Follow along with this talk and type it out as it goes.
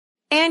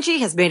Angie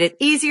has made it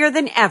easier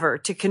than ever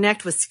to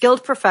connect with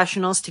skilled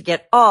professionals to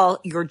get all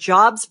your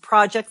jobs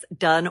projects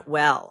done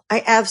well.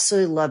 I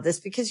absolutely love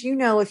this because,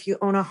 if you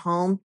own a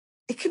home,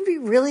 it can be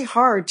really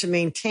hard to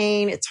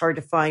maintain. It's hard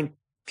to find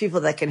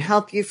people that can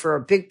help you for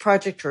a big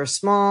project or a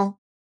small.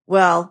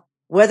 Well,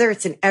 whether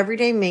it's in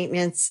everyday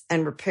maintenance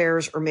and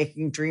repairs or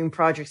making dream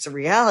projects a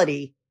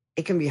reality,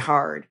 it can be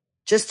hard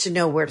just to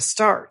know where to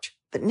start.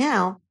 But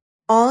now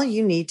all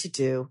you need to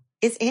do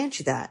is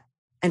Angie that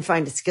and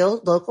find a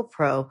skilled local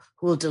pro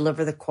who will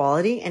deliver the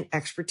quality and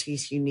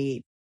expertise you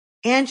need.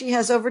 Angie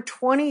has over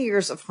 20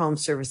 years of home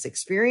service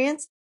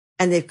experience,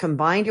 and they've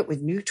combined it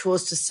with new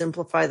tools to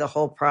simplify the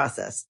whole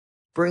process.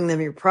 Bring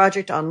them your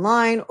project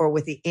online or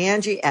with the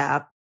Angie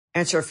app,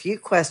 answer a few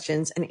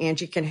questions, and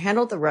Angie can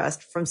handle the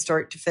rest from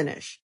start to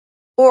finish.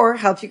 Or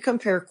help you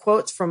compare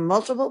quotes from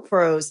multiple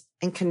pros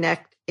and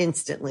connect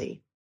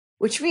instantly,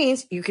 which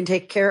means you can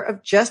take care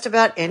of just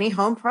about any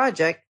home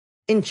project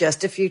in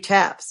just a few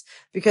taps.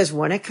 Because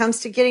when it comes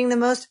to getting the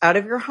most out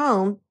of your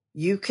home,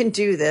 you can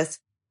do this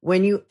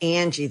when you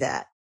Angie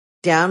that.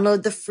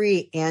 Download the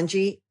free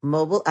Angie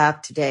mobile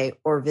app today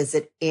or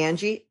visit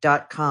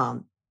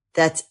Angie.com.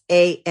 That's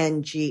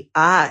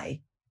ANGI.com.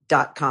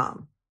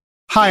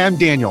 Hi, I'm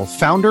Daniel,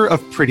 founder of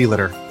Pretty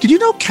Litter. Did you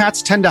know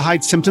cats tend to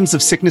hide symptoms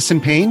of sickness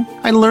and pain?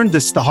 I learned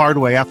this the hard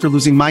way after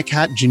losing my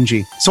cat,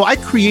 Gingy. So I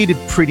created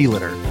Pretty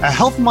Litter, a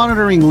health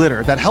monitoring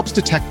litter that helps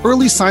detect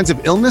early signs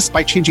of illness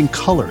by changing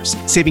colors,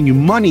 saving you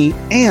money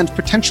and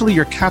potentially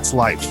your cat's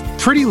life.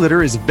 Pretty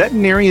Litter is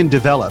veterinarian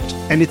developed,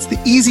 and it's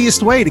the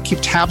easiest way to keep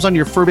tabs on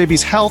your fur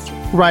baby's health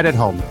right at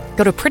home.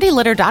 Go to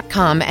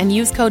prettylitter.com and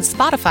use code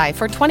SPOTIFY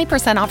for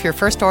 20% off your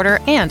first order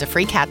and a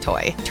free cat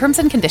toy. Terms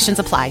and conditions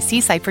apply. See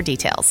site for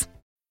details.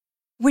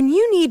 When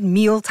you need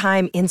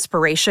mealtime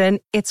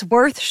inspiration, it's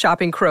worth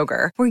shopping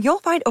Kroger, where you'll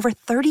find over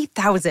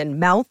 30,000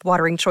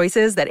 mouth-watering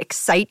choices that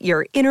excite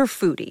your inner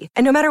foodie.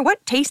 And no matter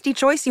what tasty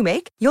choice you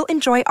make, you'll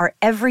enjoy our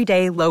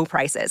everyday low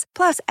prices,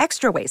 plus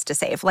extra ways to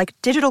save, like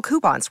digital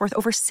coupons worth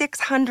over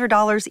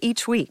 $600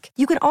 each week.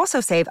 You can also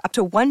save up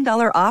to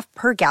 $1 off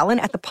per gallon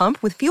at the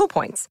pump with fuel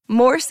points.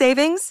 More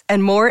savings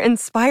and more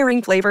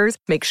inspiring flavors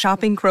make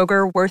shopping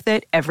Kroger worth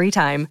it every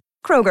time.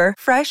 Kroger,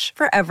 fresh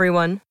for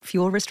everyone.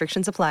 Fuel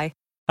restrictions apply.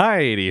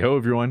 Hi, ho,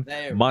 everyone.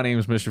 My name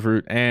is Mr.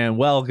 Fruit, and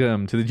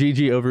welcome to the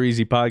GG Over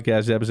Easy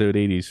Podcast, episode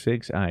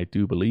 86, I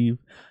do believe.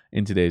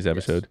 In today's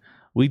episode,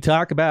 we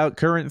talk about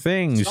current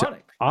things.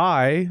 Sonic.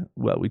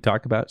 We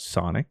talk about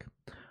Sonic.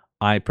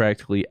 I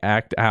practically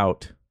act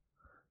out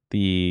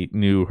the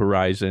new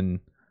Horizon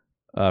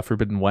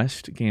Forbidden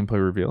West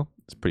gameplay reveal.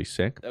 It's pretty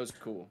sick. That was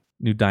cool.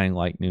 New Dying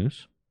Light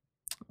news.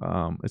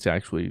 It's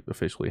actually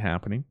officially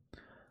happening.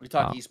 We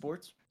talk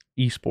esports?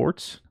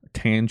 Esports.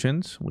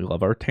 Tangents. We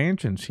love our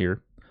tangents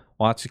here.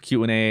 Lots of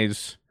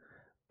Q&As.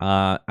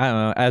 I don't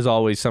know. As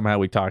always, somehow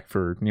we talk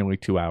for nearly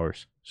 2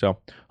 hours. So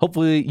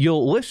hopefully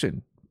you'll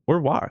listen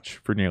or watch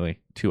for nearly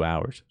 2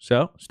 hours.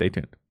 So stay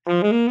tuned.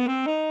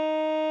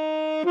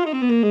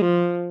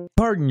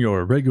 Pardon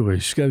your regularly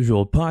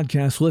scheduled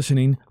podcast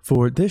listening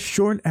for this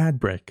short ad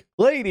break.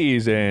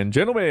 Ladies and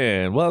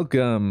gentlemen,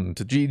 welcome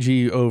to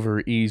GG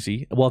Over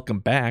Easy. Welcome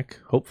back,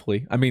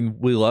 hopefully. I mean,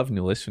 we love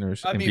new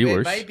listeners and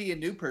viewers. It might be a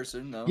new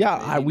person, though.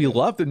 Yeah, we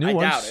love the new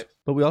ones. I doubt it.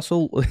 But we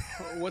also...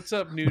 What's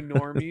up, new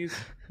normies?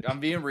 I'm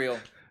being real.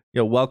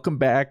 Yo, welcome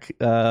back.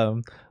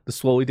 The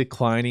slowly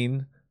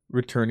declining,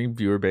 returning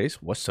viewer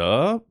base. What's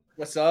up?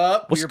 What's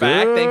up? What's You're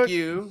good? back. Thank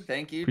you.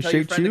 Thank you. Appreciate Tell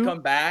your friend you. to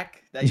come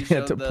back. That you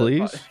showed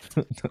please.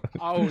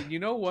 Oh, you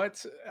know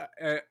what?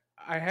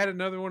 I had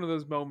another one of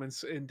those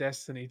moments in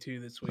Destiny 2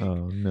 this week.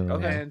 Oh no!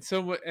 Okay. And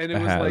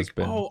it was like,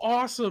 oh,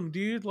 awesome,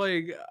 dude!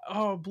 Like,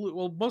 oh, blue.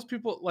 Well, most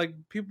people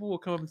will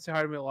come up and say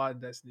hi to me a lot in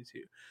Destiny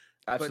 2.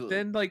 Absolutely. But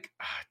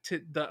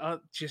then,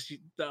 just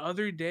the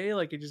other day,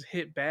 like, it just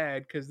hit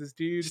bad because this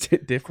dude,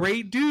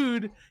 great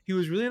dude, he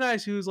was really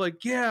nice. He was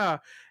like, yeah,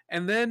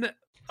 and then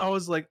I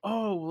was like,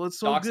 oh, well, it's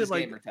so Dox good. is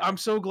Like, gamer tag. I'm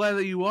so glad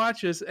that you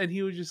watch us. And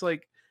he was just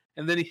like,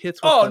 and then he hits.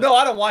 Oh no,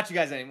 I don't watch you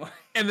guys anymore.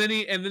 And then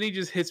he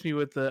just hits me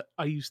with the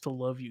I used to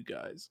love you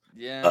guys.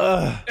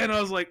 Yeah. And I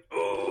was like,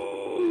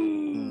 oh.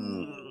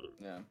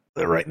 Yeah.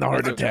 They're right in the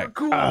heart attack.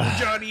 Cool,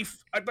 Johnny.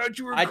 I thought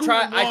you were cool.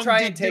 I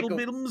try and take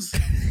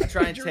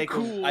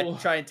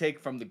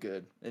from the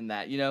good in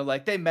that,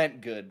 like they meant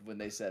good when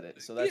they said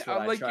it. So that's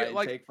what I try and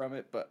take from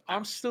it. But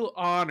I'm still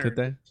honored.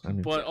 Did they?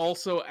 But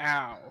also,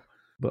 ow.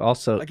 But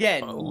also,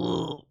 again,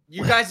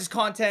 you guys'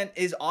 content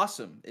is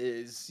awesome.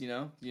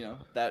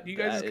 That you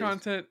guys'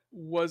 content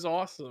was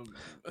awesome.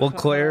 Well,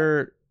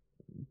 Claire,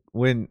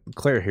 when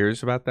Claire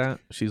hears about that,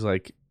 she's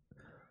like,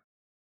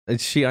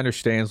 and she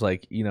understands,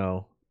 like,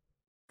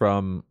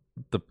 from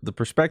the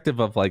perspective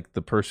of like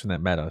the person that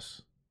met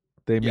us,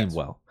 they mean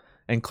well.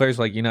 And Claire's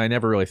like, I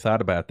never really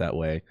thought about it that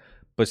way,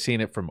 but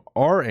seeing it from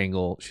our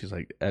angle, she's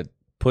like, it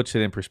puts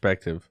it in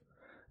perspective.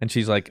 And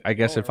she's like, I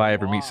guess if I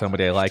ever meet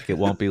somebody I like, it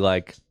won't be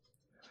like,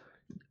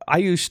 I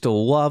used to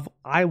love,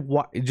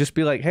 just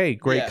be like, hey,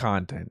 great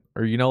content.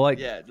 Or,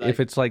 if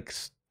it's like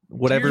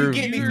whatever you're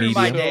getting me through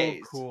my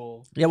days.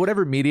 Cool. Yeah,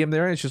 whatever medium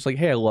they're in, it's just like,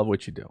 hey, I love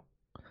what you do.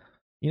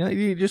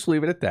 you just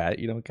leave it at that.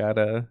 You don't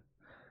gotta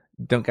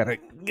just I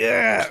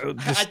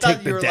take thought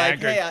you the were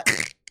dagger.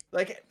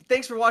 like, hey,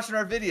 thanks for watching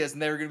our videos,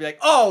 and they were gonna be like,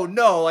 oh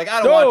no, like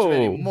I don't watch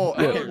them anymore.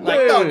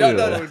 Like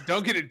no,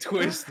 don't get it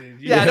twisted.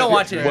 I don't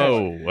watch it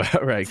anymore. Whoa,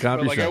 all right,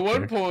 calm like at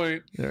one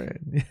point, all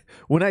right.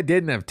 When I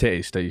didn't have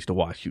taste, I used to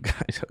watch you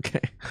guys.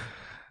 Okay,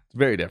 it's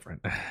very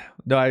different.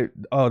 No,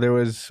 there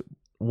was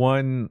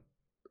one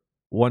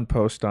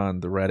post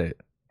on the Reddit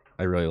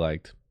I really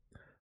liked,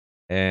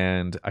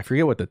 and I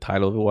forget what the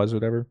title of it was, or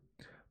whatever,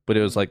 but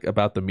it was like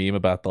about the meme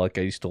about I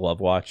used to love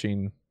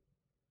watching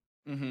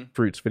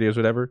fruits videos,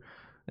 whatever.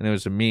 And it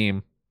was a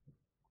meme,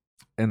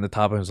 and the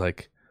top was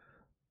like,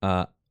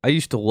 I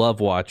used to love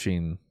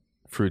watching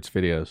fruits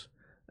videos.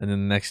 And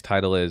then the next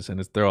title is,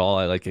 and they're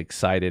all like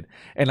excited,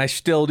 and I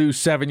still do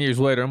 7 years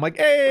later. I'm like,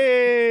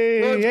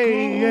 hey,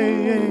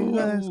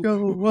 let's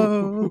go.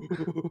 Whoa.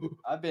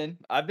 I've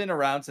been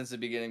around since the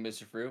beginning,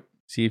 Mr. Fruit.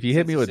 See, if you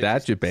hit me with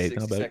that debate,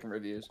 60-second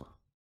reviews.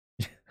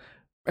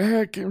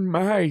 Back in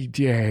my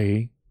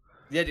day.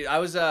 Yeah, dude, I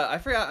was I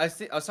forgot I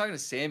was talking to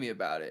Sammy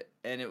about it,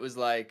 and it was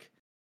like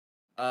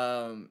we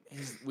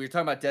were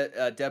talking about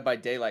Dead by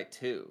Daylight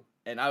 2,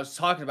 and I was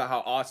talking about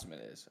how awesome it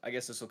is. I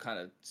guess this will kind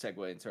of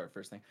segue into our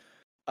first thing.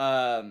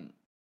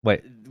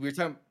 Wait, we were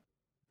talking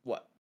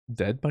what?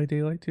 Dead by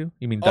Daylight 2?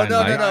 You mean Dying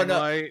Light? No.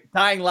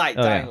 Dying Light.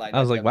 Dying Light.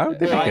 I was like, why would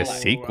they make a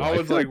sequel? I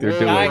was like, they're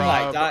doing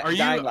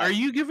are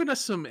you giving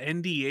us some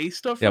NDA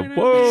stuff? Yeah, right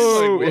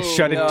whoa! Now?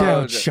 Shut it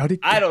down. Shut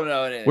it down. I don't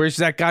know anything. Where's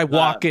that guy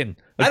walking?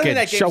 I don't think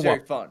that game's very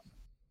fun.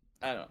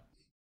 I don't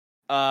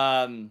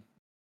know.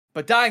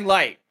 But Dying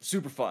Light,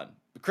 super fun.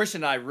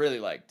 Christian and I really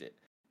liked it.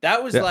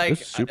 That was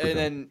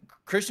then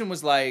Christian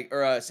was like,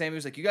 or Sammy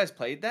was like, you guys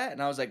played that?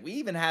 And I was like, we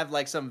even have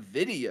like some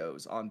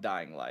videos on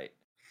Dying Light.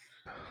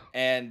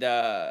 And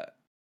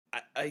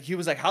he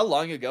was like, how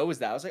long ago was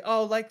that? I was like,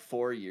 oh, like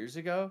 4 years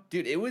ago.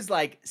 Dude, it was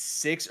like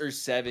 6 or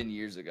 7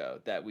 years ago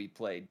that we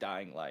played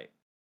Dying Light.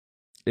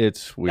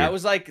 It's weird. That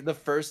was like the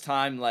first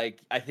time,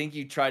 like, I think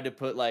you tried to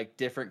put like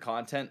different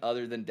content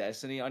other than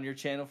Destiny on your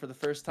channel for the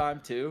first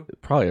time too.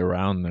 Probably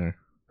around there.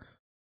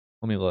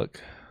 Let me look.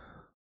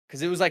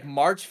 Because it was like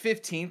March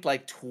 15th,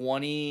 like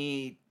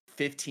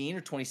 2015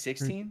 or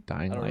 2016.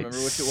 Dying I don't Light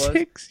remember which it was.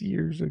 6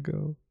 years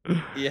ago.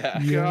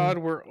 Yeah. God,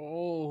 we're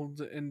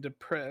old and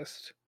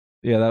depressed.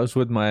 Yeah, that was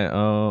with my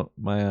old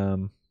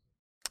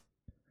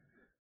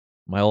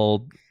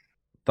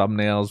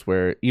thumbnails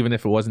where even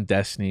if it wasn't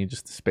Destiny,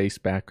 just the space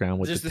background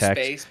with just the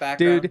text. Space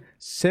background. Dude,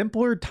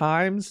 simpler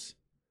times.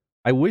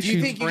 I wish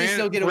you think you can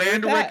still get away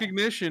with brand that?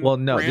 recognition. Well,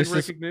 no, brand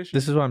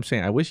this is what I'm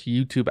saying. I wish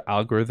YouTube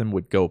algorithm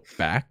would go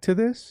back to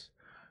this,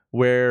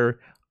 where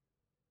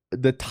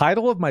the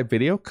title of my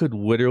video could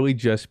literally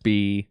just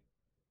be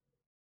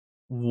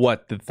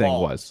what the thing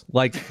was.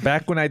 Like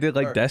back when I did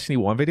like Destiny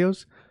 1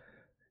 videos,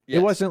 it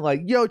wasn't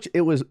like,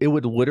 it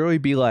would literally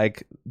be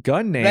like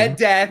gun name, Red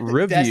Death,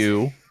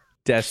 review,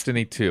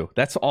 Destiny 2.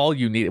 That's all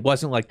you need. It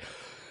wasn't like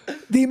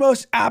the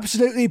most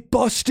absolutely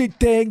busted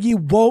thing you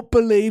won't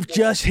believe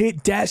just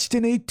hit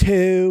Destiny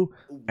 2.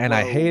 And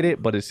I hate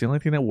it, but it's the only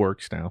thing that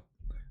works now.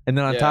 And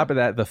then on top of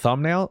that, the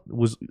thumbnail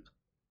was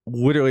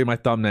literally, my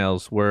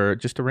thumbnails were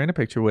just a random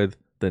picture with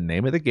the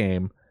name of the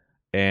game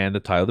and the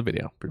title of the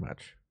video, pretty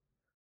much.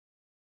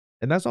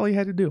 And that's all you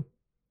had to do.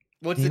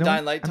 What's the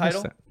Dying Light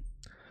title?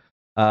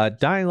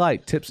 Dying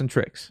Light, Tips and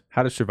Tricks,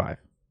 How to Survive.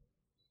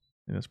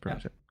 Yeah, that's pretty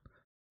much it.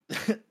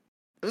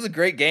 It was a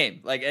great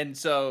game. Like, and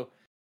so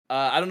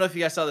I don't know if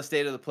you guys saw the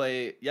state of the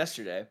play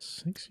yesterday.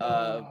 It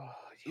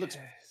looks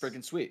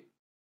freaking sweet.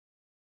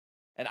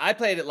 And I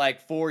played it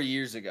like 4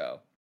 years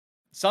ago,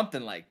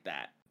 something like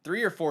that,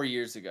 3 or 4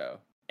 years ago.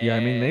 Yeah, I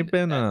mean they've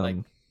been at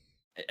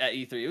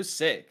E3. It was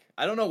sick.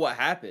 I don't know what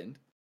happened.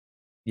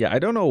 Yeah, I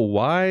don't know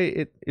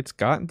why it's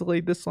gotten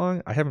delayed this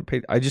long. I haven't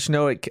paid. I just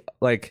know it.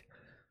 Like,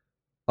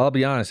 I'll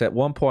be honest. At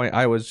one point,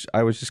 I was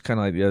just kind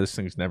of like, yeah, this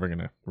thing's never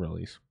gonna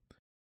release.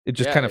 It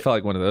just kind of felt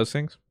like one of those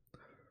things.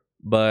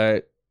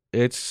 But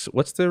it's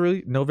what's the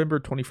release? November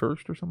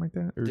 21st or something like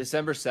that, or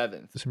December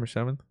 7th. December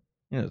 7th.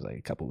 Yeah, it was like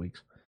a couple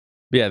weeks.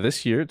 But yeah,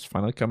 this year it's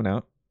finally coming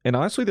out. And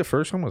honestly, the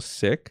first one was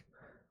sick.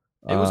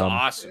 It was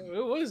awesome.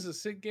 It was a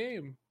sick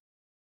game.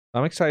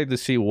 I'm excited to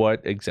see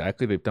what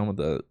exactly they've done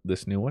with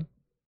this new one.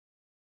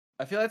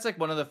 I feel that's like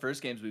one of the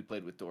first games we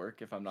played with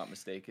Dork, if I'm not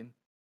mistaken,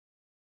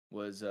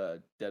 was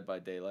Dead by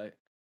Daylight.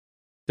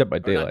 Dead by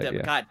Daylight,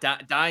 yeah.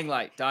 God, Dying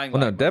Light. Well,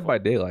 no, Dead by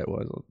Daylight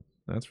was.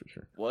 That's for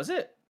sure. Was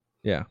it?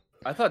 Yeah.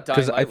 I thought Dying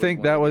Light. Because I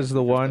think that was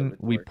the one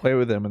we played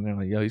with him, and they're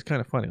like, "Yo, he's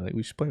kind of funny. Like,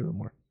 we should play with him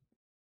more."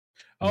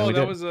 Oh,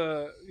 that was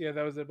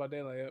Dead by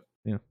Daylight. Yep.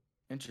 Yeah.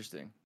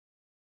 Interesting.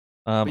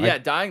 But yeah,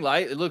 Dying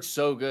Light. It looks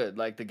so good.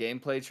 Like the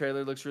gameplay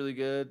trailer looks really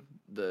good.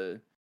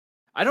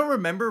 I don't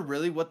remember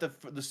really what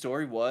the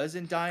story was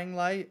in Dying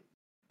Light.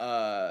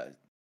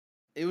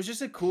 It was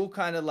just a cool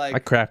kind of like, I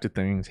crafted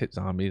things, hit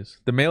zombies.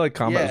 The melee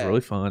combat was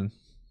really fun.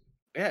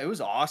 Yeah, it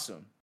was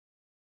awesome.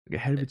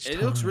 Ahead of its time.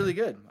 It looks really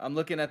good. I'm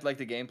looking at like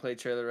the gameplay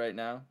trailer right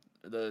now.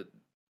 The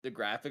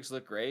graphics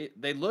look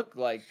great. They look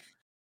like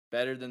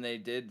better than they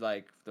did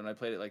like when I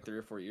played it like 3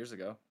 or 4 years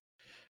ago.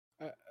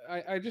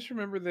 I just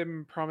remember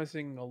them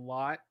promising a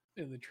lot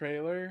in the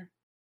trailer,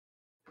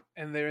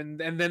 and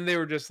then they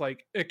were just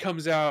like, it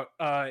comes out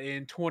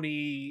in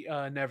 20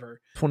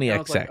 never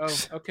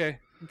 20XX. Like, oh,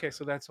 okay,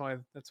 so that's why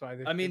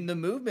I mean, the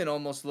movement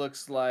almost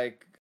looks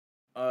like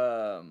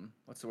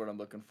what's the word I'm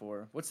looking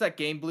for? What's that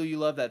game Blue you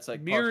love? That's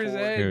like Mirror's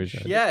Edge.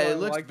 Yeah, it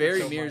looks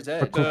very Mirror's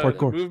Edge.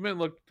 The movement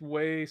looked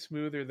way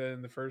smoother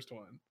than the first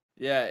one.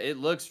 Yeah, it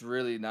looks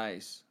really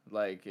nice.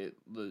 Like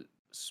the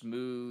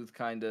smooth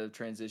kind of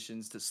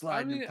transitions to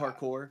sliding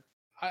parkour.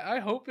 I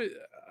hope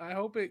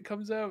it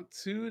comes out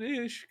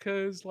soon-ish,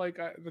 because like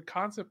the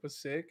concept was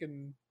sick,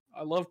 and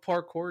I love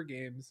parkour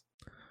games.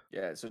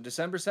 Yeah, so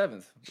December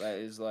 7th. That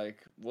is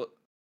like what.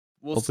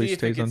 We'll Hopefully see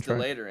if it gets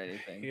delayed or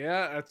anything.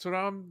 Yeah, that's what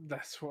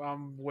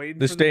I'm waiting for.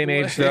 This day and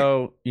age,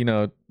 though,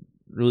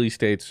 release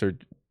dates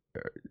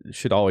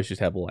should always just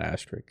have a little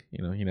asterisk.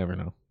 You never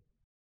know.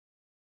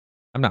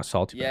 I'm not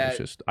salty, but it's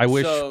just I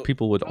wish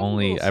people would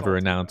only ever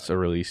announce a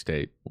release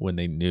date when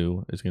they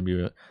knew it's gonna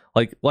be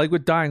like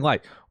with Dying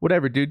Light.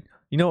 Whatever, dude.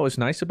 You know what was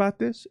nice about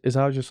this is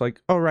I was just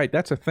like, oh right,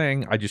 that's a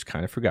thing. I just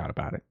kind of forgot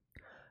about it,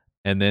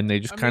 and then they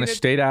just kind of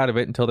stayed out of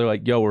it until they're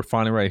like, yo, we're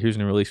finally ready. Here's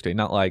a release date.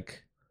 Not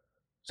like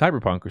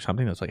Cyberpunk or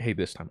something that's like, hey,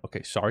 this time.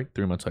 Okay, sorry,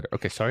 3 months later.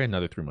 Okay, sorry,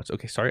 another 3 months.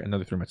 Okay, sorry,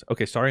 another 3 months.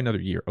 Okay, sorry, another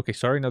year. Okay,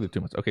 sorry, another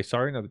 2 months. Okay,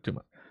 sorry, another 2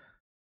 months.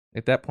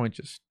 At that point,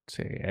 just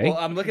say, hey. Well,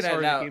 I'm looking at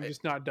it now. I'm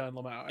just not done,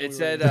 Lamau. It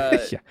said,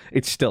 yeah,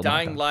 it's still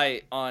Dying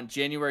Light on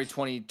January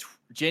 20th,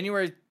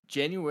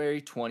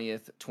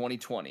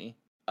 2020,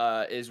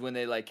 is when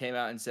they like came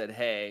out and said,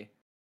 hey,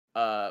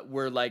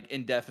 we're like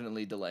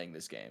indefinitely delaying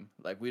this game.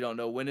 Like we don't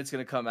know when it's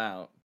gonna come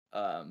out.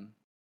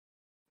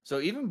 So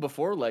even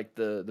before like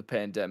the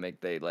pandemic,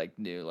 they like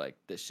knew like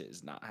this shit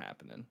is not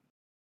happening.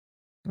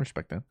 I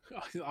respect that.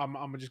 I'm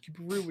gonna just keep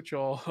it real with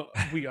y'all.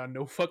 We got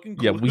no fucking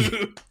clue.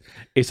 Yeah,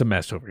 it's a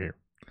mess over here.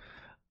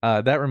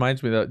 That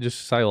reminds me that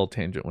just a side little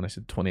tangent when I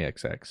said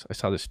 20XX. I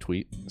saw this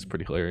tweet. It's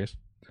pretty hilarious.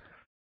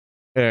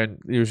 And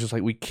it was just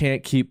like, we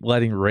can't keep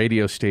letting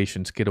radio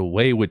stations get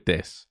away with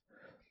this.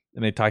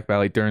 And they talk about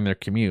like during their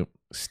commute.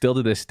 Still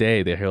to this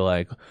day, they hear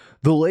like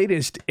the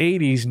latest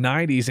 80s,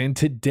 90s, and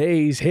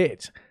today's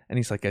hits. And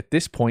he's like, at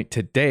this point,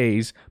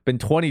 today's been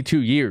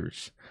 22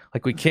 years.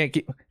 Like we can't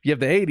get, you have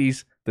the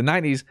 80s, the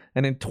 90s,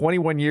 and then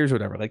 21 years or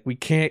whatever. Like they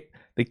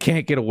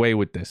can't get away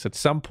with this. At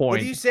some point. What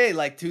do you say,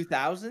 like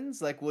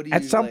 2000s? Like what do you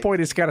at some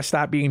point it's got to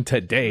stop being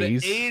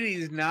today's. The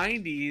 80s,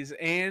 90s,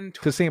 and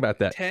because think about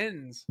that.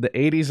 10s. The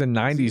 80s and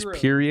 90s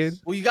period.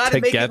 Well, you got to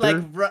make it like,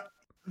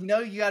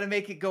 you got to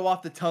make it go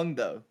off the tongue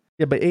though.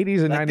 Yeah, but 80s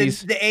and like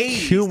 90s the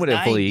 80s,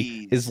 cumulatively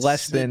 90s, is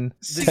less than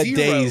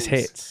today's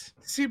hits.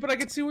 See, but I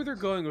can see where they're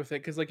going with it,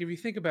 because like if you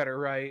think about it,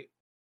 right,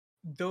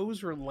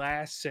 those were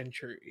last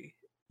century,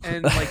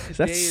 and like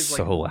today is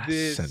so like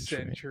this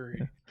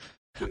century.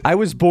 I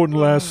was born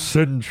last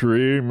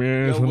century,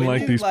 man.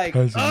 Like these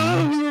peasants.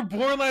 Oh, we were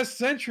born last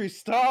century.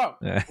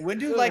 Stop. When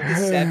do like the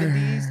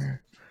 70s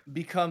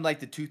become like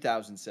the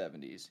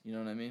 2070s? You know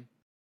what I mean?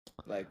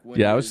 Like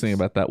when I was thinking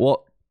about that.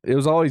 Well, it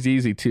was always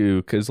easy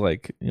too, because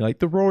like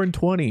the roaring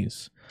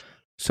 20s.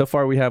 So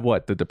far, we have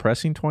what, the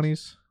depressing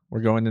 20s.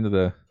 We're going into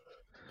the.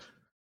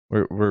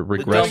 We're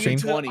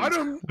regressing. I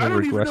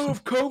don't even know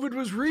if COVID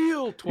was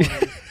real. 20.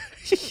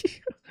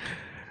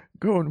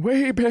 Going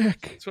way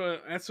back.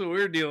 That's what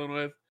we're dealing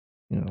with.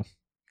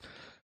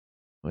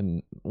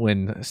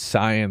 When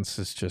science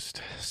is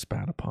just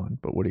spat upon.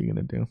 But what are you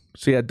gonna do?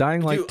 So yeah,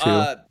 Dying Light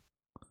 2.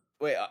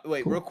 Wait,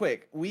 cool. Real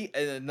quick.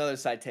 Another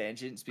side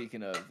tangent.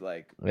 Speaking of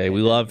like, hey,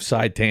 we love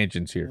side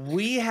tangents here.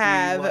 We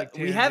have like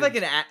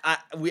an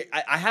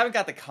I haven't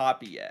got the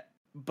copy yet,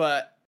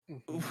 but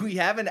we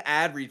have an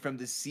ad read from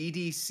the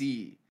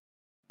CDC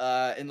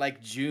in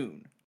like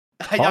June.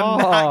 I'm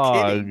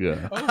not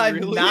kidding. Oh, I'm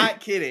really? not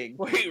kidding.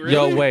 Wait, really?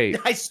 Yo, wait.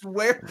 I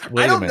swear.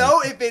 I don't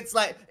know if it's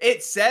like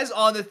it says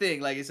on the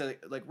thing, like it says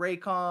like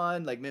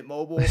Raycon, like Mint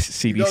Mobile.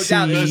 CDC. You go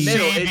down the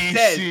middle.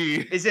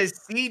 It says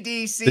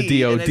CDC.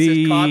 The DOD.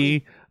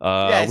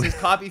 And it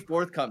says copy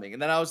forthcoming.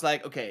 And then I was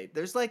like, okay,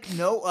 there's like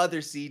no other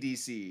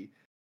CDC.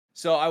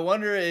 So I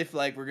wonder if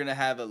like we're gonna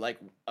have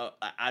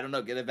I don't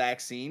know, get a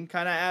vaccine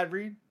kind of ad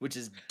read, which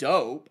is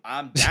dope.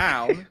 I'm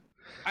down.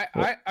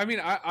 I mean,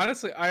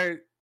 honestly, I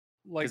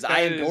like because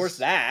I endorse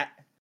that.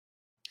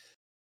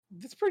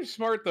 That's pretty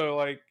smart though.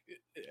 Like,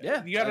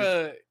 yeah,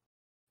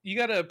 you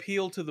gotta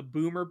appeal to the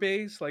boomer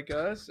base like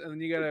us, and then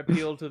you gotta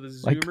appeal to the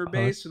Zoomer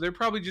base. So they're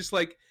probably just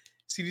like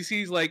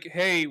CDC's like,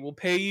 hey, we'll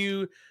pay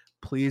you.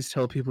 Please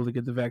tell people to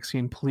get the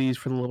vaccine. Please,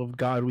 for the love of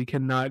God, we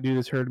cannot do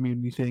this herd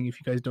immunity thing if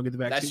you guys don't get the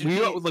vaccine.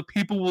 Like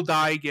people will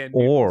die again.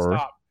 Or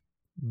stop.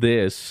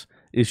 This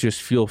is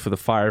just fuel for the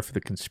fire for the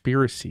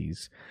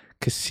conspiracies,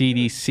 because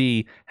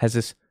CDC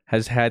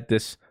has had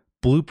this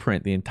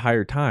blueprint the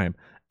entire time,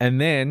 and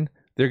then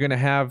they're going to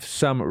have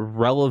some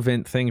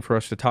relevant thing for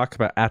us to talk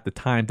about at the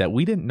time that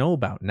we didn't know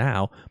about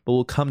now, but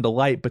will come to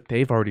light, but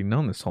they've already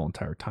known this whole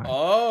entire time.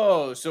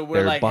 Oh, so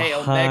we're like, hey,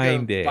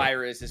 Omega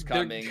virus is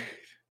coming.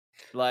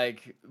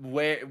 Like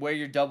wear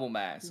your double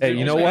mask. Hey,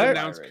 you know what?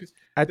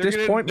 At They're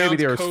this point, maybe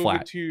the Earth's COVID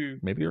flat. 2.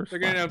 Maybe the Earth's They're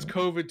gonna flat. announce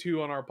COVID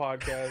 2 on our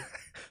podcast.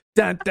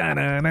 Dun, dun,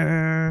 dun,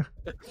 dun.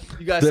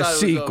 You guys The thought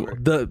sequel, it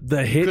was over.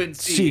 the hit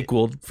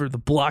sequel for the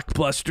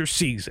blockbuster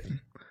season.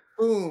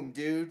 Boom,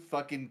 dude!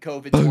 Fucking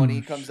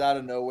COVID-20 comes out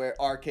of nowhere.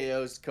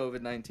 RKO's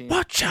COVID-19.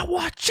 Watch out!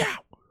 Watch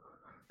out!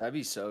 That'd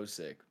be so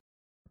sick.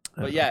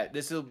 But yeah,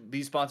 this will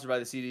be sponsored by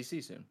the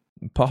CDC soon.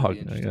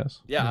 Pog, I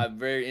guess. Yeah, I'm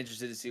very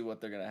interested to see what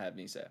they're gonna have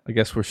me say. I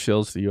guess we're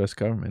shills to the U.S.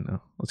 government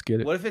now. Let's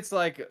get it. What if it's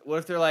like? What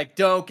if they're like,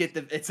 don't get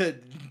the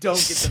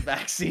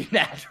vaccine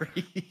ad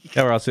read?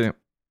 Yeah, we're all saying.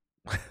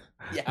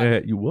 Yeah.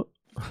 You what?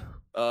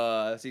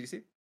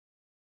 CDC.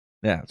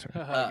 Yeah, that's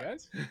right.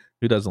 Guys.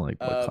 Who doesn't like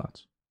blood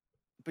clots?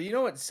 But you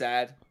know what's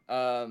sad?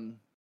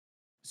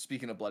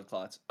 Speaking of blood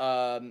clots,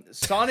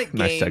 Sonic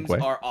Nice games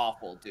segue. are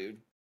awful, dude.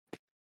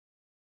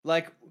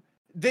 Like,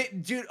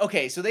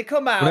 okay, so they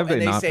come out What have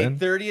and they they not say been?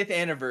 30th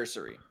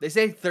anniversary. They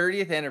say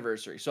 30th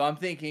anniversary. So I'm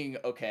thinking,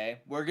 okay,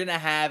 we're gonna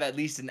have at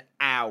least an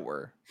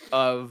hour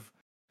of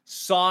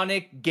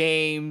Sonic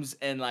games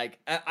and like,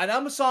 and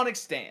I'm a Sonic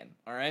stan.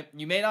 All right,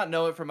 you may not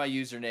know it from my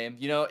username.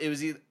 You know,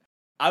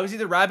 I was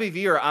either Robbie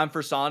V or I'm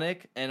for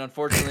Sonic, and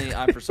unfortunately,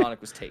 I'm for Sonic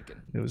was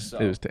taken.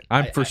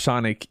 I'm for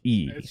Sonic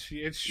E. It's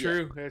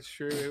true. It's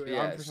true.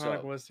 Yeah, I'm for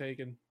Sonic was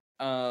taken.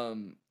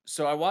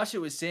 So I watched it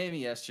with Sammy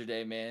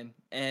yesterday, man,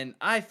 and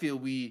I feel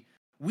we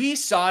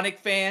Sonic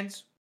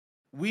fans,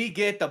 we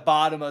get the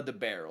bottom of the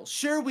barrel.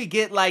 Sure, we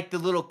get like the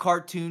little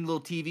cartoon,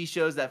 little TV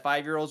shows that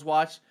 5-year-olds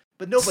watch,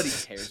 but nobody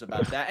cares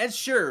about that. And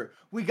sure,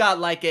 we got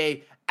like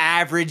a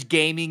average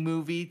gaming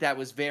movie that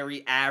was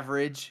very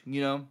average,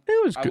 you know.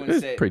 It was good. It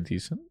was pretty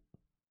decent.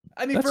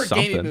 I mean, That's for a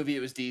gaming something. movie,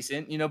 it was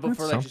decent, you know, but That's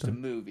for like just a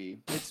something. movie,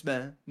 it's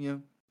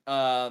you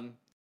know.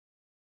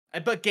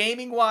 But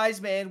gaming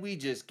wise, man, we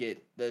just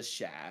get the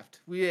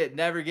shaft. We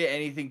never get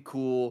anything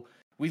cool.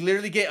 We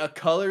literally get a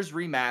Colors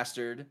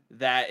remastered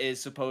that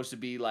is supposed to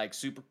be like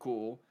super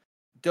cool,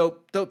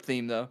 dope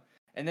theme though.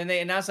 And then they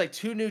announced like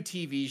 2 new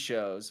TV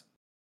shows,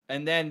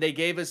 and then they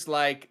gave us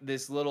like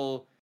this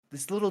little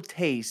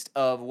taste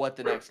of what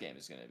the next game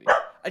is gonna be.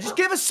 I just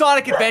give us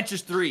Sonic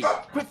Adventures 3.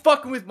 Quit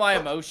fucking with my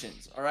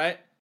emotions, all right?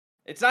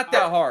 It's not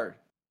that hard.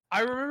 I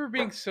remember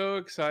being so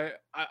excited,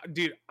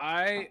 dude.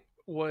 I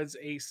was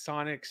a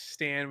Sonic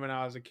stan when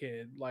I was a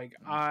kid. Like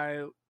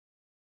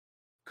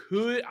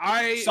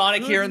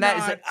Sonic hearing that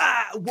is like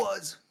it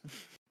was.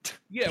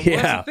 Yeah, well,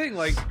 that's the thing.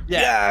 Like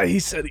he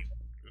said he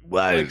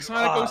was. like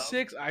Sonic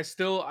 06. I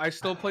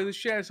still play the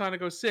shit out of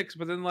Sonic 06,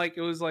 but then like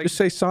it was like Just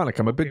say Sonic.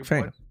 I'm a big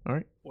fan. All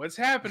right. what's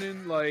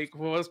happening? Like,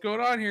 what's going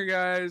on here,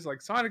 guys?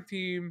 Like Sonic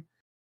Team.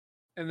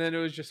 And then it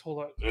was just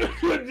hold on.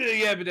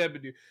 Yeah, but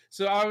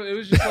so it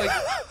was just like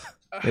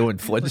They went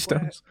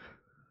Flintstones.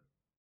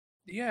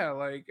 yeah,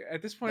 like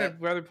at this point,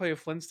 I'd rather play a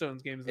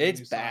Flintstones game than a It's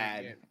new Sonic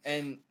bad. game.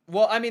 And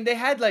well, I mean, they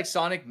had like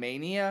Sonic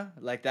Mania,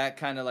 like that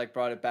kind of like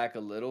brought it back a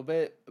little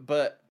bit.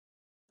 But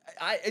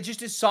it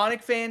just as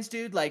Sonic fans,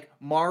 dude, like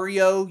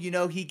Mario, you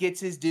know, he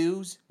gets his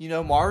dues. You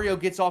know, Mario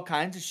gets all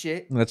kinds of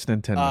shit. That's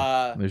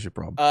Nintendo. There's your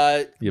problem.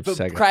 You have But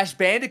Sega. Crash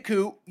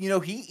Bandicoot, you know,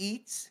 he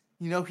eats.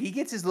 You know, he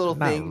gets his little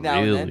Not thing now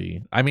and then.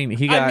 really. I mean,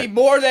 he got. I mean,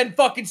 more than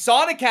fucking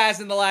Sonic has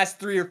in the last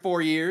 3 or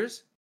 4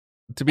 years.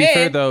 To be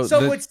fair, though,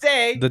 some would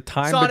say the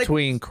time Sonic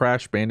between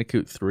Crash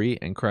Bandicoot 3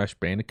 and Crash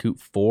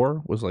Bandicoot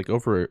 4 was like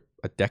over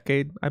a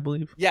decade, I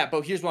believe. Yeah,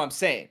 but here's what I'm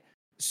saying.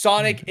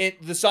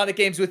 The Sonic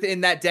games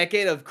within that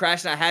decade of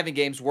Crash not having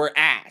games were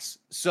ass.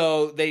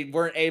 So they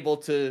weren't able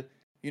to,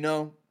 you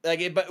know,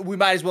 but we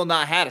might as well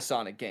not had a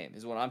Sonic game,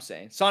 is what I'm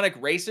saying. Sonic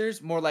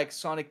Racers, more like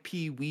Sonic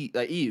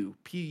PU.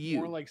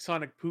 More like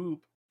Sonic Poop.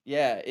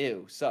 Yeah,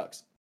 ew,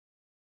 sucks.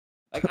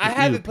 Like, I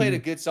haven't played a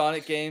good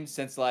Sonic game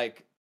since,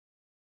 like...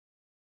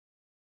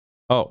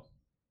 Oh.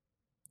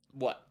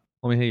 What?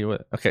 Let me hit you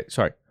with it. Okay,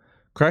 sorry.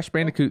 Crash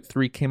Bandicoot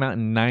 3 came out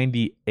in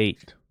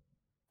 98.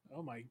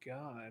 Oh my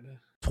god.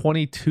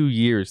 22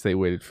 years they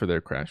waited for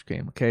their Crash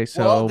game. Okay,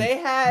 so well, they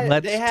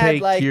had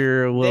take like,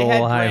 your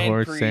little high Grand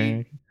horse Prix.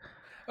 thing.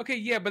 Okay,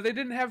 yeah, but they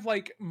didn't have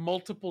like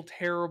multiple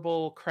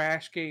terrible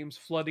Crash games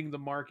flooding the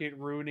market,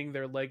 ruining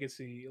their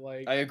legacy.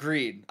 Like I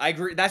agreed.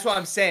 That's what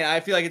I'm saying. I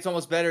feel like it's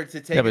almost better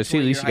to take. Yeah, but see,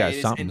 at least you got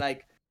hiatus something. and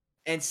like,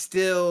 and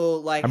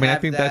still like. I mean, I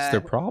have think that's their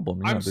that- problem.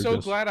 You know, I'm they're so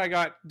just- glad I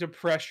got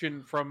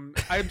depression from.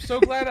 I'm so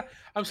glad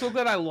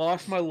I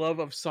lost my love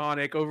of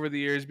Sonic over the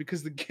years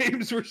because the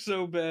games were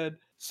so bad.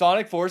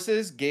 Sonic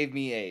Forces gave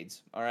me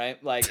AIDS. All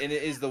right, like, and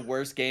it is the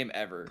worst game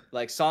ever.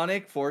 Like,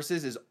 Sonic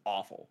Forces is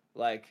awful.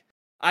 Like,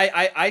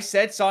 I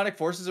said Sonic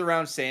Forces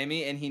around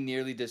Sammy, and he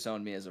nearly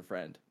disowned me as a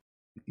friend.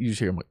 You just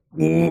hear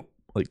him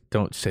like,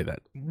 don't say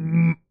that.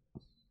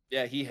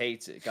 Yeah, he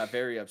hates it. Got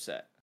very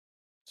upset.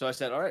 So I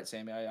said, "All right,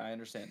 Sammy, I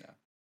understand now."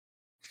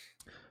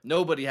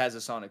 Nobody has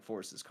a Sonic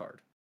Forces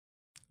card.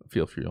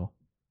 Feel for y'all.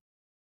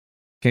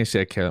 Can't say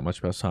I care that much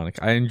about Sonic.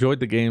 I enjoyed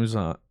the games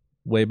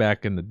way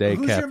back in the day.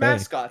 Who's Cafe. your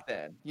mascot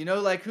then? You know,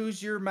 like,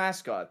 who's your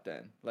mascot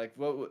then? Like,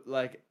 what?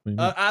 Like, What do you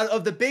mean? out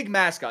of the big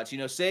mascots, you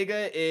know,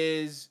 Sega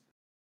is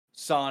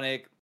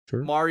Sonic,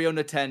 Sure. Mario,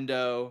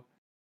 Nintendo.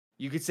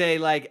 You could say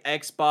like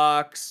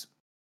Xbox.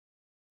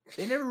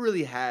 They never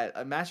really had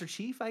a Master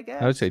Chief, I guess.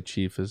 I would say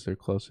Chief is their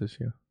closest,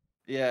 yeah.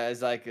 Yeah,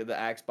 as like the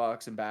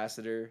Xbox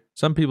ambassador.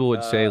 Some people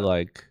would say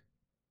like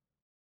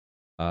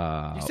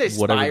you say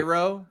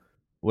Spyro?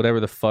 Whatever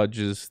the fudge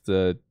is,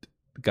 the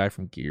guy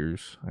from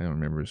Gears. I don't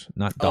remember his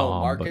not Dom,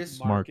 Marcus?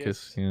 But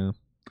Marcus, yeah.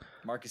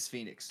 Marcus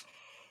Phoenix.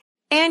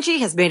 Angie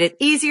has made it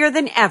easier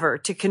than ever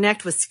to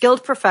connect with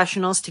skilled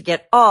professionals to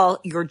get all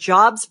your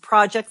jobs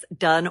projects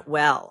done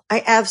well.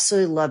 I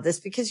absolutely love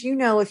this because, you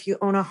know, if you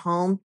own a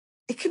home,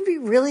 it can be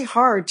really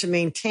hard to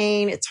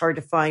maintain. It's hard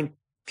to find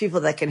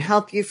people that can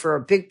help you for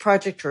a big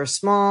project or a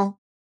small.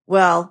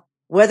 Well,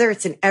 whether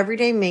it's in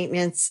everyday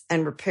maintenance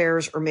and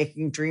repairs or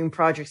making dream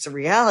projects a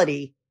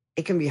reality,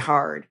 it can be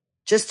hard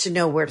just to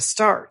know where to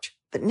start.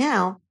 But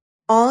now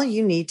all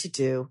you need to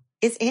do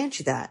is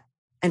Angie that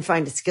and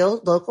find a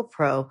skilled local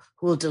pro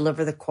who will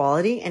deliver the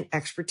quality and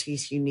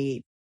expertise you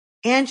need.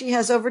 Angie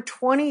has over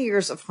 20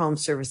 years of home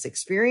service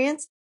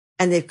experience,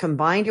 and they've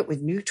combined it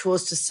with new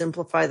tools to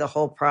simplify the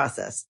whole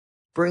process.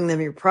 Bring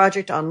them your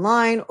project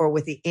online or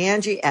with the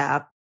Angie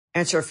app,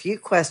 answer a few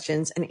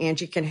questions, and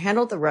Angie can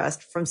handle the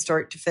rest from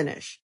start to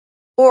finish.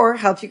 Or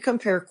help you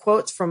compare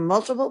quotes from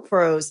multiple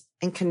pros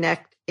and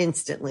connect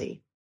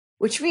instantly,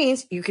 which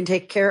means you can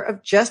take care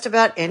of just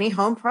about any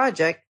home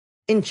project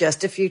in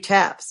just a few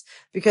taps.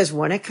 Because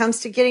when it comes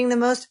to getting the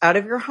most out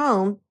of your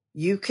home,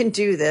 you can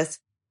do this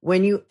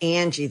when you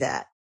Angie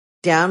that.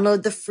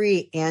 Download the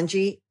free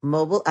Angie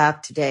mobile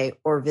app today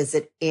or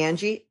visit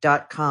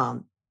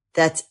Angie.com.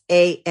 That's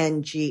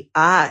ANGI.com.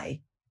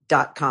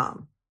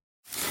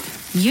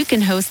 You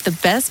can host the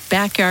best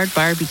backyard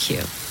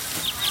barbecue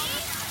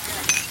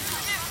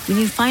when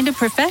you find a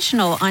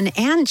professional on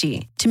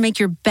Angie to make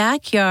your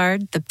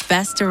backyard the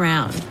best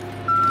around.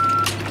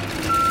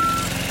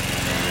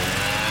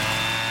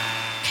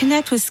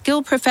 Connect with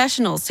skilled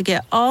professionals to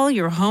get all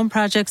your home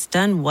projects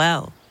done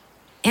well.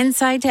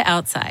 Inside to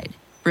outside,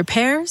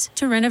 repairs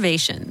to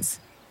renovations.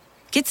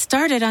 Get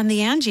started on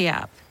the Angie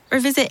app or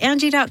visit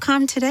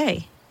Angie.com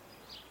today.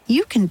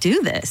 You can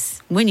do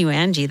this when you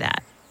Angie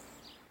that.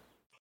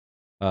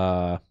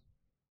 I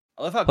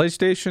love how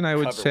PlayStation, I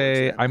would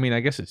say, I mean, I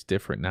guess it's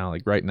different now.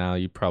 Like right now,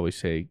 you'd probably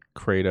say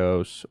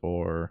Kratos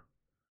or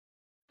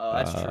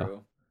that's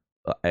true.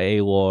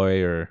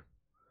 Aloy or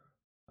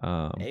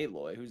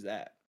Aloy, who's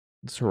that?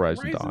 It's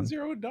Horizon Dawn.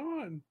 Zero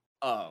Dawn.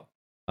 Oh.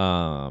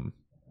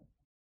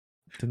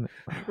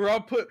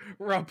 Rob put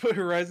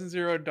Horizon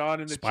Zero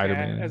Dawn in the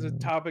Spider-Man. chat as a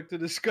topic to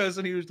discuss,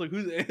 and he was like,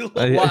 "Who's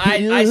Aloy?" Well,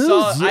 I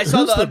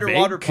saw the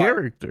underwater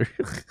character.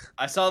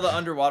 I saw the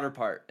underwater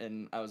part,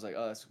 and I was like,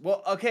 "Oh, that's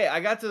well." Okay, I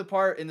got to the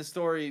part in the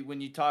story when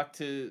you talk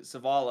to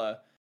Zavala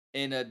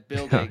in a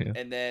building,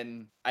 and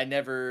then I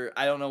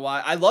don't know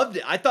why. I loved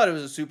it. I thought it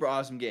was a super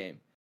awesome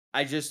game.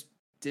 I just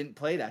didn't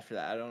play it after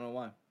that. I don't know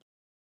why.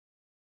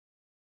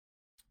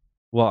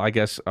 Well, I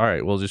guess, all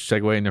right, we'll just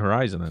segue into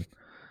Horizon then.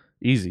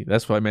 Easy.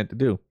 That's what I meant to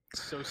do.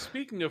 So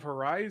speaking of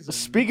Horizon.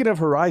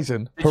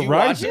 Did you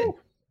watch it?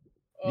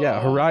 Yeah,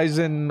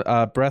 Horizon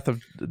Breath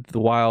of the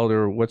Wild,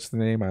 or what's the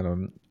name? I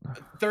don't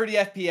 30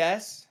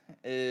 FPS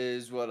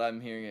is what I'm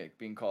hearing it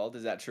being called.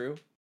 Is that true?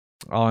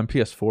 Oh, on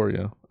PS4,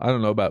 yeah. I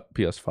don't know about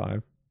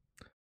PS5.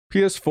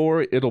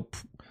 PS4,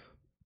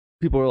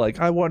 people are like,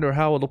 I wonder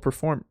how it'll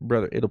perform.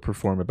 Brother, it'll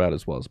perform about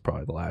as well as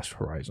probably the last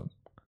Horizon.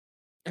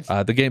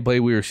 The gameplay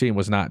we were seeing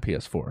was not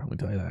PS4, let me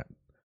tell you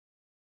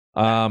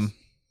that.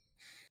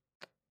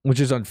 Which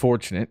is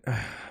unfortunate.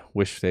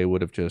 Wish they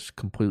would have just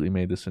completely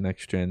made this a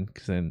next gen,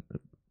 because then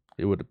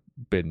it would have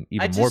been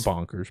even more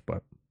bonkers.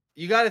 But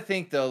you got to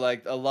think though,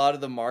 like a lot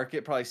of the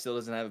market probably still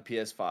doesn't have a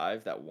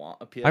PS5 that want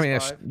a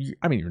PS5.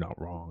 I mean, you're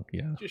not wrong.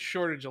 Yeah, just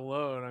shortage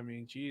alone. I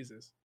mean,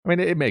 Jesus. I mean,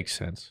 it makes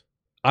sense.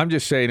 I'm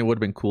just saying it would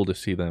have been cool to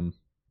see them.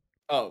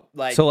 Oh,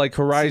 like so, like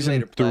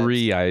Horizon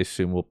 3, I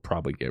assume we'll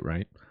probably get,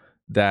 right.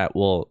 That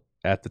will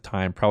at the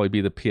time probably be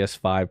the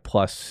PS5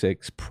 plus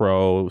 6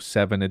 Pro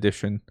 7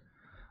 edition.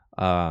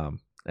 And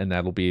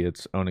that'll be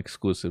its own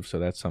exclusive, so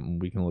that's something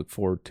we can look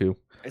forward to.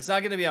 It's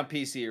not going to be on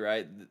PC,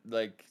 right?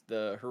 Like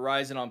the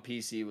Horizon on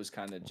PC was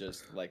kind of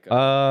just like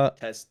a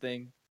test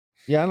thing.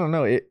 Yeah, I don't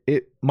know.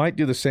 It might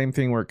do the same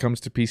thing where it comes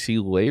to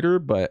PC later,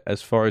 but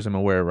as far as I'm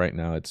aware right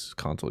now, it's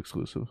console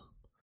exclusive.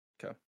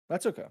 Okay,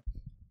 that's okay.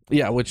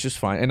 Yeah, which is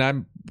fine. And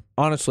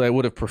I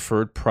would have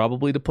preferred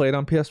probably to play it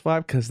on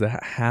PS5 because the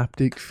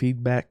haptic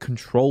feedback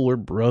controller,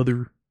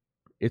 brother,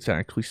 it's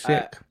actually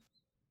sick.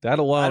 That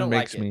alone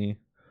makes me.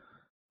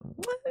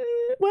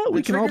 Well,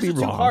 we can all be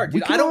wrong. Hard,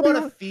 dude. I don't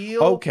want to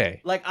feel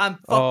like I'm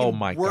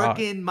fucking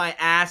working my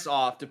ass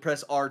off to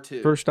press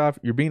R2. First off,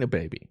 you're being a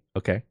baby,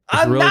 okay?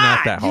 It's really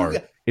not that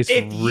hard. It's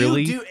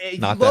really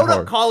not that hard.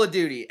 Load up Call of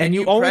Duty and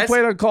you only play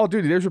it on Call of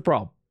Duty, there's your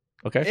problem,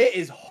 okay? It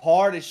is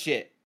hard as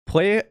shit.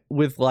 Play it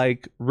with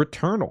like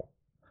Returnal,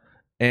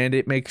 and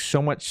it makes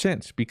so much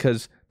sense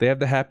because they have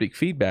the haptic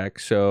feedback,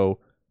 so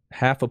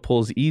half a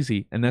pull is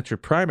easy, and that's your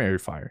primary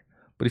fire.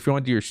 But if you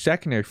want to do your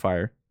secondary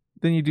fire,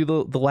 then you do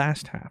the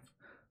last half.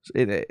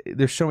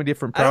 There's so many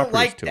different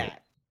properties to it.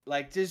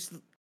 Like, just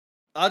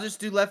I'll just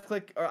do left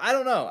click, or I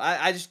don't know.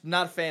 I just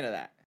not a fan of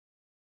that.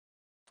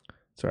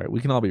 It's all right. We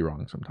can all be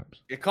wrong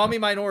sometimes. Call me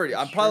minority.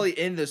 I'm probably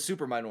in the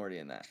super minority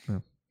in that. Yeah.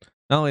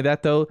 Not only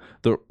that though,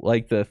 the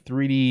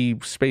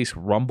 3D space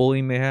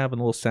rumbling they have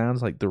and little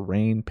sounds like the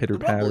rain pitter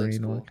pattering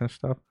and all that kind of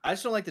stuff. I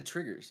just don't like the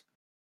triggers.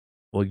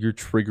 Well, you're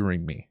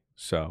triggering me,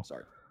 so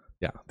sorry.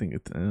 Yeah, I think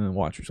it.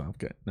 Watch yourself.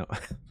 Good. No.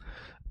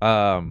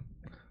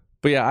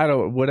 But yeah, I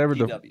don't. Whatever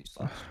the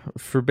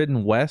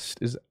Forbidden West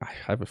is, I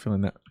have a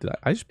feeling that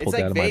I just pulled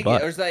that out of my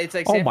butt. It's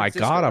like oh my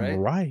god, I'm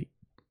right.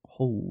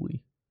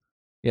 Holy.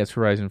 Yeah, it's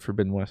Horizon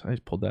Forbidden West. I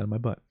just pulled that out of my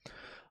butt.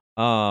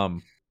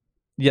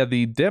 Yeah,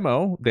 the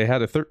demo, they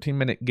had a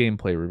 13-minute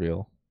gameplay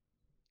reveal.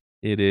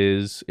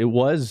 It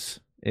was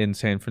in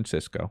San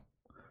Francisco.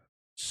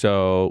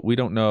 So we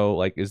don't know,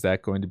 like, is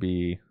that going to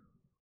be,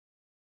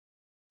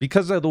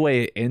 because of the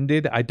way it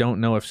ended, I don't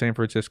know if San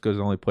Francisco is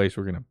the only place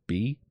we're going to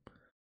be.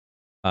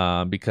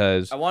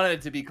 Because I wanted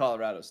it to be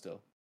Colorado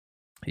still.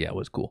 Yeah, it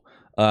was cool.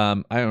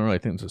 I don't really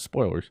think it's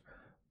spoilers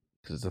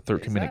because it's a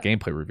 13-minute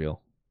gameplay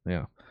reveal.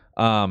 Yeah.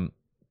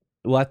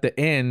 Well, at the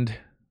end,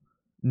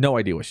 no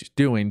idea what she's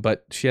doing,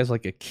 but she has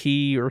like a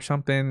key or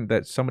something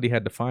that somebody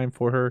had to find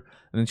for her,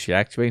 and then she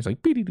activates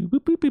like beep boop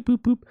boop boop boop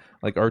boop,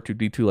 like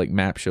R2D2 like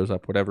map shows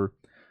up, whatever,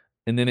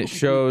 and then it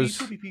shows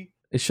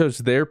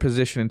their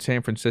position in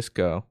San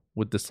Francisco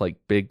with this like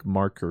big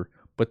marker,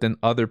 but then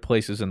other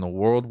places in the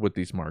world with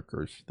these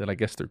markers that I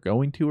guess they're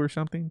going to or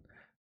something.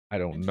 I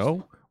don't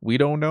know. We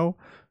don't know.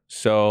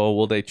 So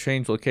will they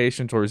change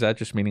locations, or is that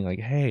just meaning like,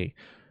 hey,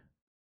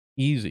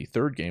 easy,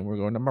 third game, we're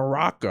going to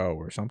Morocco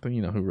or something?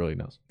 You know, who really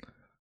knows?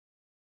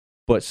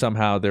 But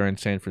somehow they're in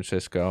San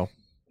Francisco.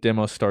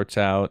 Demo starts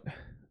out.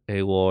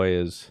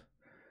 Aloy is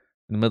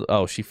in the middle.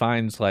 Oh, she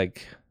finds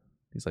like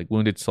these like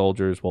wounded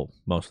soldiers. Well,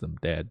 most of them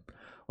dead.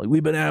 Like,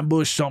 we've been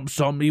ambushed.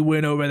 Something. He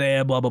went over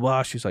there. Blah blah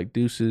blah. She's like,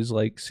 deuces.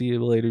 Like, see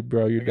you later,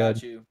 bro. You're dead.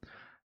 Got you.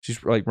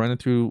 She's like running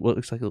through what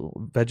looks like a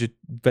little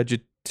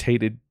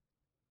vegetated.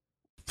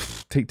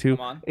 Take two.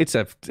 It's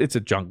a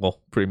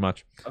jungle pretty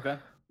much. Okay.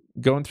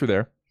 Going through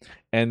there,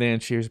 and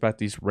then she hears about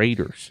these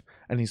raiders,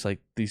 and he's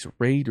like, these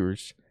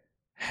raiders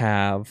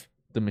have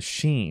the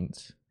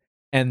machines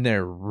and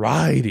they're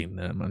riding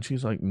them, and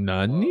she's like,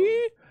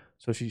 nani?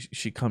 So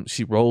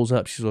she rolls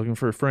up, she's looking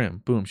for a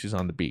friend, boom, she's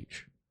on the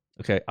beach.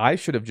 Okay, I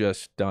should have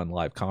just done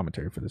live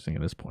commentary for this thing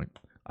at this point.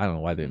 I don't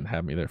know why they didn't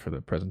have me there for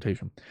the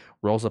presentation.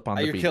 Rolls up on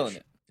the beach. You're killing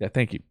it. Yeah,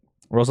 thank you.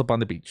 Rolls up on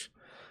the beach,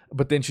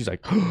 but then she's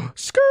like,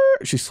 skirt,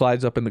 she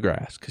slides up in the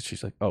grass because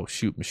she's like, oh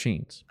shoot,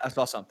 machines. I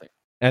saw something.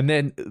 And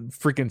then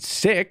freaking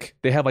sick,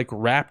 they have like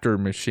raptor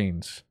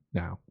machines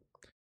now.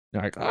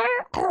 They're like,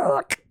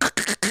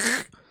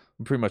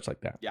 pretty much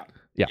like that.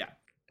 Yeah.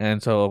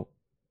 And so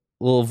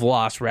little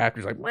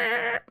velociraptors like,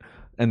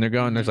 and they're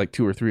going, there's like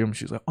 2 or 3 of them.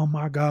 She's like, oh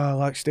my god,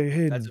 like, stay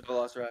hidden. That's a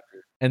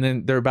velociraptor. And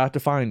then they're about to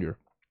find her.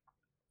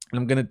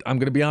 And I'm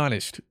gonna be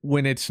honest,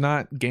 when it's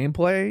not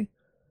gameplay,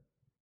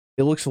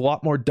 it looks a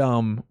lot more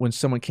dumb when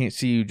someone can't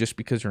see you just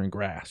because you're in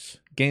grass.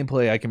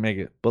 Gameplay, I can make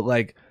it, but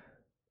like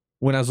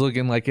when I was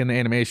looking like in the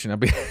animation, I'd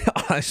be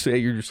honestly,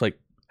 you're just like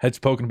heads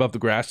poking above the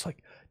grass,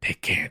 like, they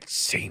can't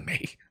see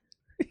me.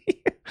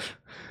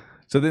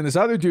 So then this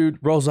other dude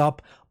rolls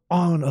up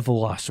on a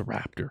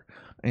velociraptor,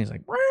 and he's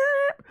like,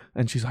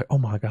 and she's like, oh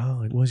my god,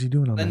 like, what's he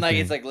doing on that? And like,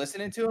 thing? it's like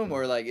listening to him,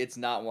 or like it's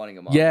not wanting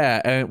him on.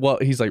 Yeah, and well,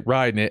 he's like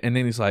riding it, and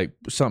then he's like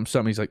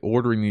something. He's like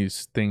ordering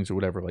these things or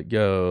whatever, like,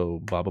 yo,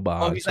 blah blah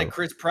blah. Oh, he's like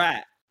Chris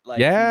Pratt. Like,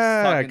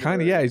 yeah,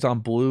 kind of. Yeah, he's on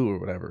Blue or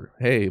whatever.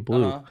 Hey,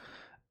 Blue.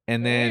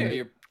 And then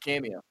your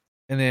cameo.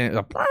 And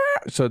then,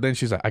 so then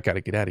she's like, I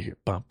gotta get out of here.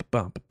 Bump,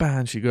 bump,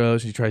 bam. She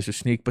goes, she tries to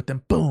sneak, but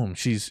then boom,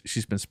 she's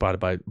been spotted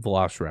by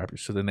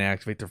velociraptors. So then they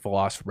activate their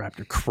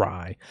velociraptor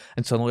cry,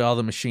 and suddenly all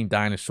the machine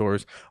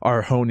dinosaurs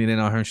are honing in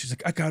on her, and she's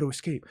like, I gotta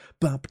escape.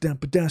 Bump,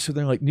 dump, down. So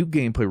they're like new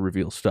gameplay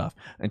reveal stuff,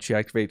 and she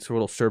activates her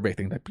little survey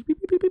thing, like beep, beep,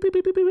 beep, beep, beep,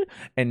 beep, beep, beep.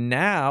 And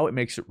now it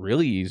makes it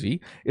really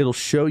easy. It'll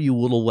show you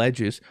little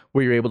ledges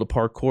where you're able to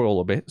parkour a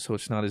little bit, so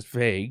it's not as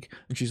vague.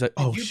 And she's like,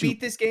 oh, Did you beat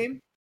this game?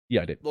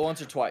 Yeah, I did.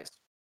 Once or twice?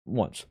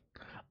 Once.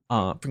 She's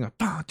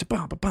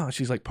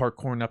like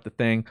parkouring up the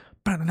thing.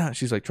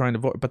 She's like trying to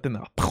avoid, but then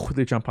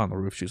they jump on the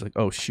roof. She's like,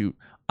 oh shoot,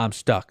 I'm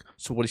stuck.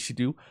 So what does she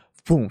do?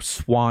 Boom,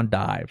 swan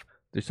dive.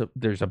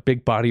 There's a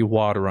big body of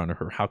water under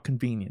her. How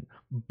convenient.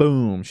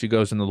 Boom, she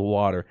goes into the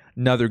water.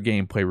 Another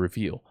gameplay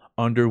reveal.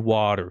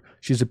 Underwater.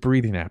 She's a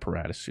breathing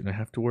apparatus. You don't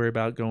have to worry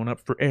about going up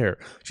for air.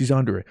 She's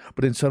under it.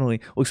 But then suddenly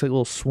it looks like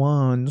little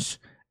swans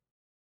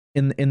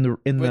in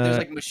there's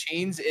like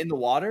machines in the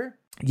water?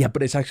 Yeah,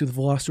 but it's actually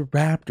the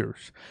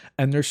velociraptors,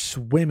 and they're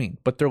swimming,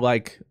 but they're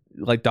like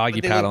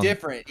doggy paddling. They look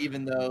different,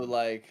 even though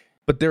like.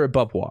 But they're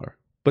above water.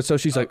 But so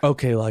she's like,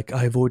 okay, like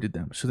I avoided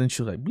them. So then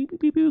she's like, beep, beep,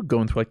 beep, beep,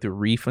 going through like the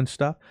reef and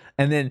stuff,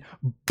 and then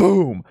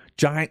boom,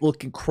 giant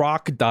looking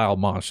crocodile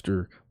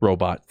monster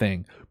robot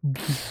thing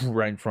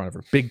right in front of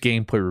her. Big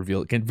gameplay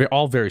reveal. Again,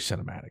 all very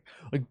cinematic.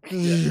 Like,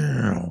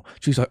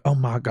 she's like, oh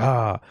my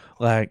god,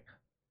 like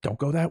don't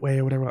go that way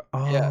or whatever.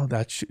 Oh, yeah.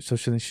 That's so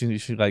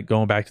she's like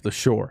going back to the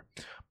shore.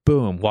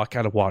 Boom, walk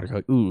out of water.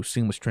 Like, ooh,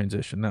 seamless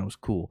transition. That was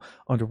cool.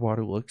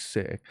 Underwater looks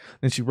sick.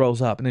 Then she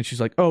rolls up, and then she's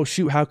like, oh,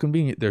 shoot, how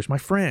convenient. There's my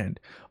friend.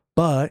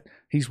 But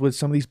he's with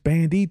some of these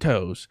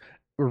banditos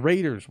or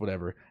raiders,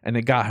 whatever. And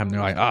they got him.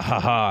 They're like, ah, ha,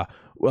 ha.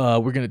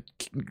 We're going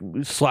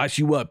to slice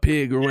you up,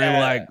 pig, or whatever,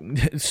 like,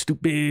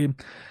 stupid.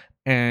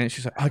 And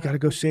she's like, I got to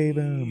go save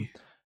him.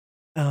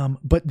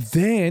 But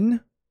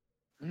then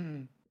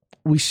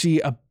we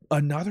see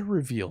another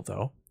reveal,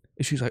 though.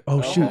 And she's like,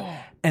 oh, shoot.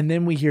 And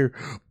then we hear...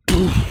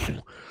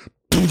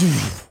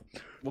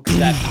 What could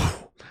that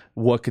be?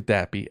 What could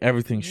that be?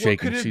 Everything's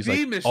shaking. She's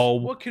like, "Oh,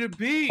 what could it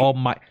be? Oh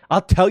my!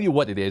 I'll tell you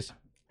what it is.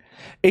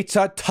 It's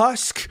a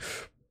tusk.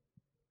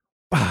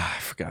 I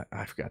forgot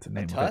the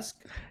name. Tusk?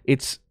 Of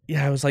it.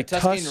 It was like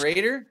Tuscan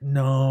Raider.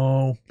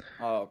 No.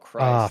 Oh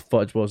Christ!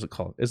 Fudge. What was it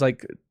called? It's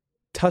like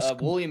tusk.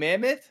 Woolly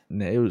mammoth.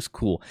 No, it was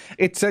cool.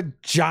 It's a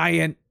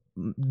giant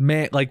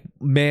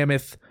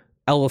mammoth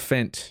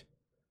elephant.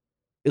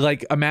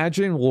 Like,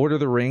 imagine Lord of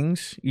the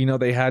Rings. You know,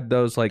 they had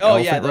those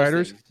elephant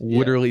riders.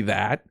 Literally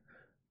that.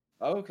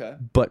 Oh, okay.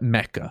 But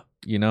mecha,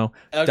 you know,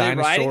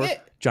 dinosaur,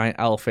 giant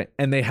elephant,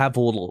 and they have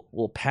a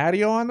little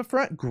patio on the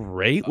front.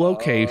 Great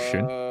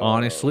location,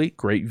 honestly,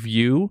 great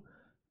view.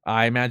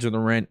 I imagine the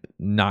rent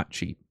not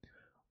cheap.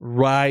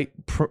 Right,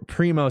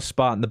 primo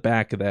spot in the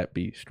back of that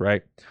beast.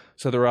 Right,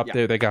 so they're up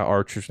there. They got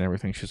archers and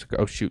everything. She's like,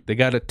 oh shoot, they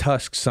got a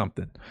tusk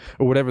something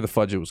or whatever the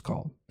fudge it was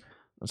called.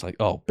 It's like,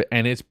 oh,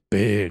 and it's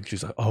big.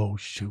 She's like, oh,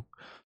 shoot.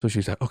 So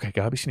she's like, okay,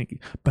 gotta be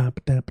sneaky. And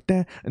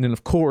then,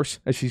 of course,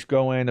 as she's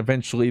going,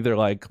 eventually they're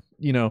like,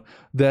 you know,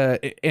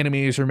 the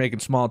enemies are making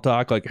small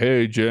talk like,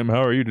 hey, Jim,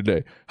 how are you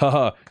today?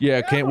 Haha, yeah,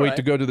 can't wait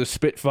to go to the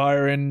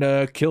Spitfire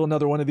and kill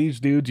another one of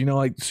these dudes, you know,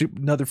 like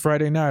another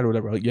Friday night or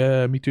whatever. Like,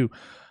 yeah, me too.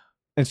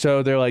 And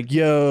so they're like,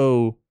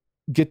 yo,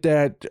 get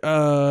that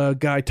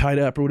guy tied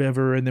up or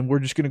whatever, and then we're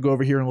just going to go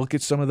over here and look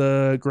at some of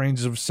the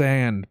grains of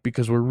sand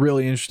because we're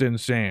really interested in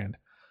sand.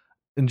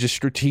 And just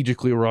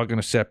strategically, we're all going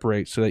to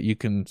separate so that you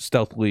can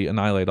stealthily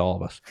annihilate all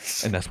of us.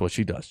 And that's what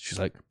she does. She's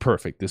like,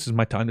 perfect. This is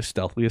my time to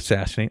stealthily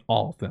assassinate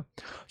all of them.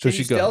 So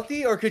she goes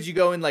stealthy, or could you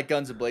go in like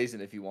guns a-blazing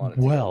if you wanted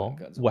to? Well,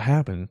 what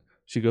happened?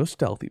 She goes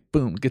stealthy.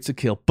 Boom, gets a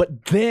kill.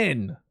 But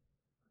then,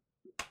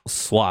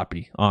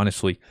 sloppy,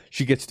 honestly,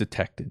 she gets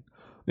detected.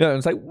 Yeah,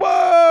 it's like,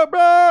 whoa,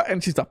 bro.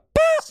 And she's like,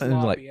 bah! Sloppy,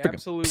 and like,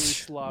 absolutely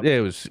sloppy.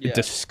 It was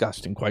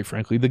disgusting, quite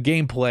frankly. The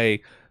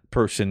gameplay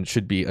person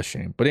should be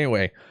ashamed. But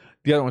anyway...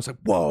 The other one's like,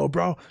 whoa,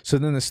 bro. So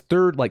then this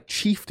third, like,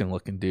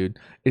 chieftain-looking dude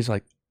is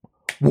like,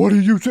 what do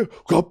you do?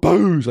 Got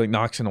booze. Like,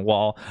 knocks in a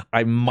wall.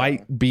 I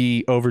might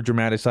be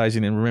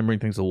over-dramatizing and remembering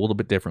things a little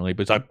bit differently,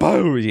 but it's like,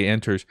 boo! He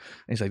enters.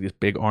 And he's like this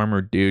big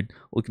armored dude,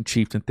 looking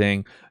chieftain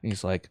thing. And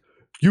he's like,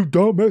 you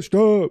done messed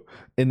up.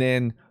 And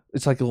then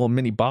it's like a little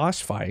mini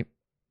boss fight.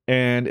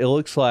 And it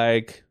looks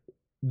like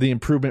the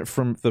improvement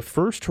from the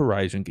first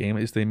Horizon game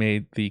is they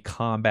made the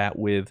combat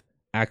with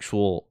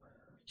actual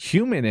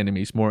human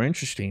enemies more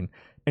interesting.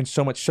 And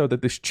so much so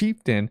that this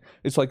chieftain,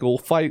 it's like a little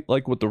fight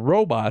like with the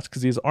robots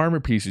because he has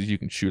armor pieces you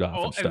can shoot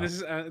off and stuff. And this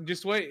is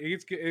just wait,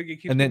 it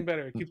keeps getting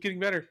better. It keeps getting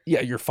better.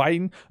 Yeah, you're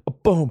fighting.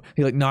 Boom!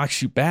 He like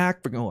knocks you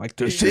back. But like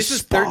this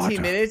is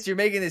 13 minutes. You're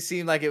making it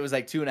seem like it was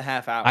like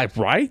 2.5 hours.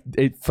 Right?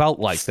 It felt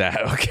like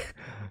that. Okay.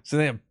 So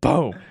then,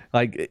 boom!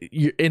 Like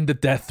you're in the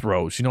death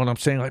throes. You know what I'm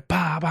saying? Like,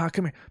 bah,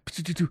 come here.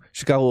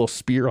 She got a little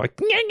spear, like,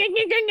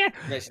 yeah,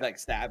 she's like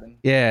stabbing.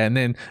 Yeah, and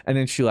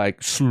then she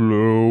like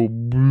slow.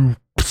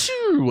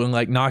 And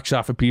like knocks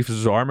off a piece of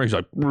his armor. He's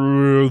like,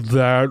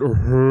 that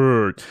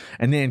hurt.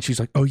 And then she's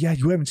like, oh yeah,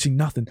 you haven't seen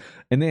nothing.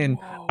 And then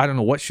I don't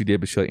know what she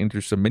did, but she like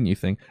enters some menu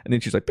thing. And then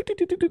she's like,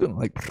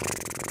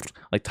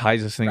 like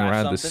ties this thing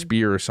around the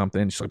spear or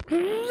something. She's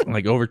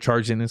like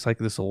overcharging. It's like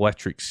this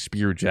electric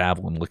spear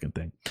javelin looking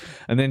thing.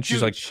 And then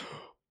she's like,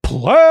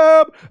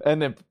 pleb,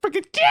 and then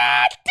freaking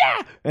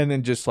and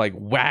then just like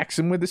whacks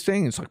him with this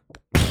thing. It's like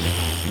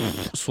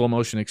slow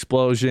motion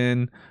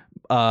explosion.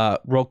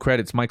 Roll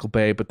credits Michael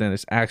Bay, but then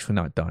it's actually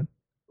not done.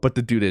 But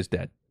the dude is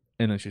dead.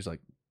 And then she's like,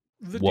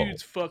 the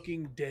dude's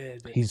fucking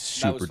dead. He's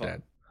super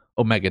dead.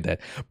 Omega dead.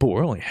 But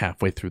we're only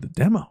halfway through the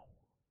demo.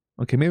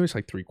 Okay, maybe it's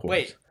like 3/4.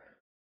 Wait.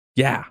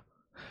 Yeah.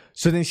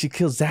 So then she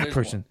kills that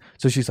person.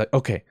 So she's like,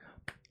 okay,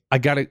 I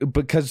gotta,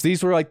 because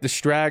these were like the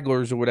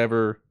stragglers or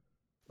whatever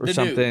or the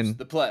something. Dudes,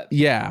 the plebs.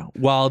 Yeah.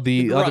 While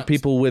the other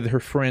people with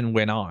her friend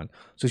went on.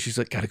 So she's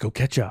like, gotta go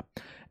catch up.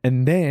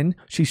 And then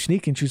she's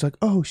sneaking. She's like,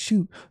 oh,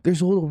 shoot,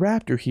 there's a little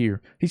raptor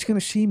here. He's going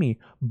to see me.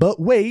 But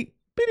wait.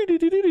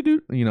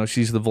 You know,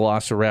 she's the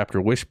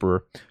Velociraptor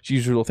whisperer. She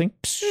uses her little thing,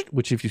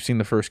 which if you've seen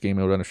the first game,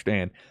 you would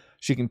understand.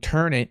 She can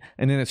turn it,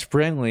 and then it's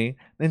friendly.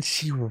 Then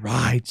she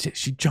rides it.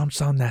 She jumps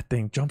on that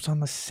thing, jumps on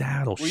the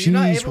saddle. Were you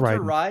not able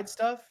to ride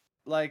stuff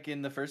like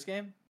in the first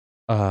game?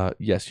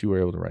 Yes, you were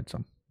able to ride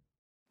some.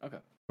 Okay.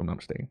 If I'm not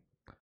mistaken.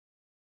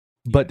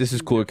 But this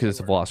is cool because it's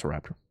a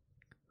Velociraptor.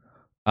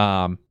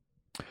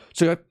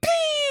 So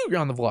you're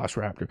on the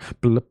Velociraptor.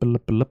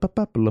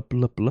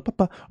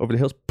 Over the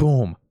hills.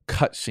 Boom.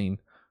 Cutscene.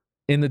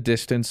 In the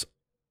distance,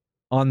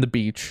 on the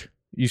beach,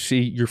 you see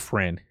your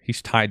friend.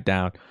 He's tied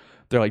down.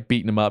 they're like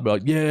beating him up,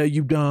 like, yeah,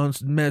 you've done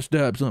messed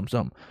up,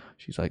 something.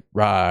 She's like,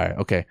 right,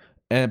 okay.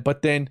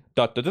 But then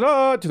to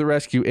the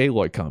rescue,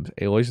 Aloy comes.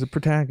 Aloy's the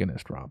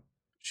protagonist, Rob.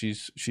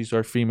 She's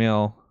our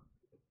female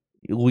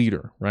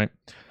leader, right?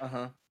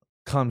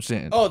 Comes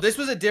in. Oh, this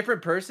was a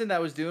different person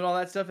that was doing all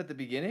that stuff at the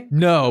beginning?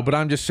 No, but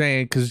I'm just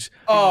saying because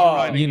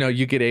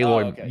you get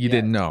Aloy. You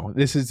didn't know.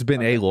 This has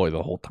been Aloy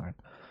the whole time.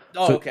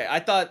 Oh, so, okay. I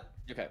thought.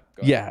 Okay.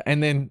 Go ahead.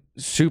 And then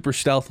super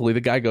stealthily, the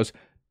guy goes,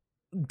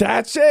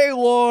 "That's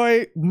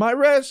Aloy, my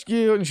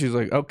rescue," and she's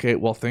like, "Okay,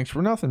 well, thanks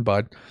for nothing,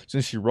 bud."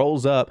 So she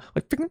rolls up,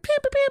 like,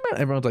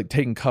 everyone's like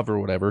taking cover or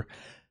whatever.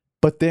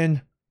 But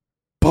then,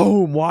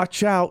 boom!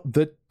 Watch out,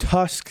 the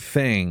tusk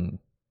thing.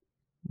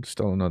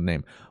 Still don't know the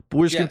name. But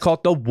we're just going to call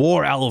it the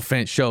war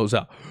elephant shows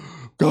up.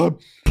 God,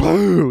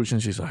 boosh.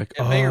 And she's like,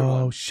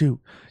 oh, shoot.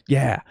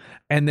 Yeah.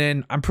 And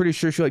then I'm pretty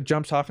sure she like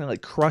jumps off and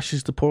like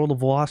crushes the poor little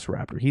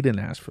velociraptor. He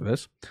didn't ask for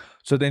this.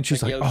 So then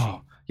she's like,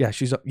 oh, yeah.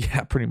 She's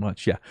yeah, pretty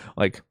much. Yeah.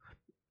 Like,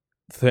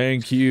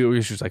 thank you.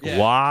 And she's like,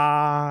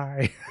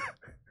 why?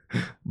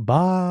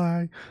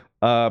 Bye.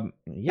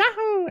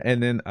 Yahoo.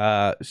 And then,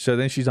 so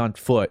then she's on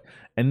foot.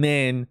 And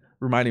then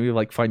reminding me of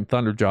like fighting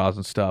Thunderjaws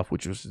and stuff,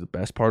 which was the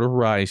best part of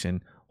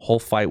Horizon. Whole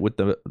fight with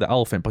the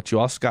elephant, but you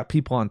also got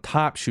people on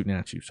top shooting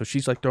at you. So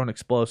she's like throwing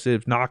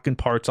explosives, knocking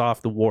parts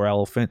off the war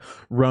elephant,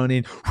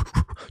 running,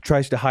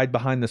 tries to hide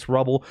behind this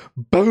rubble,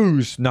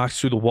 booze,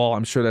 knocks through the wall.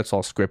 I'm sure that's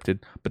all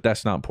scripted, but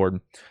that's not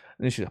important.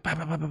 And then she's like, bah,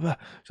 bah, bah, bah, bah.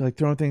 She's like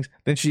throwing things.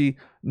 Then she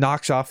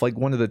knocks off like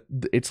one of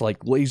it's like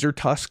laser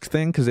tusk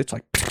thing because it's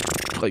like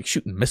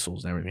shooting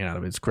missiles and everything out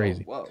of it. It's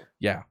crazy. Oh, whoa.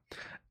 Yeah.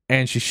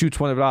 And she shoots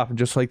one of it off, and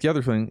just like the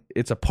other thing,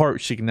 it's a part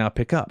she can now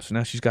pick up. So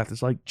now she's got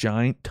this like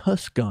giant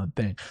tusk gun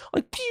thing,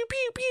 like pew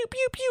pew pew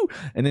pew pew,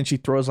 and then she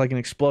throws like an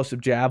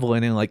explosive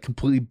javelin and like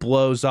completely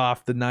blows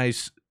off the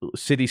nice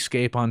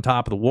cityscape on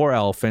top of the war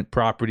elephant.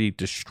 Property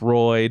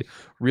destroyed.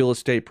 Real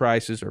estate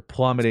prices are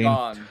plummeting.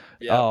 Yep.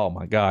 Oh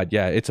my god,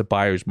 yeah, it's a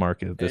buyer's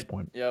market at this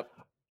point. Yep.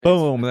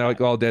 Boom, and they're like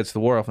all dead. So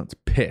the war elephant's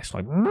pissed.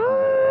 Like,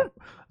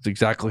 that's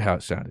exactly how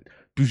it sounded.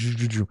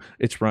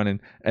 It's running,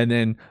 and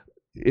then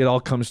it all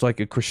comes to like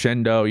a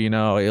crescendo,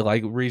 it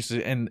like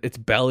reaches and its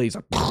belly's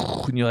like,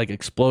 and you like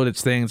explode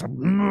its things, like,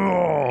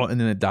 and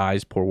then it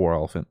dies. Poor war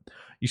elephant.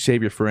 You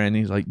save your friend.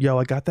 He's like, yo,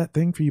 I got that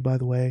thing for you, by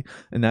the way.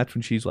 And that's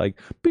when she's like,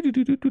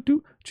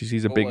 she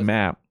sees a big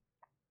map.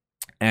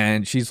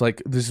 And she's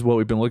like, this is what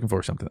we've been looking for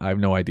or something. I have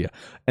no idea.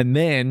 And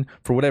then,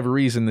 for whatever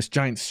reason, this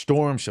giant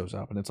storm shows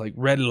up. And it's like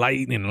red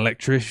lightning and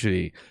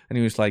electricity. And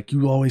he was like,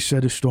 you always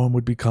said a storm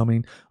would be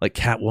coming, like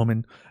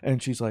Catwoman.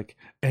 And she's like,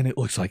 and it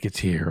looks like it's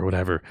here or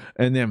whatever.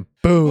 And then,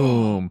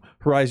 boom,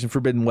 Horizon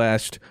Forbidden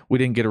West. We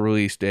didn't get a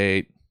release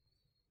date,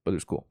 but it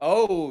was cool.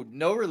 Oh,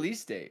 no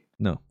release date.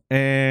 No.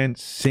 And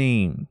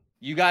scene.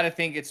 You got to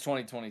think it's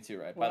 2022,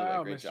 right? Wow, by the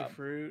way, great Mr. job.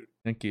 Fruit.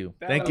 Thank you.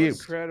 That was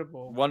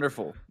incredible.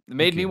 Wonderful. It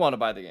made me want to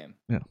buy the game.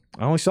 Yeah,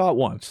 I only saw it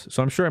once,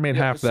 so I'm sure I made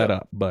half that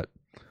up. But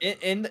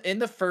in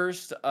the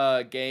first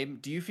game,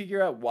 do you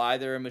figure out why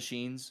there are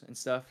machines and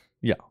stuff?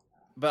 Yeah,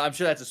 but I'm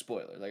sure that's a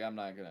spoiler. Like I'm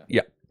not gonna.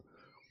 Yeah,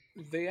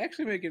 they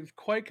actually make it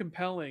quite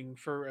compelling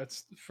for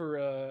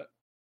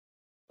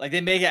like they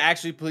make it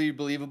actually pretty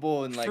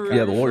believable and like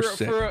the lore's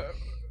sick.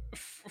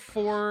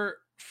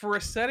 For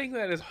a setting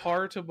that is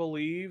hard to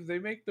believe, they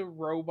make the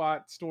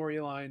robot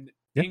storyline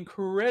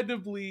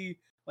incredibly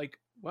like,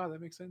 wow,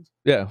 that makes sense.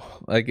 Yeah,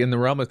 like in the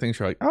realm of things,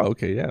 you're like, oh,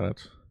 okay, yeah,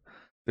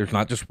 there's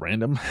not just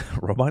random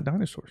robot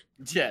dinosaurs.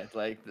 Yeah,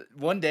 like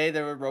one day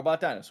there were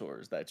robot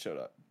dinosaurs that showed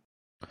up.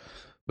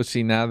 But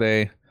see, now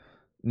we're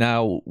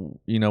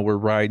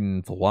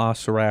riding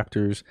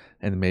velociraptors,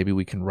 and maybe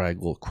we can ride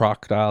little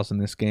crocodiles in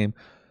this game,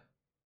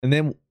 and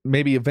then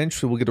maybe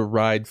eventually we'll get to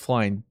ride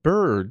flying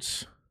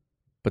birds.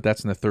 But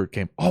that's in the third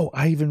game. Oh,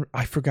 I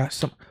forgot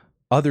some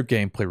other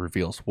gameplay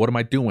reveals. What am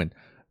I doing?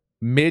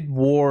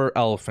 Mid-war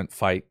elephant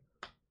fight,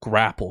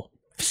 grapple.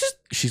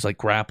 She's like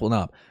grappling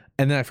up.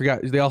 And then I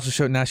forgot, they also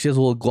showed now she has a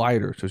little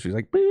glider. So she's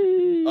like, like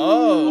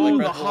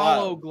the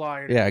hollow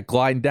glider. Yeah,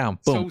 gliding down.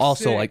 Boom. So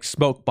also sick. like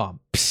smoke bomb.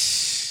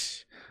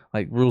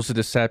 Like rules of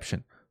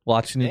deception.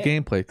 Lots of new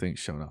gameplay things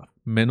showing up.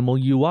 Minimal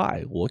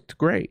UI. Looked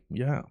great.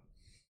 Yeah.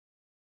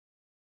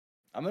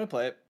 I'm going to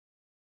play it.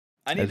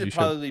 I need to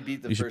probably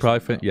beat the first one. You should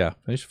probably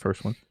finish the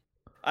first one.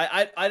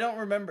 I don't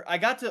remember. I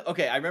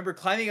remember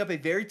climbing up a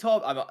very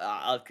tall.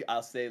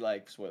 I'll say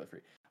like spoiler free.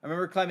 I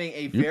remember climbing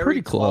a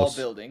very tall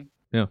building.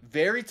 Yeah.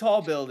 Very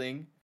tall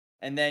building,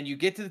 and then you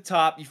get to the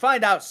top. You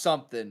find out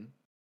something,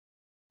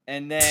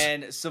 and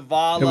then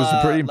Savala. It was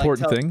a pretty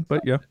important thing,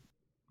 but yeah.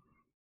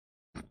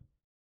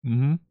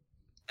 Mm-hmm.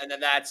 And then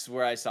that's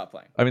where I stopped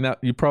playing. I mean,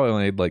 you probably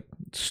only had like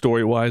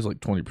story wise like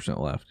 20%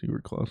 left. You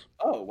were close.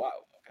 Oh wow.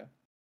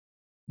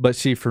 But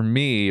see, for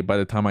me, by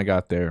the time I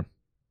got there,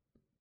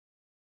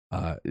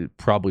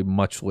 probably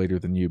much later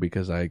than you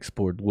because I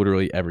explored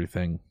literally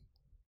everything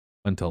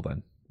until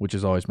then, which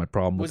is always my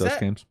problem with those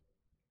games.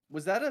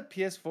 Was that a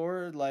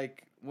PS4?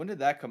 Like, when did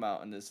that come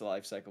out in this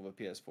life cycle of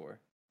a PS4?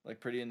 Like,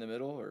 pretty in the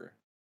middle, or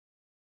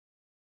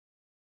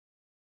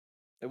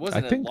it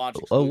wasn't? I think a launch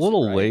a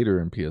little right? later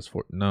in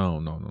PS4.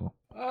 No.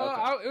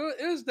 Okay.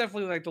 it was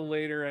definitely like the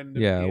later end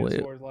of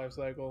PS4's life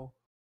cycle.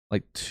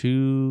 Like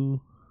 2-3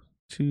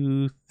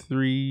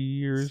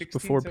 years 16,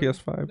 before 17,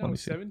 PS5. No,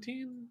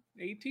 17,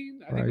 18?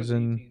 I think it was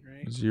Horizon 18,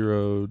 right?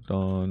 Zero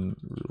Dawn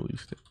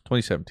released it.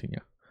 2017, yeah.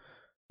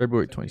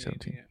 February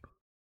 2017.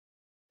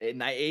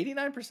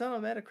 89%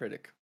 on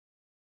Metacritic.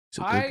 It's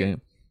a good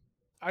game.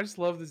 I just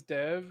love this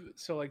dev.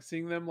 So like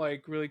seeing them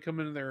like really come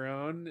into their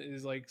own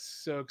is like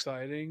so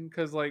exciting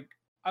because like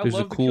I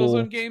love the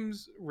Killzone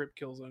games, rip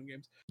Killzone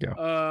games.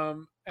 Yeah.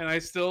 And I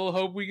still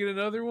hope we get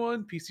another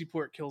one. PC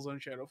port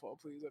Killzone Shadowfall,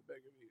 please. I beg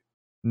of you.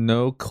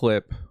 No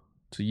Clip.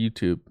 It's a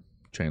YouTube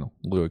channel,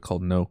 literally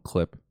called No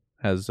Clip.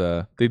 Has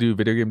they do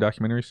video game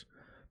documentaries,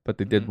 but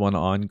they did one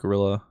on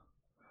Guerrilla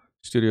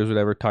Studios,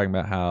 whatever, talking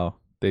about how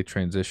they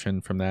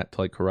transitioned from that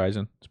to like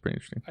Horizon. It's pretty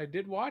interesting. I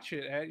did watch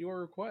it at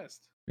your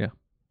request. Yeah.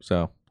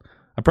 So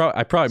I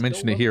probably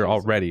mentioned it here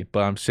already,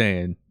 but I'm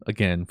saying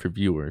again for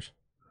viewers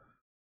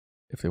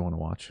if they want to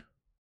watch.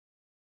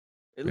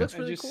 It looks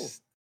really cool.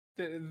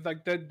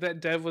 Like that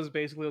dev was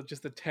basically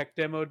just a tech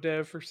demo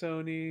dev for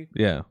Sony.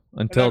 Yeah.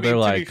 Until they're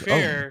like,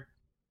 to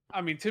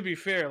be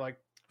fair, like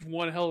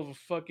one hell of a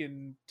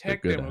fucking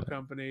tech demo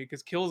company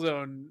because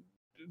Killzone,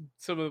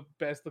 some of the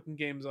best looking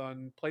games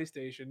on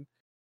PlayStation.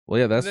 Well,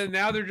 yeah, that's. And then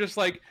now they're just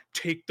like,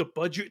 take the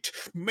budget,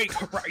 make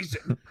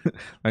Horizon.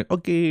 Like,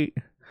 okay.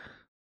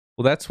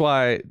 Well, that's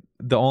why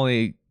the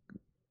only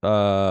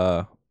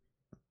Killzone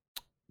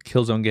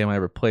game I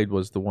ever played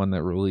was the one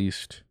that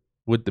released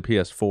with the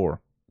PS4,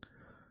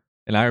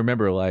 and I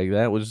remember like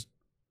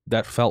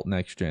that felt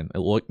next gen. It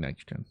looked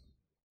next gen.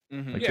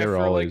 Mm-hmm. Like, for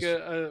always...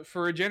 like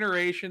for a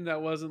generation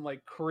that wasn't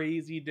like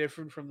crazy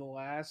different from the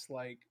last.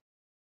 Like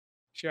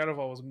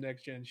Shadowfall was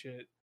next gen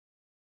shit.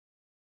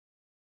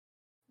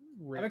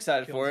 I'm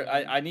excited for it.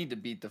 I need to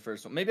beat the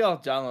first one. Maybe I'll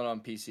download it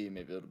on PC.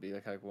 Maybe it'll be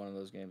like one of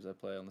those games I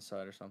play on the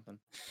side or something.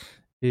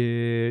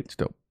 It's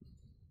dope.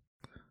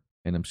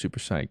 And I'm super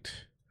psyched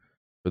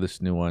for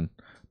this new one.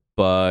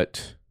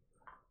 But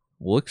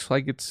looks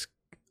like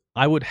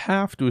I would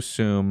have to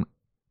assume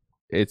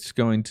it's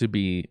going to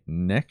be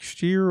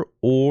next year,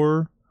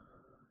 or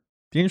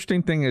the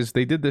interesting thing is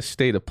they did this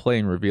state of play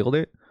and revealed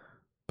it,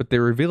 but they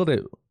revealed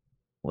it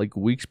like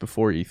weeks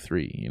before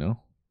E3, you know?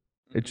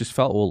 It just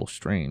felt a little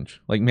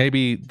strange. Like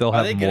maybe they'll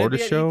have more to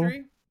show.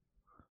 E3?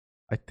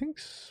 I think.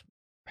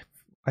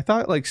 I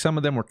thought like some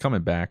of them were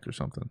coming back or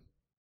something.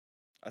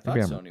 I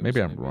thought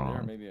maybe I'm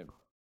wrong.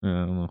 I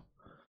don't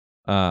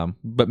know.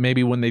 But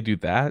maybe when they do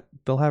that,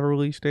 they'll have a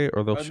release date,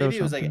 or they'll show. Maybe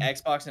it was something. like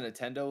Xbox and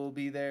Nintendo will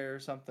be there or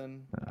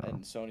something,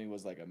 and Sony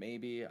was like a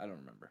maybe. I don't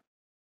remember.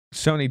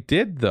 Sony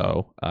did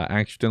though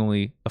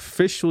accidentally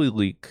officially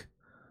leak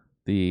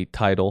the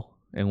title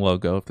and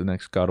logo of the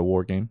next God of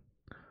War game.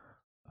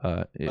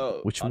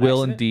 Which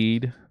will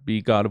indeed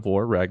be God of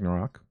War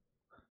Ragnarok.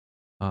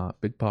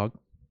 Big Pog.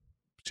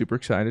 Super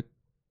excited.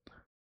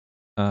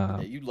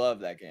 Yeah, you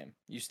love that game.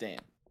 You stand.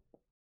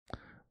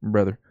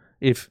 Brother.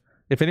 If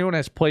anyone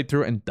has played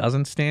through it and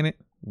doesn't stand it,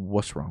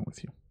 what's wrong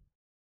with you?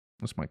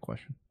 That's my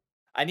question.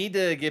 I need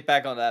to get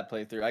back on that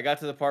playthrough. I got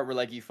to the part where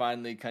like you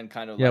finally can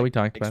kind of we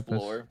talked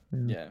explore.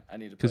 About this. Yeah, I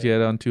need to because you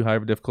had it on too high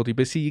of a difficulty.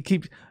 But see, you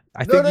keep.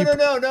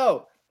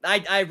 No.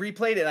 I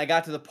replayed it and I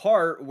got to the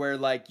part where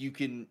like you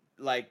can.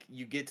 Like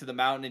you get to the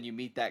mountain and you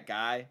meet that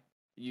guy,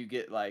 you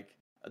get like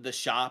the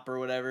shop or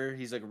whatever.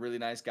 He's like a really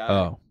nice guy.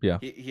 Oh yeah.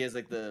 He has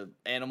like the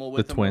animal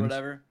with him or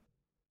whatever.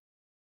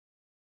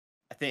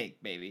 I think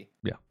maybe.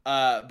 Yeah.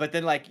 But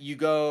then like you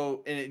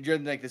go and you're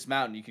in like this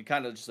mountain. You can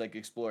kind of just like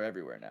explore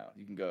everywhere now.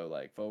 You can go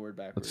like forward,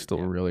 backward. It's still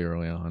really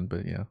early on,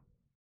 but yeah.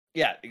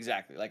 Yeah,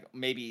 exactly. Like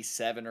maybe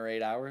 7 or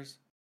 8 hours.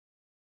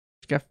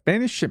 You got to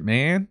finish it,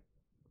 man.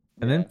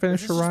 And then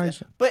finish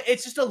Horizon. But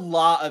it's just a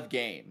lot of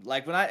game.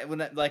 Like when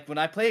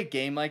I play a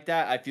game like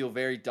that, I feel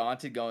very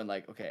daunted. Going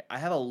like, okay, I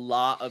have a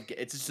lot of.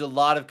 It's just a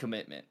lot of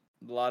commitment.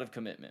 A lot of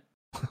commitment.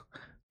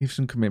 You have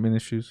some commitment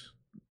issues.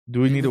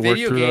 Do we need to work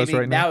through those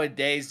right now?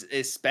 Nowadays,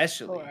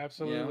 especially. Oh,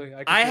 absolutely. You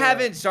know? I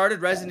haven't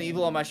started Resident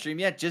Evil on my stream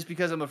yet, just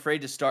because I'm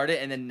afraid to start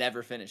it and then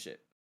never finish it.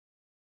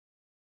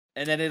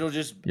 And then it'll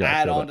just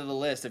add on to the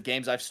list of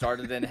games I've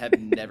started and have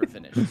never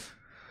finished.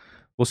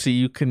 Well, see,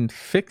 you can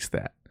fix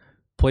that.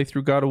 Play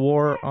through God of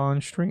War on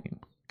stream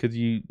because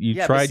you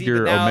tried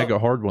your Omega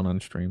hard one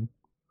on stream.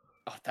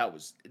 Oh, that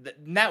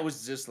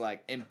was just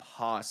like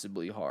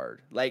impossibly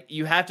hard. Like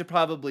you have to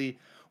probably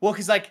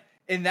because like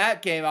in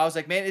that game I was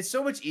like, man, it's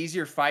so much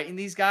easier fighting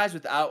these guys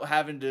without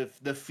having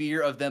the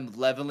fear of them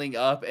leveling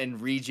up and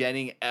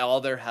regenning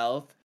all their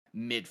health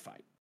mid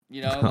fight.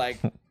 You know, like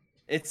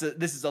this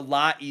is a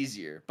lot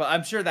easier. But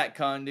I'm sure that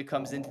kind of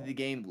comes into the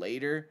game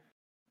later.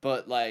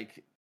 But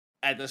like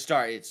at the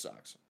start, it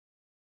sucks.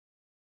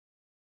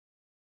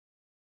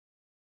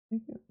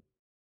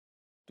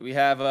 Do we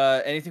have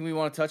anything we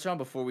want to touch on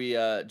before we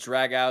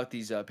drag out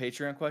these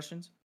Patreon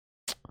questions?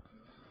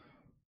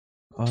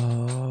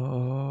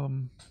 I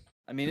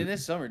mean, it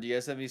is summer. Do you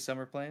guys have any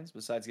summer plans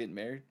besides getting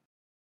married?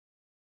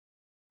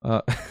 Yeah,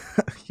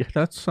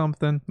 that's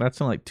something. That's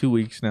in like 2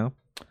 weeks now.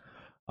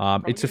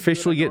 It's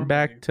officially getting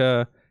back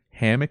to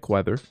hammock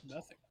weather.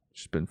 Nothing.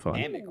 It's been fun.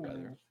 Hammock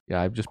weather.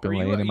 Yeah, I've just been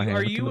laying in my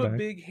hammock. Are you in the a back.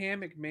 big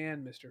hammock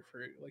man, Mr.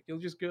 Fruit? Like you'll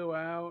just go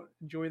out,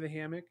 enjoy the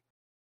hammock?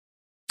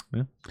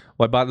 Yeah.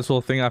 Well, I bought this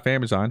little thing off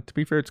Amazon. To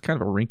be fair, it's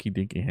kind of a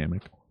rinky-dinky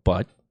hammock,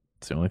 but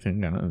it's the only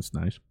thing I got. It's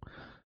nice.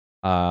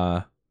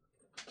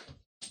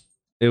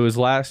 It was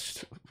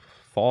last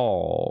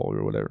fall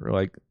or whatever,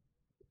 like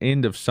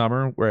end of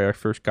summer where I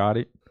first got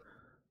it,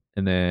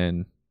 and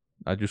then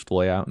I just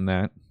lay out in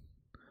that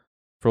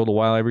for a little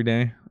while every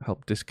day,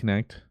 help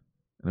disconnect,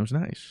 and it was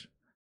nice.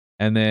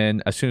 And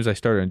then as soon as I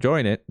started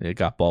enjoying it, it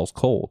got balls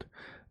cold,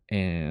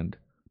 and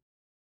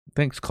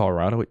thanks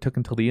Colorado, it took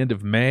until the end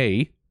of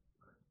May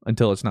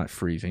until it's not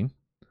freezing.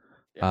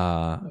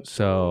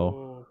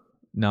 So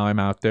now I'm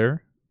out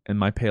there, and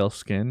my pale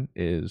skin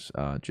is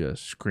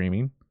just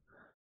screaming.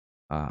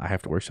 I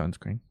have to wear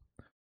sunscreen.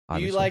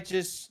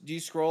 Obviously. Do you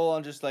scroll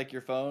on just like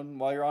your phone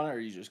while you're on it, or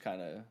you just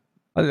kind of?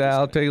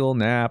 I'll take a little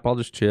nap. I'll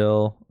just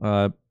chill.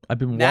 I've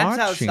been naps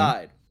watching.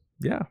 outside.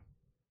 Yeah.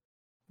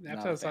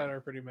 Naps outside are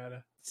pretty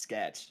meta.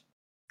 Sketch.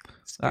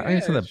 I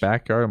guess in the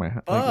backyard of my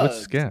house. Like,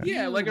 what's sketch?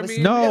 Yeah, like I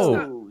mean,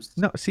 no.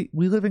 See,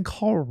 we live in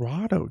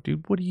Colorado,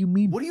 dude. What do you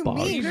mean? What do you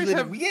bugs?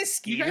 mean? We get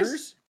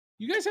skeeters.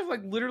 You guys have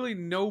like literally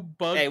no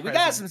bug. Hey, we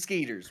got some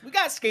skeeters. We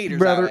got skaters,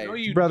 brother. out No,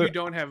 you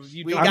don't have.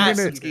 We got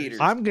some skeeters.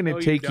 I'm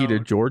gonna take you to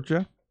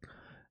Georgia.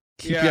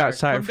 Keep you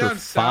outside for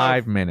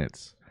 5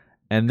 minutes,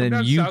 and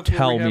then you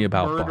tell me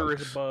about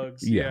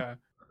bugs. Yeah.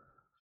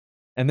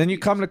 And then you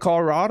come to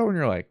Colorado, and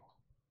you're like,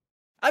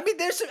 I mean,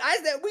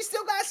 we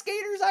still got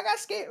skaters. I got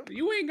skaters.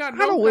 You ain't got I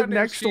no don't live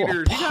next to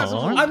a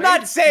pond. I'm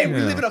not saying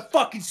we live in a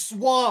fucking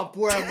swamp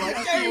where I'm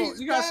like,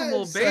 you got some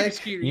little baby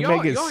skeeters. You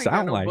make it y'all ain't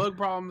sound got like no bug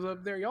problems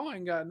up there. Y'all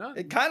ain't got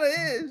nothing. It kind of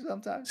is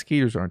sometimes.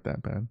 Skeeters aren't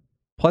that bad.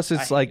 Plus,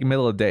 it's like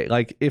middle of the day.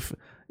 Like if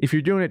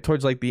you're doing it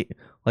towards like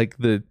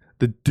the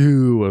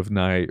dew of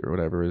night or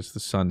whatever, as the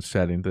sun's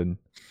setting, then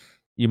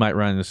you might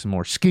run into some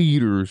more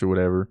skeeters or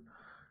whatever.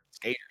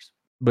 Skaters.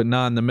 But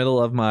not in the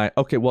middle of my.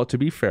 Okay, well, to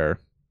be fair,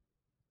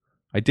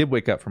 I did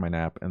wake up from my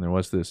nap, and there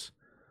was this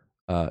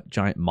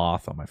giant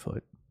moth on my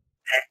foot,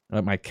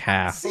 at my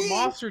calf. But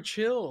moths are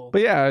chill.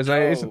 But yeah, it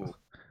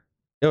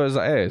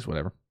was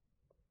whatever.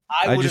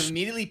 I would have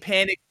immediately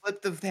panicked,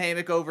 flipped the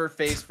hammock over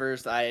face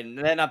first, and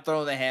then I'm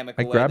throwing the hammock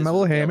away. I grabbed my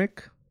little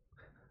hammock,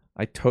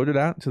 I towed it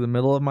out to the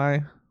middle of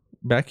my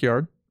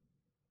backyard,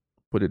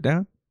 put it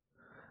down.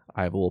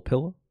 I have a little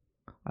pillow.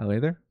 I lay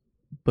there.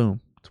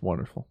 Boom. It's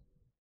wonderful.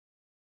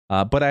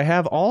 But I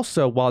have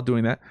also, while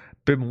doing that,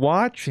 been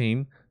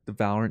watching the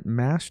Valorant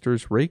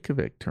Masters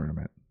Reykjavik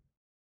tournament.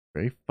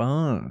 Very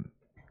fun.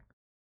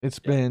 It's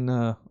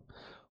been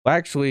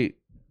actually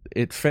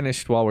it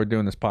finished while we're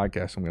doing this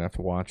podcast. I'm gonna have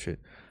to watch it.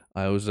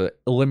 It was an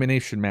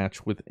elimination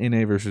match with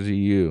NA versus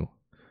EU,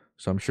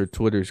 so I'm sure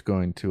Twitter's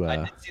going to. I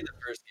did see the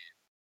first game.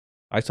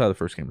 I saw the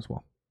first game as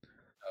well.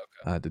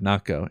 Okay. Did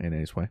not go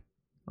NA's way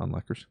on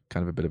Luckers.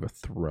 Kind of a bit of a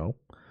throw.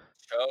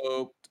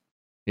 Choked.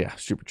 Yeah,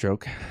 super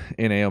choke.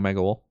 NA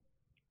Omega Wall.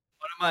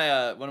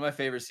 One of my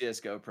favorite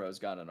CS:GO pros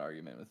got in an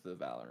argument with the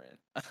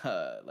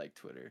Valorant, like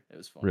Twitter. It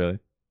was fun. Really?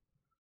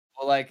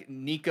 Well, like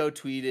Nico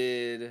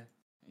tweeted,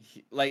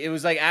 like it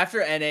was like after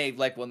NA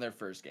like won their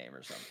first game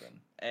or something,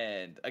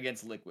 and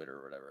against Liquid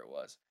or whatever it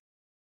was.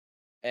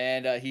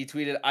 And he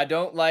tweeted, "I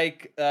don't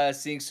like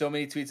seeing so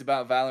many tweets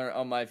about Valorant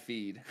on my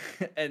feed."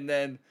 And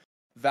then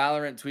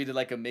Valorant tweeted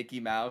like a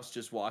Mickey Mouse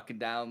just walking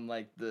down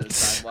like the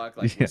sidewalk,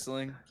 like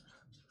whistling.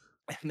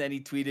 And then he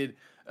tweeted,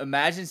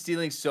 "Imagine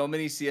stealing so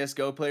many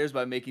CS:GO players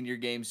by making your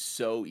game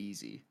so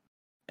easy."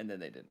 And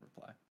then they didn't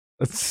reply.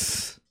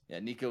 Yeah,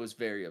 Nico was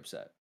very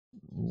upset.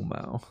 Oh,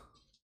 wow.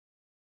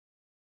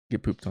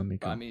 Get pooped on,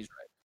 Nico. But, I mean, he's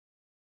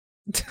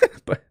right.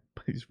 but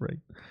he's right.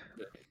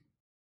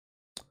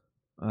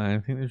 I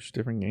think there's just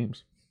different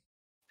games.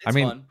 It's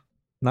fun.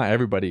 Not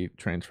everybody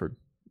transferred.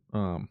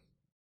 Oh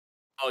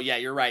yeah,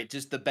 you're right.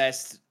 Just the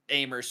best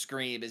aimer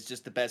Scream is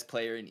just the best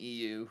player in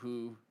EU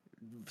who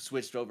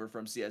switched over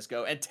from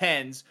CS:GO, and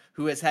Tens,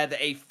 who has had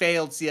a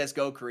failed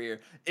CS:GO career,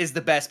 is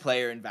the best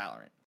player in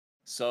Valorant.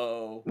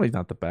 So he's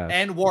not the best.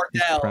 And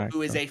Wardell,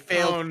 who is a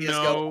failed CS:GO.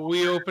 Oh no,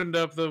 we opened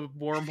up the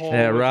wormhole.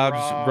 Yeah,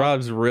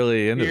 Rob's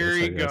really into Here this.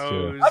 Here he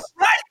goes. I'm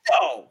right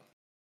though.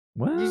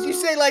 What? You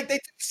say like they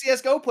took a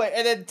CS:GO player,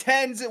 and then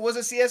Tens it was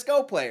a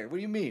CS:GO player. What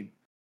do you mean?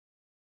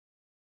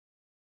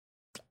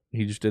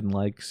 He just didn't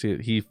like see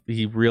it.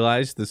 He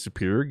realized the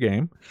superior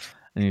game,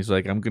 and he's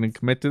like, "I'm going to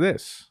commit to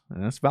this,"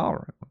 and that's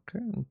Valorant.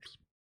 Okay.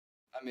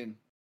 I mean,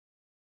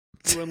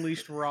 you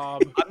unleashed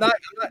Rob. I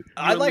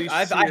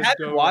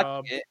haven't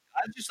watched it.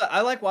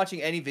 I like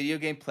watching any video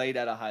game played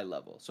at a high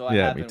level, so I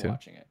have been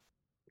watching it.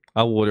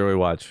 I'll literally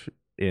watch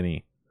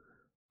any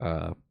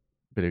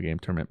video game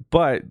tournament,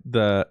 but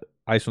the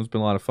Ice one's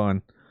been a lot of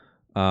fun.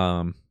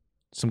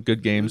 Some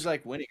good games. Who's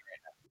like winning right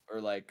now,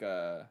 or like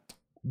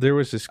there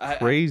was this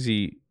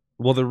crazy.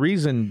 Well, the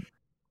reason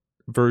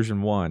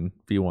version 1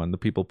 V1, the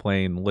people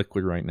playing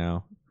Liquid right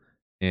now,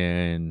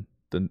 and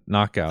the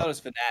knockout. I thought it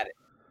was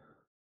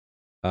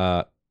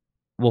Fnatic.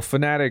 Well,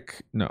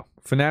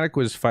 Fnatic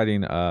was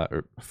fighting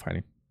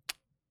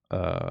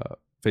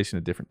facing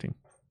a different team.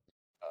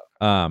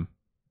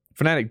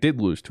 Fnatic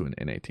did lose to an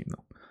NA team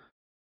though,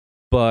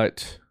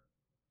 but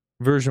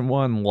version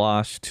 1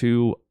 lost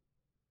to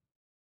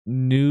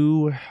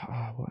new.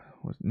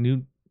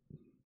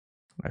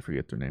 I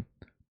forget their name,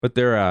 but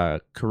they're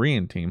a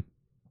Korean team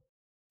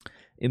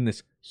in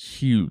this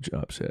huge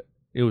upset.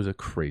 It was a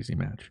crazy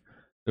match.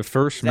 The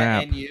first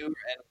map, NU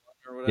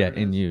or whatever.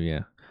 Yeah, NU,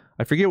 yeah.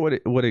 I forget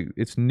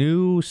it's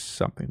new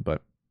something,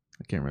 but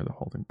I can't remember the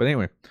whole thing. But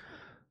anyway,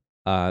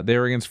 they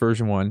were against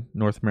version 1,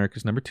 North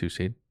America's number 2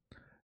 seed,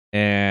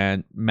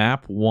 and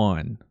map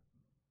 1,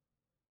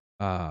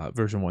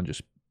 version 1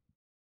 just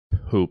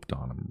pooped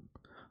on them.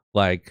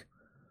 Like,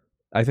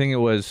 I think it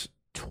was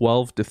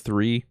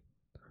 12-3.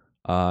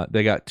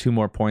 They got 2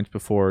 more points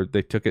before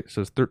they took it,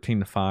 so it's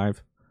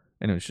 13-5,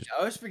 and it was just. I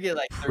always forget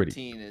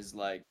 13 is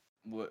like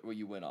what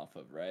you went off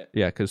of, right?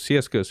 Yeah, because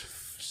CS:GO's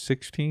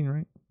 16,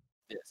 right?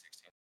 Yeah,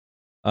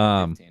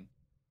 16. 15.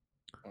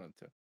 1 and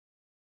 2.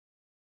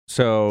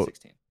 So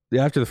 16.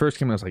 After the first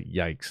game, I was like,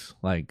 "Yikes!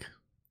 Like,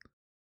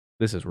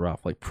 this is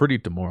rough. Like, pretty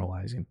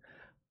demoralizing."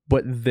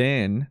 But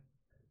then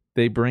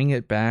they bring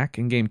it back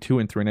in game 2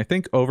 and 3, and I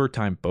think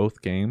overtime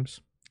both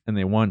games, and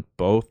they won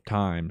both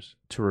times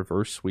to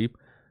reverse sweep.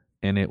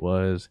 And it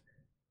was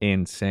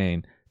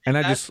insane. And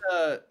I just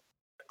the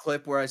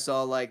clip where I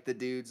saw like the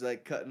dudes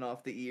like cutting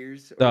off the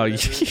ears. Or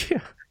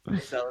yeah, they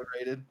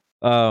celebrated.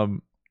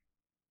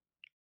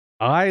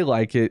 I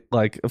like it.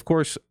 Like, of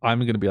course, I'm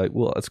gonna be like,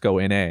 well, let's go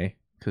NA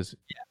because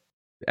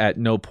at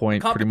no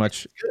point, pretty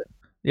much,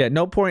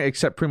 no point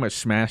except pretty much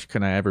Smash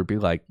can I ever be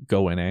like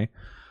go NA.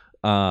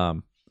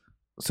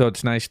 So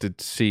it's nice to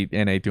see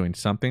NA doing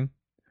something,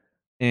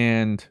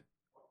 and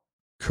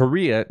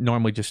Korea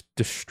normally just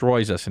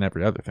destroys us in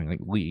every other thing, like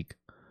League.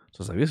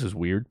 So it's like, this is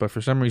weird. But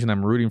for some reason,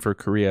 I'm rooting for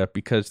Korea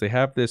because they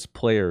have this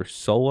player,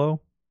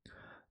 Solo,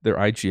 their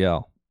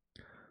IGL,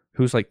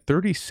 who's like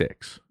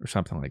 36 or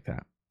something like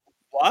that.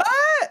 What?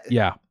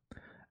 Yeah.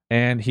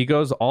 And he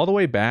goes all the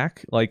way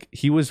back. Like,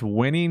 he was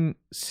winning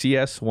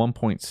CS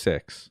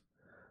 1.6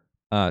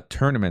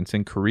 tournaments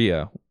in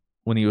Korea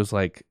when he was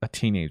like a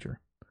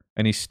teenager.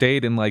 And he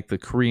stayed in like the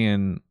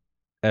Korean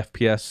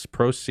FPS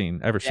pro scene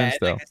ever since,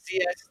 though. Like the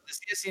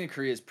CS scene in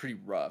Korea is pretty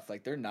rough.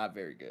 Like, they're not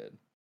very good.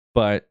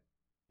 But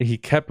he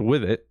kept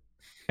with it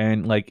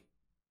and like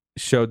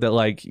showed that,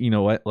 like, you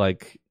know what,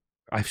 like,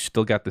 I've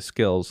still got the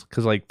skills.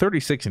 Because like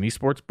 36 in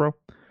esports, bro,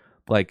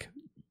 like,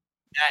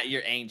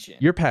 you're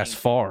ancient. You're past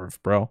Favre,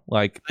 bro.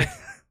 Like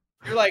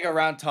you're like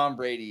around Tom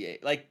Brady.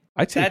 Like,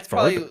 I'd say that's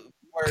Favre. probably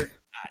where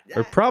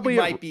or probably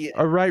might be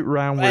a right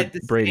round where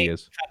Brady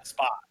is. Kind of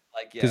spot.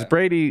 Like, because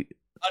Brady.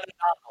 An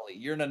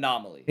anomaly. You're an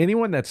anomaly.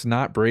 Anyone that's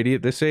not Brady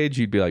at this age,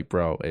 you'd be like,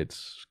 bro,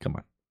 come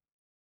on.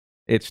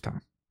 It's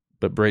time.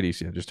 But Brady's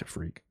just a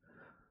freak.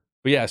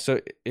 But yeah, so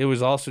it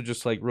was also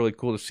just like really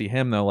cool to see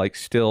him though, like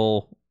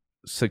still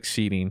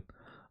succeeding.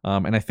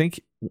 And I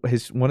think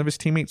one of his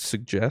teammates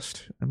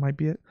suggest it might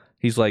be it.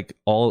 He's like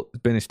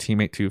been his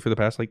teammate too for the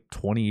past like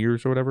 20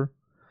 years or whatever.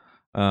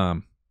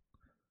 So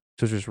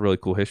it's just really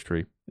cool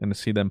history. And to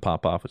see them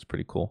pop off was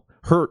pretty cool.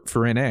 Hurt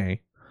for NA.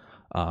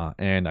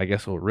 And I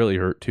guess it'll really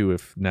hurt too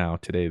if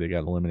today they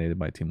got eliminated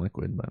by Team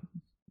Liquid. But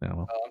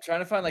well. I'm trying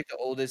to find like the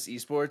oldest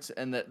esports,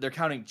 and they're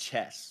counting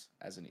chess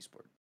as an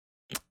esport.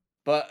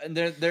 But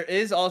there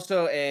is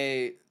also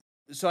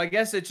so I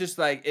guess it's just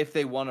like if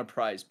they won a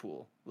prize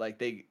pool,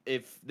 like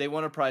if they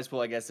won a prize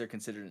pool, I guess they're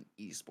considered an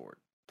esport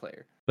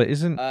player. But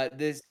isn't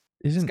this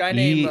guy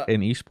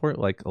an esport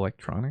like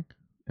electronic?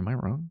 Am I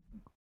wrong?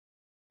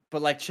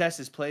 But like chess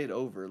is played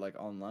over like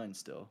online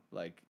still.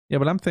 Like, yeah,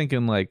 but I'm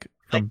thinking like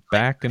from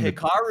back in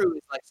Hikaru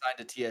is like signed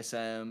to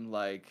TSM.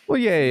 Like, well,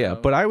 yeah.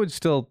 But I would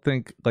still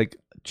think like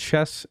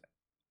chess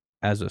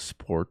as a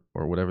sport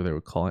or whatever they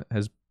would call it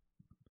has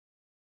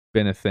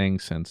been a thing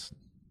since.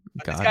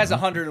 This guy's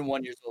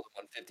 101 years old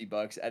and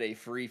 $150 at a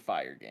Free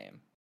Fire game.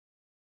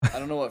 I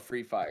don't know what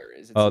Free Fire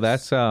is.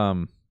 That's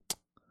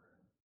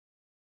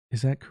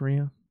is that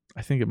Korea?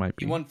 I think it might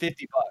be. He won $50 and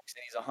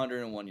he's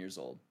 101 years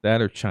old.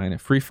 That or China.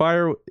 Free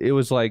Fire, it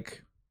was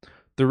like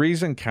the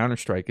reason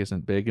Counter-Strike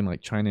isn't big in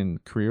like China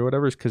and Korea or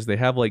whatever is because they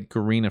have like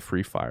Garena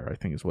Free Fire, I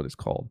think is what it's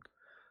called.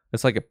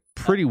 It's like a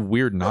pretty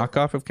weird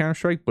knockoff of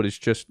Counter-Strike, but it's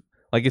just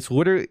like it's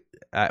literally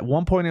at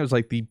one point it was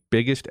like the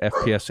biggest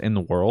FPS in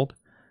the world.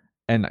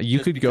 And you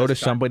could go to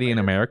somebody in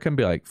America and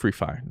be like, Free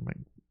Fire. I'm like,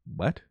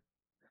 what?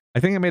 I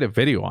think I made a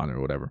video on it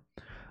or whatever.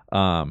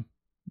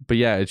 But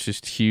yeah, it's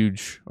just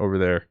huge over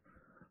there.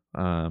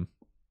 And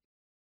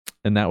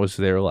that was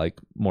their like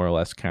more or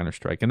less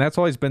Counter-Strike. And that's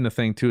always been the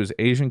thing too, is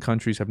Asian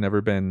countries have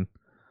never been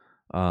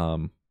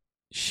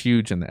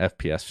huge in the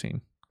FPS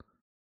scene.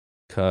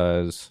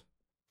 Because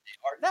they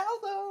are now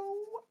though.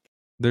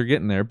 They're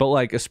getting there. But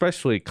like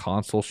especially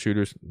console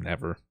shooters,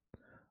 never.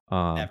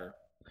 Never.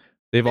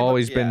 They've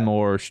always been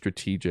more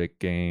strategic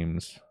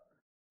games.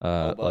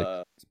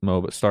 Like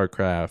MOBA,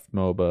 StarCraft,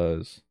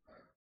 MOBAs.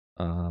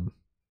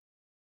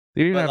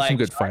 They even have like some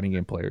good fighting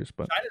game players,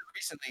 but China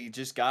recently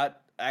just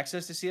got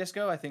access to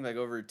CS:GO. I think like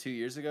over 2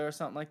 years ago or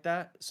something like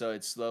that. So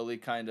it's slowly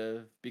kind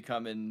of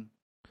becoming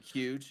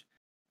huge.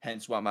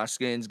 Hence why my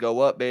skins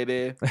go up,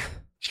 baby.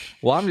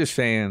 Well, I'm just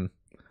saying,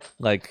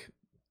 like,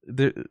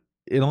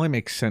 it only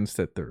makes sense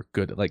that they're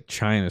good. Like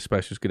China,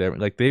 especially, is good at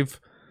like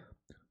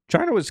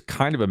China was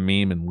kind of a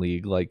meme in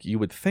League. Like you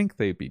would think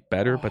they'd be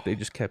better, but they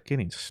just kept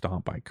getting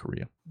stomped by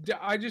Korea.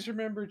 I just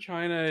remember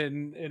China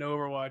in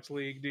Overwatch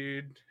League,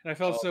 dude. And I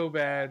felt so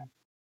bad.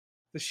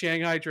 The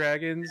Shanghai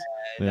Dragons.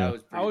 Yeah.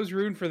 I was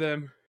rooting for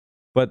them.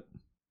 But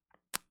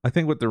I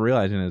think what they're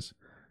realizing is,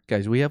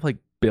 guys, we have like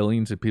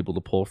billions of people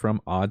to pull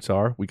from. Odds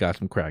are we got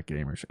some crack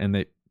gamers.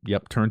 And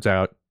turns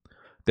out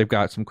they've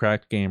got some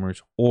cracked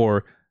gamers,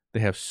 or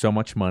they have so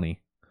much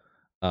money.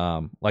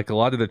 Like a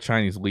lot of the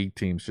Chinese league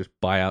teams just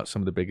buy out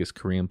some of the biggest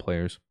Korean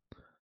players.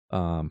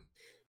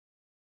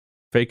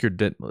 Faker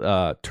did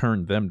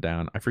turned them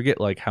down. I forget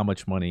like how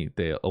much money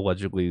they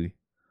allegedly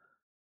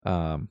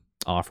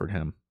offered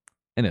him,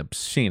 an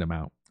obscene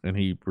amount, and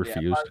he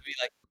refused. Yeah, probably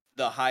like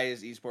the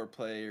highest esport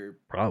player,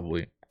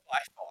 probably by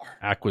far.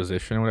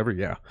 Acquisition or whatever.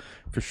 Yeah,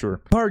 for sure.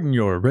 Pardon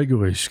your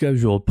regularly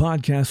scheduled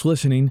podcast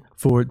listening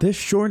for this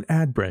short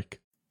ad break.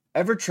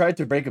 Ever tried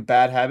to break a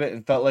bad habit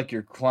and felt like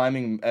you're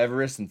climbing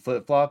Everest in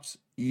flip-flops?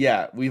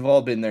 Yeah, we've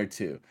all been there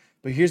too.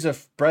 But here's a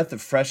breath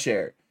of fresh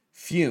air.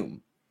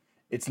 Fume.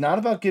 It's not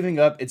about giving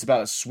up, it's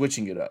about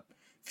switching it up.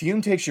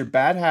 Fume takes your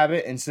bad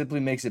habit and simply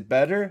makes it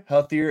better,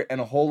 healthier,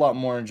 and a whole lot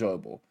more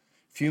enjoyable.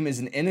 Fume is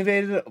an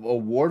innovative,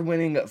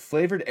 award-winning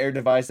flavored air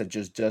device that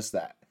does just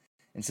that.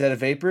 Instead of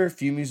vapor,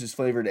 Fume uses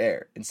flavored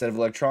air. Instead of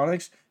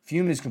electronics,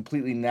 Fume is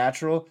completely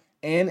natural.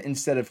 And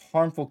instead of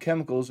harmful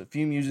chemicals,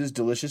 Fume uses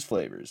delicious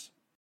flavors.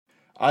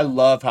 I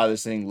love how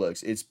this thing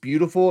looks. It's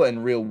beautiful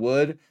and real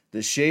wood.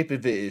 The shape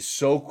of it is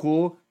so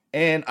cool,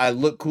 and I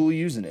look cool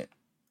using it.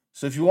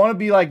 So if you want to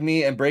be like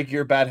me and break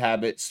your bad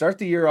habit, start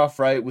the year off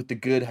right with the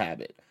good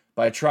habit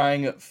by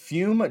trying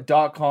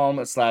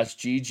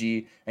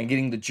fume.com/GG and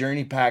getting the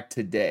journey pack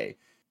today.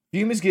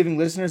 Fume is giving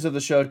listeners of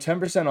the show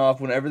 10% off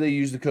whenever they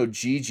use the code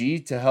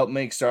GG to help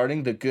make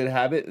starting the good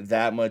habit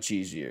that much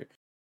easier.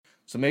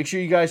 So make sure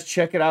you guys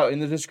check it out in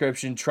the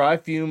description. Try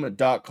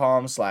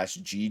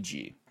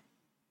fume.com/GG.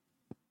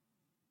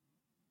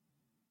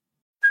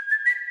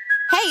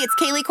 Hey, it's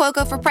Kaylee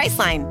Cuoco for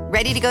Priceline.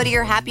 Ready to go to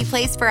your happy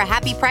place for a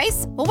happy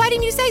price? Well, why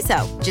didn't you say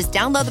so? Just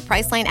download the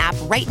Priceline app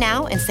right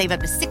now and save up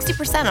to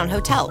 60% on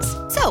hotels.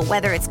 So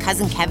whether it's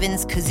Cousin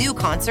Kevin's Kazoo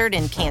Concert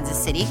in Kansas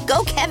City,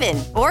 go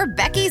Kevin, or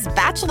Becky's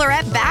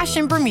Bachelorette Bash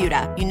in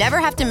Bermuda, you never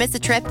have to miss a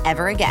trip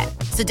ever again.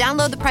 So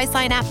download the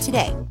Priceline app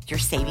today. Your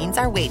savings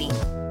are waiting.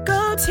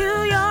 Go to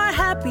your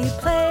happy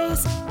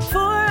place for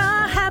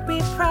a happy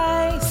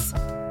price.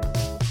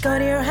 Go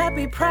to your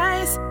happy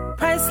price,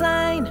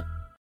 Priceline.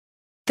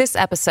 This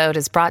episode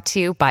is brought to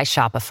you by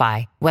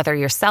Shopify. Whether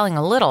you're selling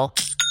a little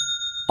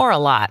or a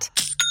lot,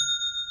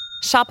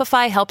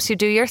 Shopify helps you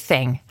do your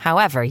thing,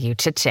 however you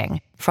cha-ching.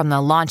 From the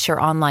launch your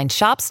online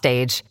shop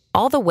stage,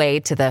 all the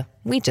way to the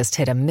we just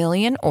hit 1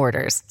 million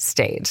orders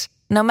stage.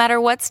 No matter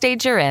what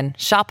stage you're in,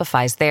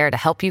 Shopify's there to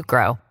help you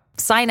grow.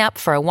 Sign up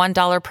for a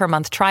 $1 per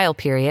month trial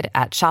period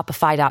at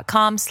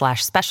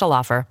shopify.com/special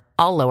offer,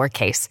 all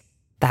lowercase.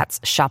 That's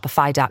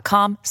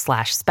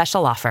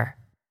shopify.com/special offer.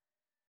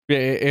 Yeah,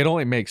 it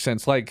only makes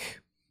sense.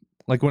 Like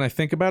when I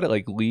think about it,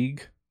 like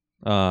League,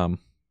 like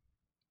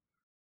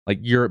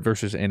Europe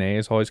versus NA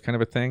is always kind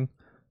of a thing.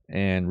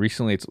 And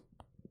recently it's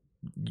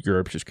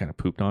Europe just kind of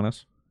pooped on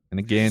us. And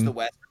again, it's the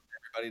West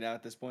for everybody now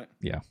at this point.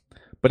 Yeah.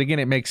 But again,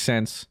 it makes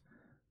sense.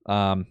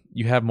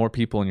 You have more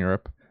people in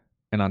Europe.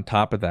 And on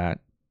top of that,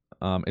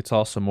 it's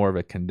also more of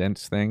a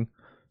condensed thing.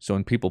 So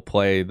when people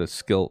play the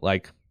skill,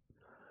 like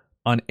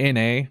on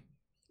NA,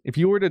 if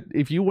you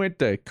went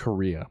to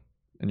Korea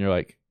and you're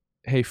like,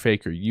 hey,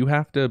 Faker, you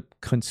have to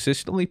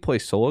consistently play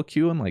solo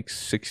queue in like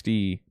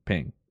 60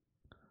 ping,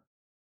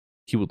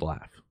 he would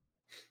laugh.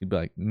 He'd be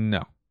like,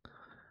 no,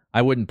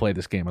 I wouldn't play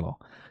this game at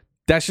all.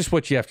 That's just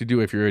what you have to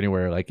do if you're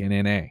anywhere like in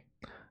NA.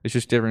 It's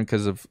just different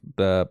because of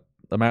the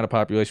amount of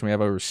population we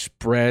have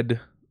spread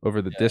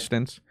over the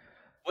distance.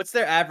 What's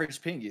their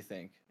average ping, you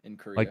think, in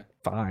Korea? Like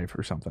 5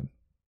 or something.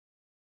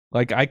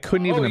 Like I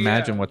couldn't even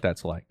imagine what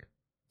that's like.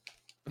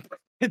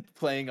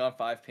 Playing on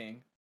 5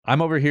 ping. I'm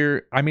over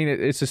here. I mean,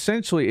 it's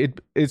essentially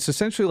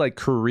like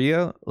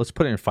Korea. Let's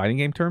put it in fighting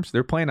game terms.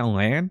 They're playing on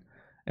LAN,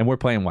 and we're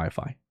playing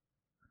Wi-Fi.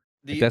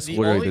 That's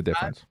literally the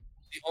difference.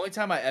 The only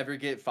time I ever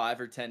get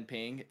 5 or 10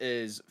 ping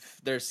is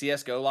there's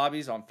CS:GO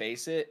lobbies on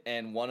Faceit,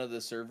 and one of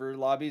the server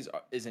lobbies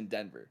is in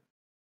Denver.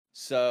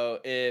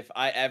 So if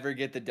I ever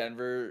get the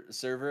Denver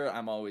server,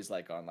 I'm always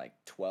like on like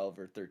 12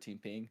 or 13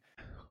 ping.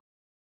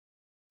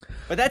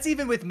 But that's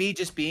even with me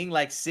just being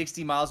like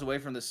 60 miles away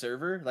from the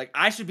server. Like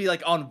I should be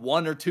like on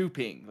 1 or 2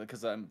 ping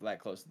because I'm that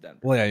close to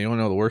Denver. Well, yeah, you want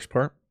to know the worst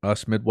part?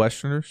 Us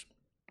Midwesterners,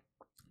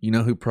 you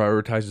know who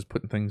prioritizes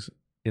putting things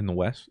in the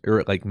West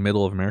or like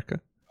middle of America?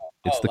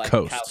 It's the like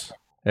coasts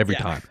every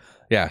time.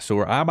 Yeah,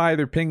 so I'm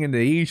either pinging the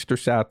East or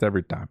South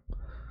every time.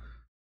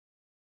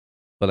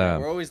 But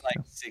we're always like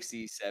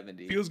 60,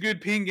 70. Feels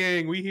good ping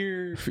gang. We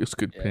here. Feels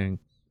good ping.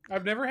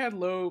 I've never had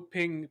low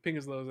ping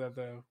as low as that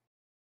though.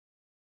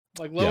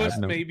 Like lowest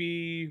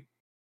maybe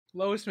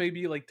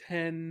like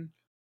 10,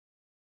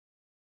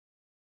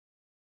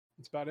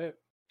 That's about it.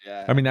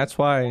 Yeah. I mean, that's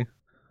why,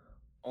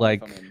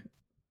 like,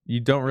 you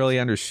don't really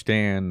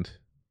understand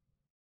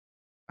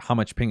how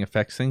much ping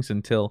affects things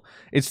until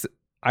it's.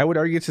 I would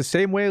argue it's the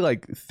same way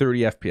like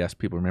 30 FPS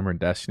people remember in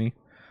Destiny,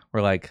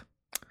 where like,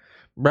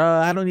 bro,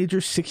 I don't need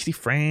your 60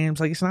 frames.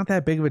 Like, it's not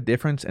that big of a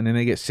difference. And then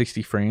they get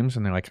 60 frames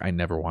and they're like, I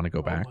never want to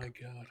go back. Oh my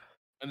god.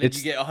 And then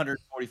you get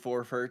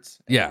 144 hertz.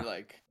 Yeah.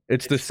 Like,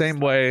 it's the same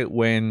way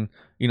when,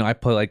 I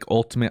play like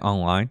Ultimate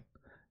Online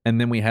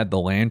and then we had the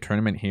LAN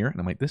tournament here. And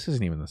I'm like, this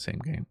isn't even the same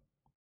game.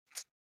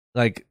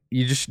 Like,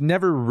 you just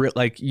never,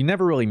 you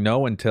never really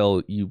know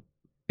until you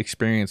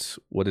experience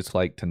what it's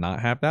like to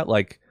not have that.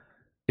 Like,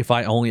 if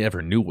I only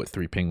ever knew what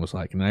 3 ping was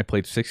like and then I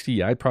played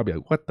 60, I'd probably be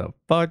like, what the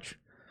fudge?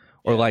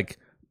 Or like,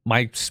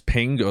 my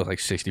ping goes like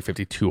 60,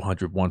 50,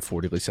 200,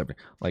 140, like 70.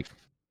 Like,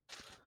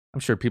 I'm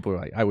sure people are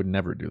like, I would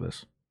never do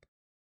this.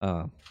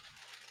 But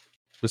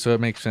so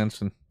it makes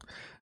sense. And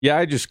yeah,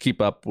 I just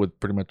keep up with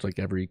pretty much like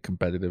every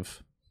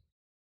competitive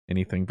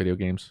anything video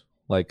games.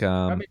 Like,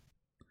 I mean,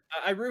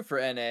 I root for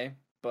NA,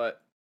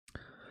 but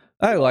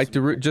I like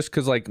to root just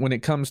because like when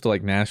it comes to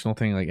like national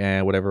thing,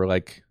 like whatever,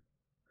 like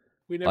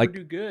we never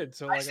do good.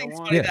 So like, I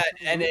want that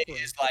NA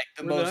is like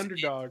the most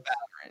underdog,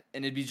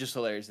 and it'd be just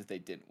hilarious if they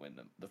didn't win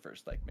the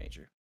first like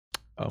major.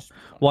 Oh,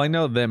 well, I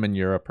know them in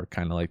Europe are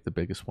kind of like the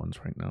biggest ones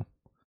right now.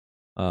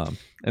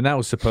 And that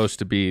was supposed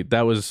to be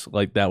that was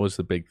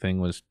the big thing,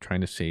 was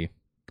trying to see,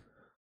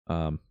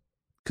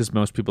 because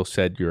most people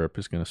said Europe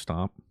is going to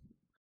stop.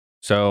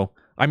 So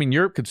I mean,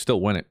 Europe could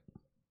still win it.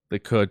 They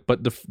could,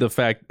 but the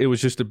fact it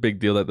was just a big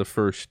deal that the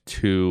first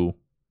 2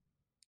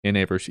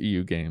 NA versus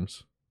EU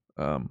games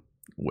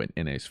went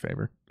NA's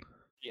favor.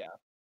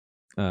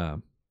 Yeah.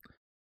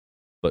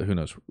 But who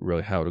knows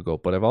really how to go.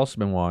 But I've also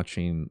been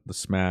watching the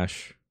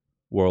Smash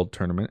World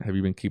Tournament. Have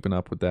you been keeping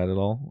up with that at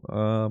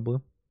all,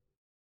 Blue?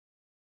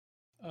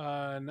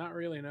 Not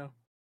really, no.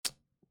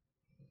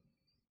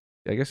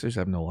 Yeah, I guess I just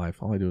have no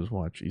life. All I do is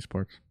watch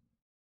esports.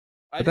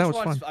 But that was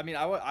fun. I mean,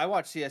 I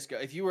watch CS:GO.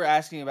 If you were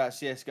asking about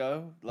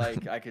CS:GO,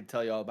 like I could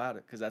tell you all about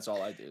it because that's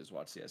all I do is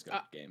watch CS:GO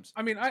games.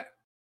 I mean, I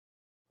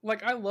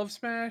love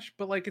Smash,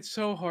 but like it's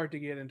so hard to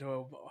get into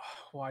a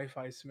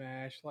Wi-Fi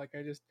Smash. Like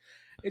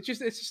it's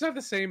just not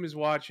the same as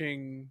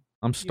watching.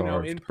 I'm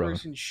starved,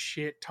 in-person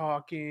shit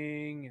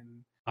talking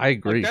and. I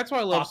agree. Like, that's why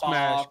I love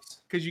Smash,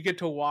 because you get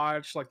to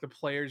watch like the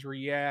players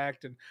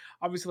react, and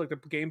obviously like the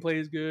gameplay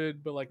is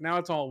good, but like now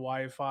it's all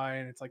Wi-Fi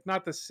and it's like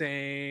not the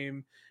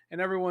same, and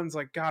everyone's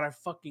like, God, I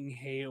fucking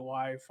hate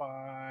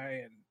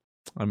Wi-Fi. And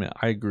I mean,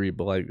 I agree,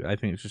 but like I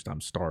think it's just I'm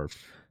starved.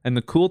 And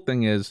the cool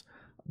thing is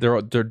they're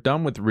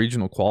done with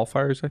regional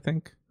qualifiers, I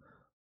think.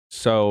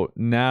 So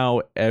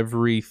now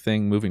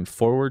everything moving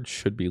forward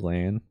should be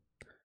LAN,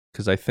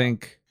 because I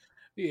think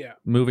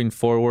moving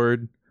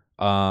forward,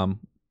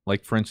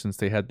 like, for instance,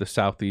 they had the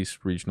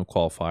Southeast regional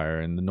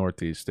qualifier and the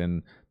Northeast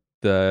and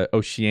the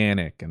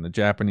Oceanic and the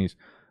Japanese.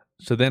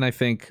 So then I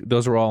think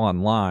those are all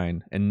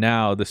online. And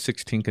now the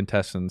 16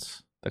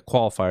 contestants that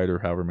qualified, or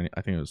however many,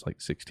 I think it was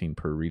like 16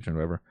 per region or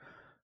whatever.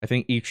 I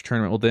think each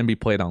tournament will then be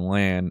played on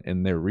LAN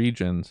in their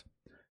regions.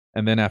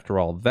 And then after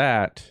all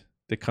that,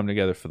 they come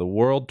together for the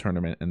World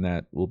Tournament, and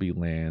that will be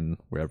LAN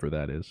wherever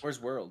that is.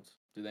 Where's Worlds?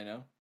 Do they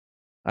know?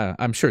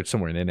 I'm sure it's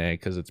somewhere in NA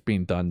because it's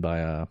being done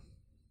by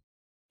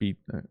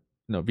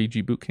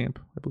VG Boot Camp,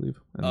 I believe.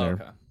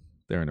 And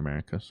they're in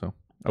America, so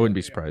I wouldn't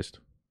be surprised.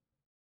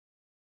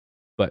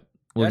 But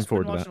looking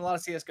forward to that. I've been watching a lot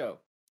of CS:GO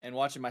and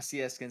watching my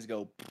CS skins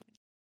go.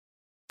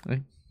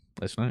 Hey,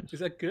 that's nice.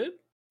 Is that good?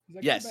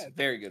 Yes,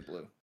 very good,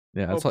 Blue.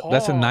 Yeah,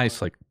 that's a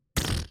nice, like,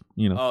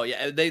 Oh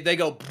yeah, they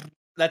go.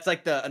 That's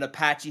like an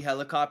Apache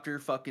helicopter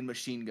fucking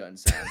machine gun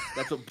sound.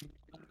 That's what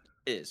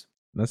is.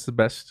 That's the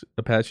best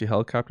Apache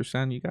helicopter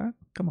sound you got?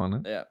 Come on,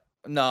 man. Yeah.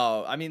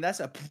 No, I mean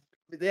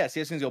CS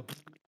skins go.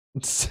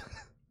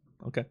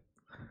 Okay.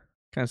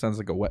 Kind of sounds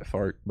like a wet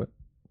fart, but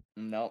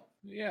no.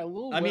 Yeah, a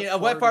little. I mean, a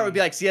wet fart would be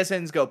like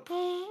CSNs go.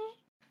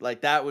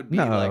 Like that would be.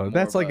 No, like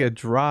that's like a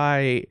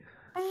dry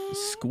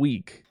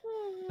squeak.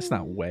 It's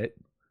not wet.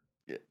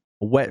 Yeah.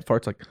 A wet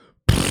fart's like.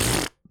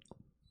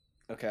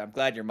 Okay, I'm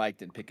glad your mic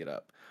didn't pick it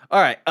up.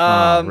 All right.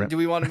 Do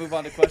we want to move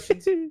on to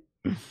questions?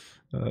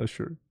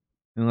 Sure.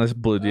 Unless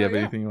Blue, do you have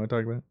anything you want to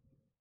talk about?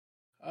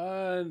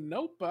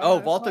 Nope.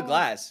 Vault of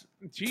Glass.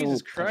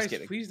 Jesus Christ!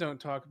 Please don't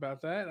talk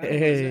about that.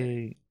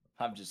 Hey,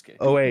 I'm just kidding.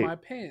 Oh wait, my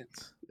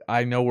pants.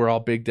 I know we're all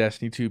big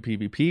Destiny 2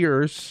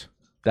 PvPers.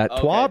 That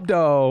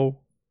Twabdo.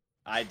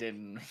 I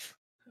didn't.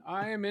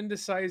 I am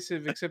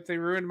indecisive, except they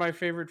ruined my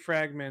favorite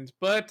fragments.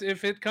 But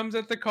if it comes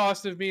at the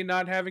cost of me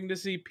not having to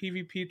see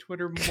PvP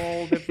Twitter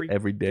mold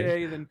every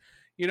day, then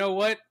you know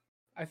what?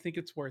 I think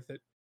it's worth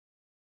it.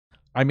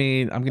 I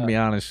mean, I'm going to be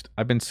honest.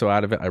 I've been so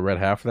out of it. I read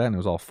half of that, and it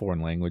was all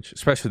foreign language,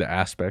 especially the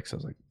aspects. I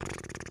was like,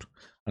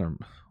 I don't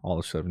know, all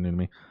this stuff new to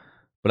me.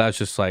 But I was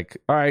just like,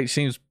 all right,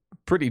 seems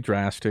pretty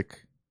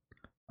drastic.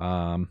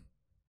 I'll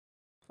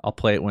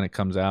play it when it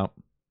comes out.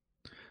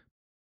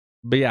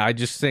 But yeah, I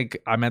just think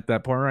I'm at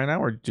that point right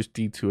now where just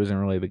D2 isn't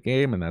really the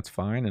game, and that's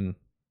fine. And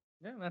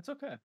yeah, that's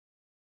okay.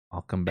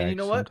 I'll come back. And you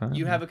know sometime. what?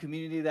 You have a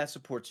community that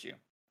supports you,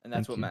 and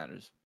that's what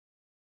matters.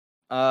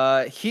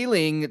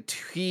 Healing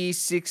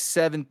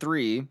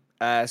T673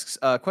 asks,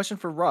 question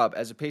for Rob.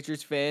 As a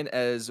Patriots fan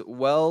as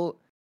well,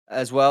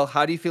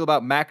 how do you feel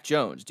about Mac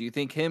Jones? Do you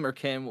think him or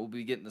Cam will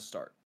be getting the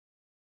start?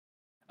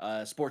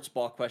 Sports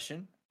ball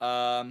question.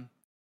 I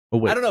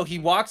don't know. He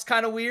walks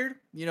kind of weird.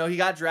 You know, he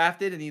got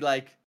drafted and he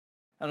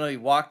he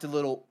walked a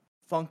little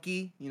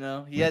funky. You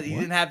know, he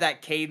didn't have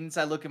that cadence.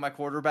 I look at my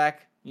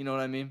quarterback. You know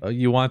what I mean?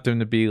 You want them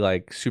to be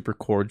like super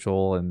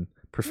cordial and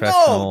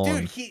professional. No,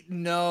 dude,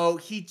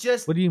 he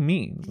just. What do you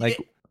mean? Like,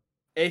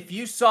 if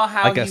you saw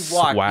how like he a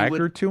walked,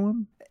 swagger to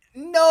him?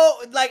 No,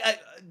 like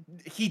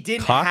he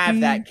didn't Cocky? have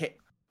that.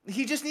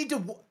 He just need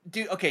to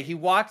do. Okay, he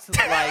walked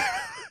like.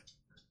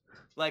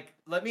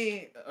 Let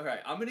me. All right,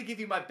 I'm gonna give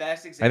you my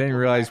best example. I didn't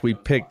realize we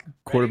pick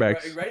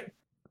quarterbacks. Ready?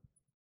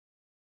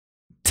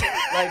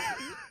 Like,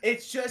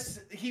 it's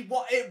just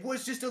it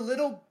was just a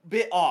little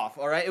bit off.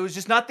 All right, it was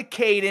just not the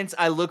cadence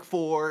I look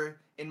for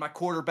in my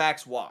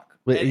quarterback's walk.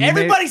 And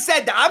everybody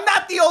said that. I'm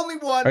not the only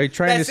one Are you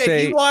trying that to said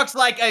say he walks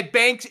like a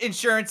bank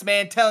insurance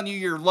man telling you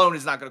your loan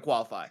is not going to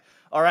qualify.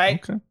 All right?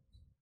 Okay.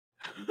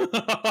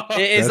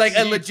 It's like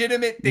a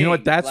legitimate thing. You know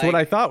what? That's what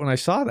I thought when I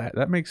saw that.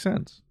 That makes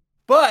sense.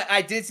 But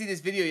I did see this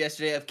video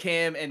yesterday of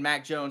Cam and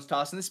Mac Jones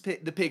tossing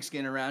the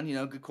pigskin around, you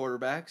know, good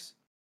quarterbacks.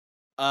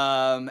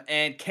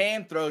 And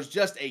Cam throws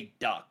just a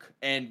duck.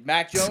 And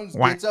Mac Jones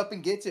gets up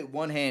and gets it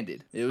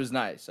one-handed. It was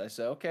nice. I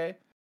said, okay,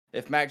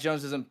 if Mac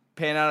Jones doesn't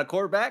pan out a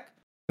quarterback,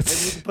 maybe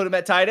we can put him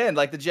at tight end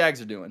like the Jags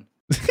are doing.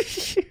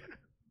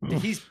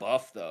 He's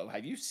buff, though.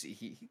 Have you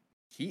seen?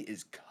 He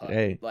is cut.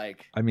 Hey,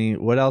 like, I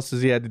mean, what else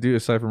does he have to do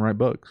aside from write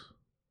books?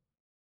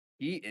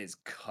 He is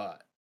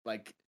cut.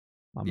 Like,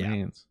 My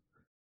man's.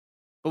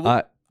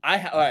 But all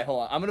right,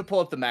 hold on. I'm gonna pull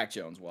up the Mac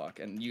Jones walk,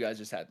 and you guys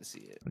just had to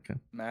see it. Okay.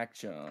 Mac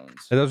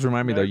Jones. It does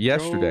remind me though.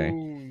 Yesterday,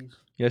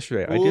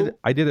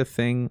 I did a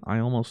thing I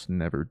almost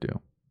never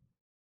do.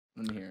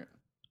 Let me hear it.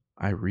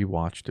 I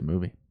rewatched a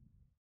movie.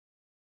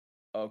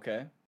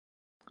 Okay.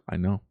 I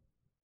know.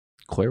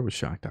 Claire was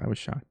shocked. I was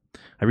shocked.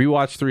 I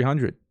rewatched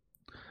 300.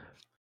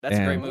 That's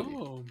a great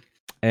movie.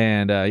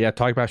 And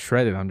talk about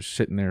shredded. I'm just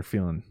sitting there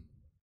feeling.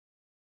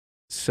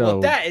 So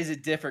well, that is a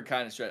different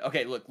kind of shred.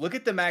 Okay, look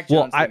at the Mac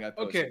Jones thing I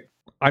posted. Okay.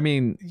 I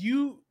mean,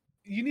 you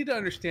need to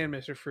understand,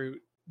 Mr.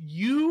 Fruit.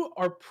 You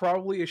are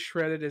probably as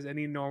shredded as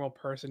any normal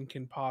person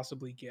can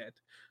possibly get.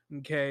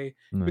 Okay,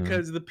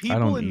 because the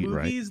people in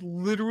movies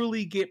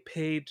literally get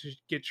paid to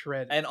get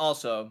shredded. And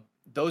also,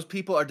 those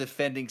people are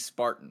defending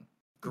Spartan.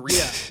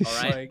 Greece,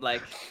 all right?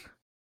 Like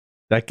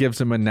that gives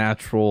them a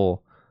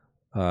natural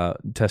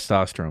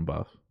testosterone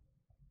buff.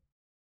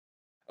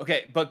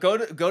 Okay, but go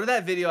to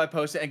that video I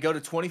posted and go to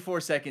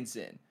 24 seconds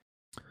in.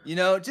 You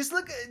know, just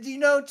look. You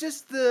know, it's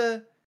just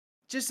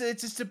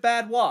a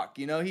bad walk.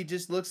 You know, he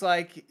just looks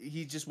like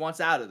he just wants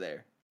out of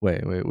there.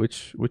 Wait,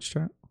 which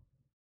chat?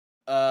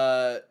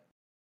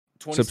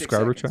 26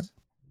 subscriber seconds.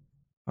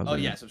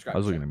 Chat. Subscriber. I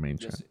was looking chat. at main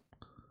chat.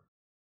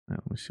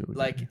 Let me see what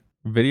like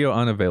video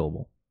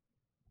unavailable.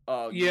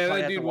 Oh yeah,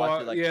 that dude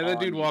walks. That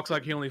dude walks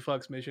like he only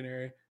fucks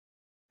missionary.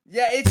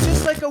 Yeah, it's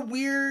just like a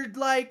weird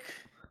like.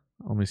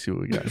 Let me see what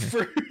we got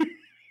here.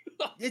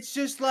 It's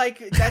just like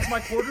that's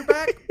my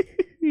quarterback.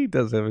 He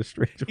does have a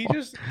strange walk. He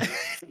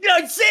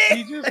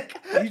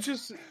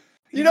just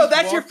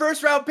that's your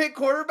first round pick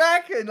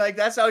quarterback, and like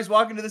that's how he's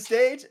walking to the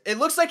stage. It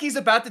looks like he's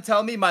about to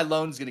tell me my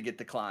loan's gonna get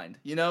declined.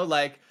 You know,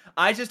 like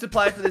I just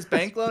applied for this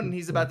bank loan, and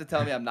he's about to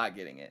tell me I'm not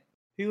getting it.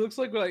 He looks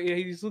like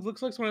he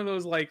looks like one of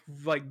those like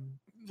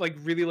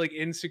really like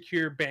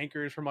insecure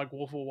bankers from like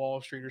Wolf of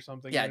Wall Street or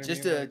something. Yeah,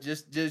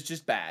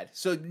 just bad.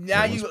 So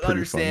now you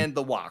understand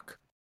the walk.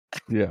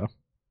 Yeah.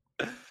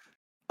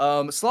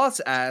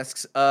 Sloths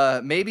asks,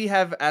 maybe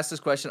have asked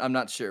this question. I'm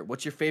not sure.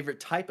 What's your favorite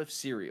type of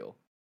cereal?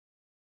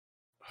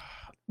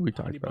 We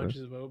talked Honey about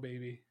Bunches it. of O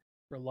Baby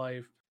for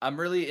life. I'm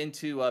really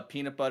into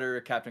peanut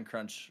butter, Captain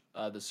Crunch,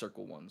 the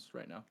circle ones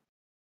right now.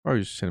 Or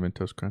just Cinnamon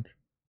Toast Crunch.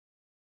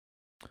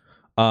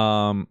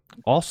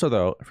 Also,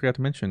 though, I forgot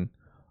to mention,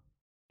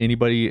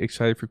 anybody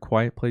excited for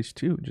Quiet Place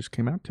 2? It just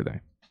came out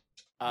today.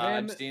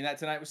 I'm seeing that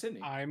tonight with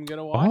Sydney. I'm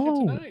gonna watch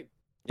it tonight.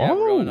 Yeah,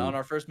 we're going on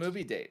our first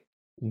movie date.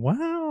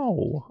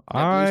 Wow.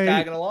 Yeah, Blue's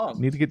tagging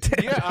along. Need to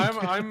get Yeah,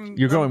 I'm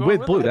You're going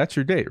with Blue. it. That's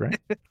your date, right?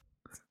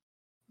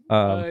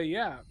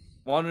 Yeah.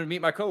 Wanted to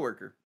meet my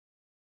coworker.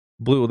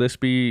 Blue, will this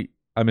be,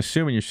 I'm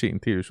assuming you're seeing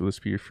theaters. Will this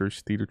be your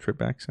first theater trip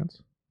back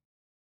since?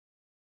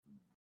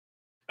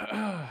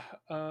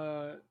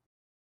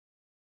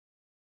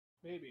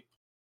 Maybe.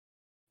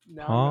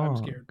 Now I'm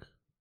scared.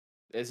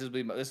 This will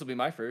be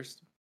my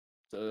first.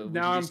 So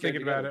now I'm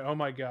thinking about it. Oh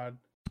my god.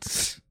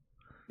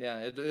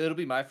 Yeah, it'll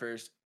be my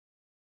first.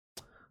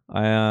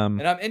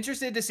 And I'm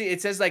interested to see.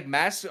 It says like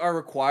masks are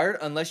required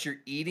unless you're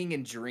eating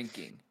and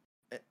drinking.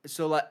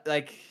 So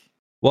like.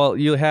 Well,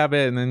 you have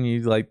it and then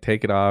you like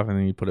take it off and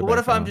then you put it. What back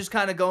if on. I'm just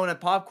kind of going at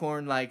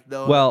popcorn like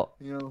though? Well,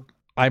 you know.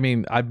 I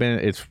mean,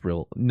 it's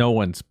real. No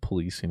one's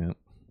policing it.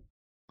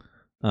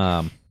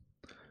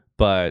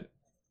 But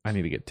I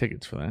need to get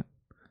tickets for that.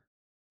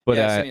 But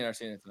yeah, I've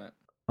seen it tonight.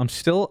 I'm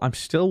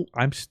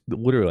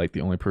literally like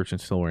the only person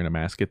still wearing a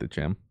mask at the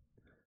gym.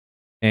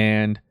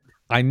 And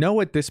I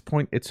know at this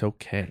point it's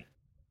okay.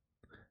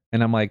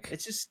 And I'm like,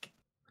 it's just,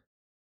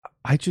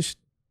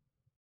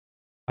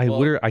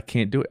 literally, I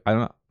can't do it. I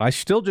don't know.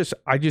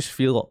 I just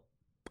feel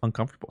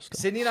uncomfortable still.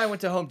 Sydney and I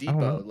went to Home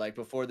Depot like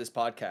before this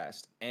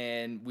podcast,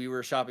 and we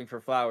were shopping for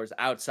flowers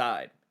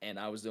outside, and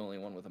I was the only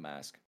one with a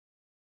mask.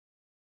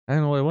 I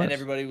don't know what it was. And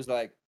everybody was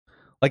like,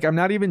 I'm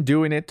not even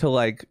doing it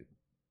to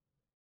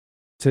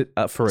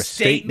for a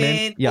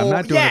statement. Yeah, I'm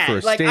not doing it for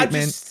a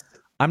statement.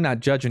 I'm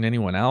not judging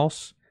anyone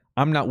else.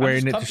 I'm not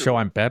wearing it to show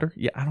I'm better.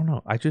 Yeah, I don't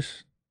know.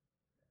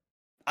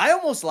 I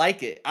almost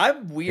like it.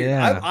 I'm weird.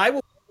 Yeah. I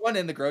will wear one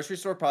in the grocery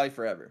store probably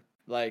forever.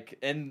 Like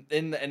in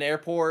an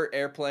airport,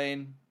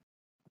 airplane.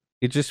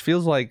 It just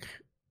feels like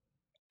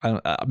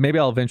maybe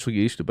I'll eventually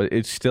get used to it, but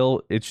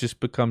it's just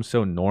become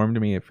so norm to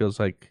me. It feels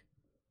like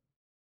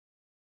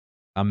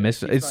I'm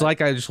missing. It's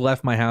like I just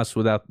left my house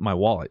without my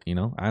wallet, I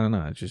don't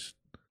know. It just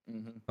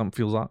something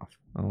feels off.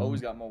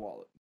 Always got my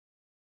wallet.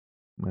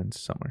 Mine's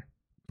somewhere.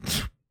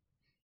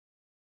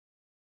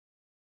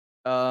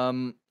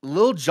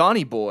 Lil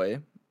Johnny Boy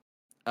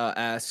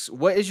asks,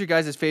 what is your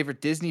guys' favorite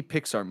Disney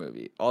Pixar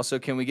movie? Also,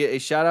 can we get a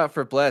shout out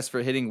for Bless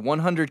for hitting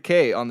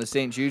 100K on the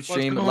St. Jude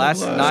stream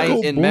last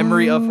night in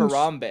memory of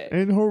Harambe?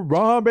 In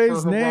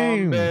Harambe's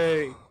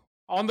name.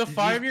 On the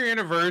 5-year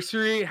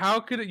anniversary,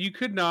 you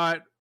could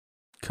not.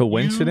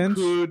 Coincidence?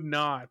 You could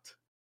not.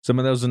 Some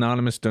of those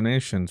anonymous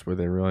donations, were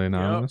they really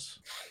anonymous?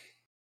 Yep.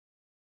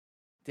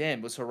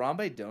 Damn, was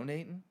Harambe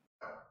donating?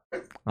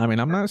 I mean,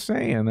 I'm not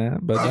saying that,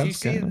 but did you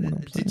see?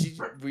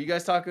 Were you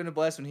guys talking to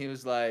Bless when he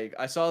was like,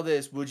 "I saw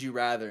this. Would you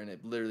rather?" And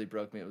it literally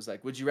broke me. It was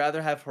like, "Would you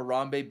rather have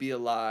Harambe be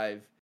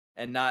alive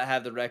and not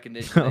have the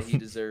recognition that he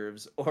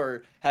deserves,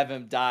 or have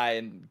him die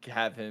and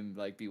have him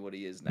like be what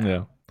he is now?"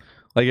 Yeah,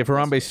 like if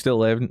Harambe still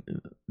lived,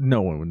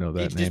 no one would know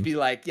that he'd name. Just be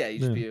like, he'd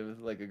just be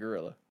like a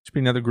gorilla. Just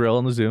be another gorilla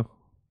in the zoo.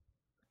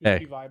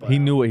 Hey, he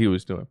knew what he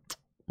was doing.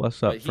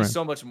 Bless up, he's friend.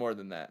 so much more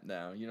than that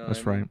now. You know what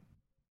That's I mean? right.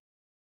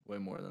 Way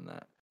more than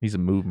that. He's a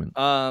movement.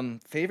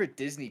 Favorite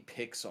Disney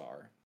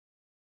Pixar.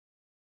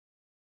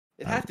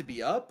 It'd have to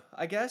be Up,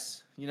 I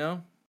guess.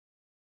 I'm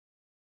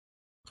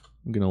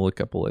gonna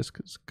look up a list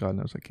because God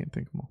knows I can't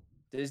think of them all.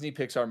 Disney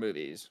Pixar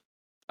movies.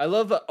 I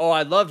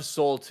loved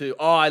Soul too.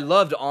 Oh, I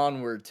loved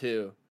Onward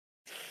too.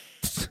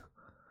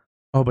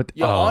 You know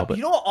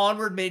what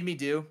Onward made me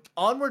do?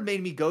 Onward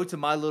made me go to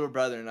my little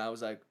brother, and I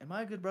was like, "Am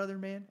I a good brother,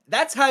 man?"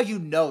 That's how you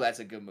know that's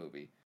a good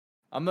movie.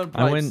 I'm gonna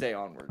probably say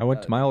Onward. I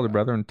went to my older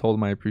brother and told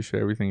him I appreciate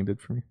everything he did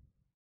for me.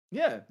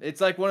 Yeah, it's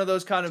like one of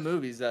those kind of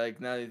movies that,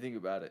 like, now that you think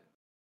about it.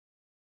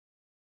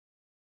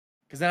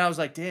 Because then I was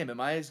like, damn, am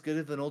I as good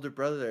of an older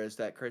brother as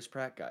that Chris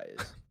Pratt guy is?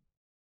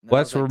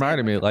 Well, that's what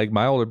reminded me. Like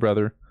my older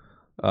brother,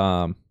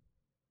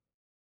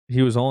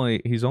 he's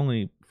only a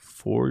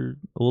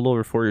little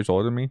over 4 years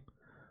older than me,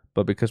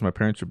 but because my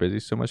parents were busy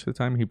so much of the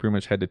time, he pretty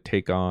much had to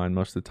take on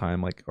most of the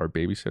time like our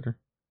babysitter.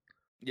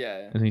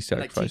 Yeah, and he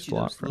sacrificed a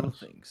lot for us.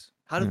 Things.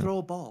 How to throw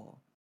a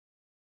ball.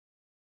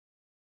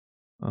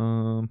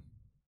 I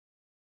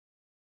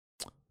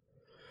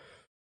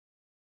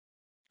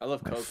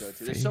love Coco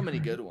too. There's so many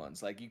good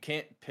ones. Like you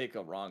can't pick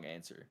a wrong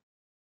answer.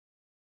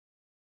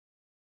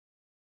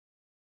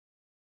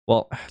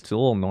 Well, it's a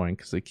little annoying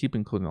because they keep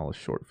including all the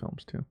short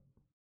films too.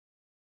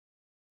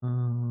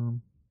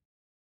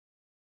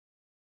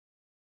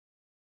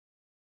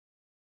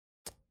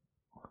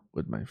 What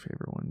would my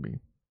favorite one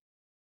be?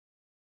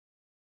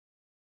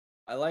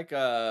 I like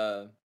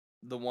the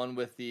one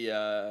with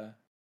the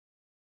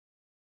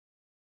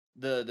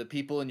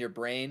people in your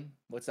brain.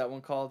 What's that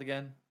one called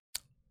again?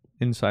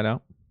 Inside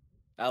Out.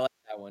 I like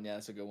that one. Yeah,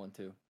 that's a good one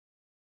too.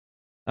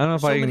 I don't know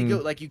if I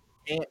can. Like you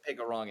can't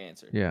pick a wrong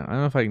answer. Yeah, I don't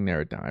know if I can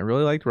narrow it down. I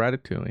really liked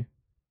Ratatouille.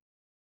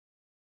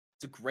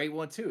 It's a great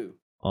one too.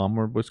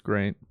 Onward was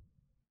great.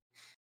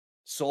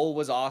 Soul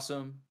was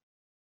awesome.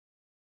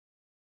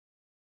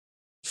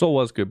 Soul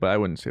was good, but I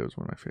wouldn't say it was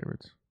one of my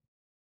favorites.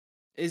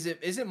 Is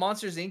it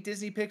Monsters Inc.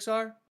 Disney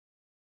Pixar?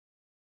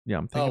 Yeah,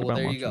 I'm thinking about.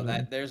 There Monsters you go.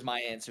 Inc. There's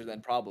my answer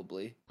then,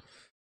 probably.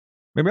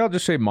 Maybe I'll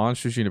just say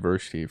Monsters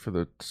University for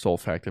the sole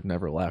fact I've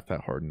never laughed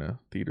that hard in a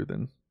theater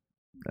than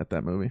at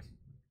that movie.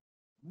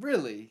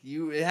 Really?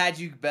 It had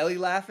you belly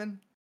laughing?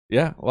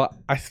 Yeah. Well,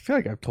 I feel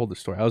like I've told this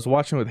story. I was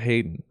watching with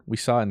Hayden. We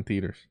saw it in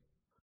theaters.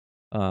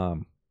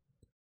 And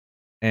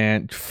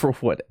for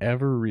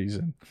whatever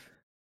reason,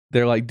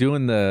 they're like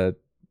doing the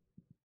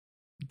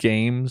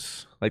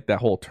games, like that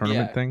whole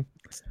tournament thing.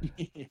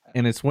 Yeah.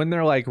 And it's when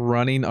they're like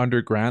running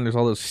underground. There's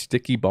all those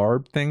sticky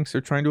barb things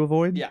they're trying to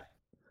avoid. Yeah.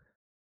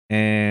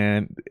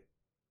 And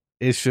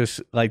it's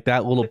just like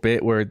that little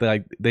bit where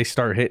they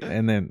start hitting,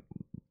 and then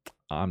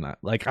I'm not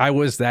like I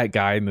was that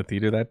guy in the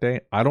theater that day.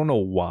 I don't know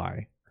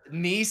why.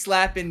 Knee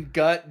slapping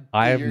gut.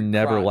 I have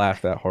never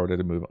laughed that hard at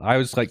a movie. I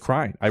was like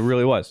crying. I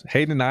really was.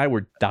 Hayden and I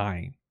were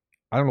dying.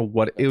 I don't know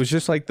what it was.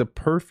 Just like the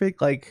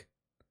perfect like.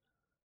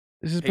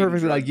 This is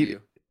perfect. Like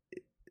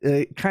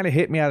it kind of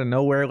hit me out of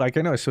nowhere. Like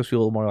I know it's supposed to be a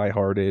little more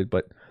lighthearted,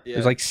 but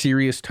there's like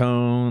serious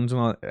tones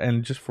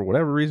and just for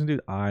whatever reason, dude,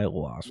 I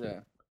lost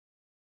it.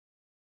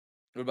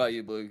 What about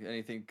you, Blue?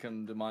 Anything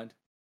come to mind?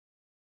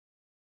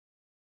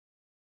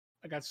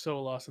 I got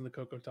so lost in the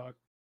Coco talk.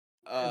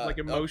 Like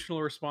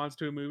emotional response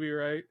to a movie,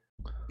 right?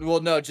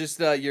 Well, no, just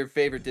your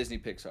favorite Disney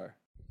Pixar.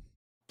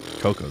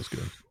 Coco's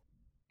good.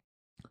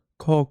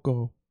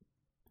 Coco.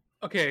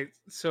 Okay,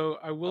 so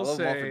I will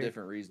say them all for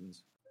different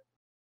reasons.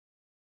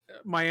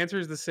 My answer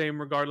is the same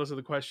regardless of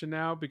the question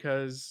now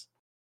because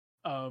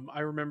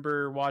I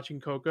remember watching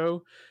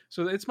Coco.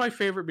 So it's my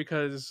favorite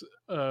because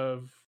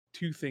of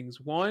two things.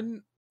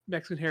 One,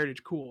 Mexican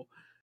heritage, cool.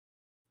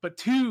 But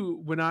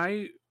two, when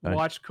I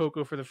watched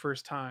Coco for the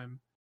first time,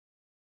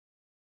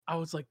 I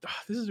was like,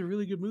 "This is a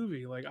really good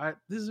movie. Like,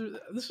 this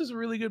is a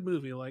really good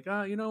movie. Like,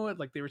 you know what?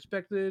 Like, they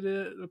respected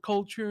the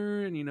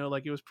culture, and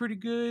like it was pretty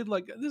good.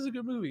 Like, this is a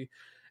good movie."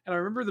 And I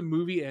remember the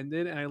movie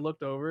ended, and I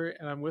looked over,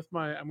 and I'm with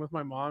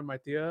my mom, my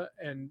tia,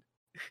 and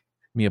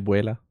Mi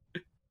abuela.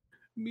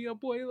 Mi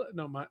abuela.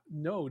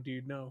 No,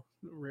 dude, no.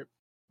 Rip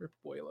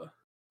abuela.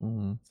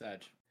 Mm-hmm.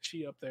 Sad.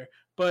 She up there,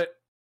 but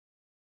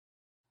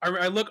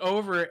I look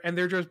over, and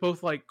they're just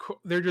both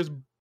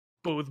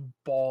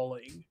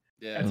bawling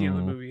at the end of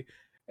the movie.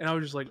 And I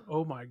was just like,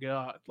 oh my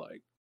God,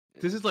 like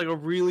this is like a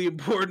really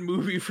important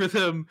movie for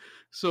them.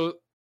 So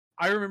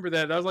I remember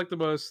that. That was like the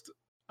most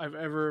I've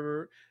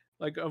ever,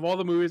 like of all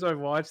the movies I've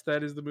watched,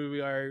 that is the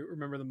movie I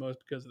remember the most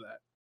because of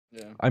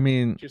that. Yeah. I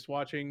mean, just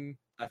watching.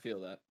 I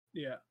feel that.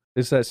 Yeah.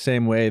 It's that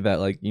same way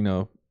that like,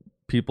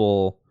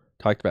 people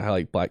talked about how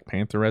like Black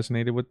Panther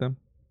resonated with them.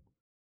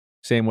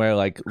 Same way,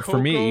 like Coco, for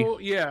me,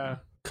 yeah.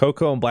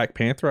 Coco and Black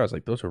Panther, I was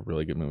like, those are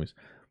really good movies.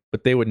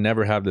 But they would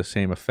never have the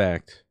same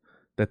effect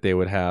that they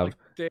would have. Like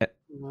they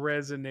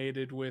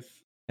resonated with,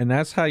 and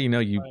that's how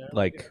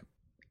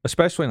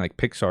especially in like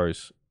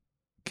Pixar's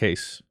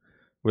case,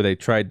 where they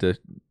tried to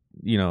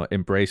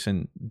embrace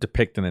and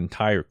depict an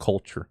entire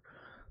culture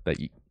that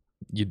you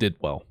did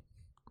well.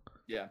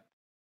 Yeah.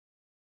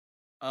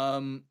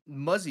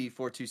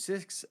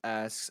 Muzzy426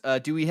 asks,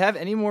 do we have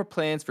any more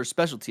plans for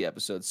specialty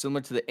episodes similar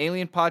to the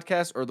Alien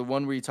podcast or the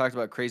one where you talked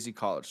about crazy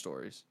college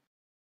stories?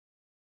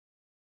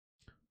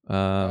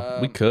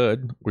 We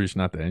could. We're just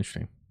not that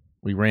interesting.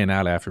 We ran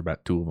out after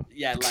about 2 of them.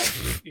 Yeah, like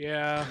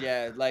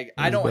yeah, like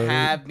I don't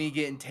have me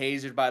getting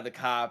tasered by the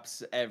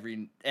cops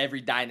every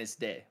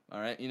Dynasty day.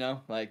 All right,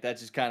 like that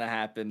just kind of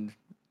happened,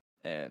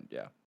 and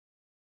yeah.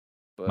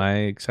 But my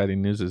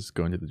exciting news is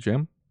going to the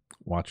gym,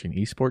 watching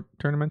esport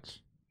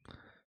tournaments,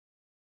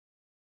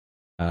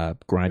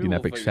 grinding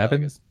Epic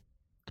 7. That's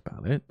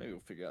about it. Maybe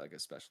we'll figure out like a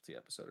specialty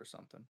episode or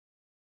something.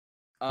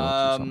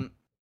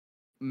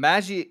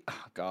 Magia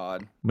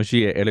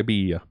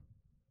Erabia.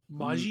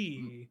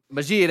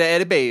 Magia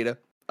Erabia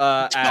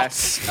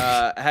asks,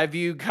 have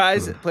you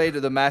guys played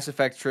the Mass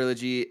Effect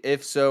trilogy?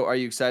 If so, are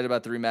you excited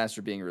about the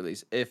remaster being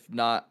released? If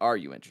not, are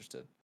you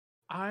interested?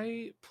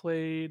 I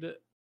played,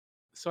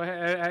 so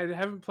I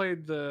haven't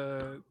played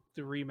the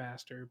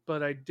remaster,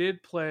 but I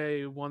did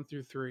play 1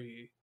 through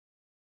 3.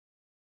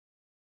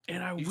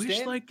 And I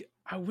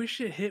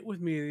wish it hit with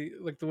me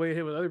like the way it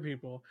hit with other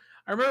people.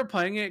 I remember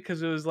playing it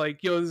because it was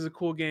like, yo, this is a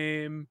cool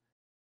game.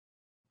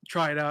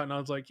 Try it out, and I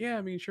was like, yeah,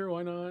 I mean, sure,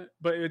 why not?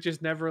 But it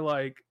just never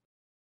like.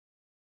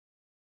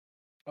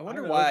 I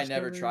wonder why I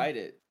never tried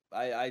it.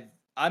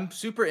 I'm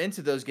super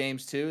into those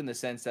games too, in the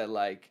sense that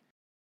like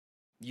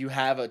you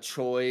have a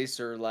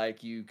choice or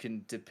like you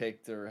can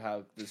depict or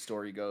how the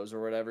story goes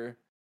or whatever.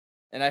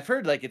 And I've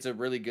heard like it's a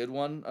really good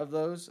one of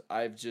those.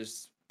 I've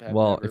just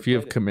if you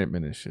have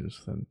commitment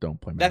issues, then don't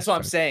play. That's what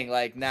I'm saying.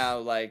 Like now,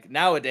 like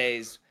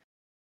nowadays,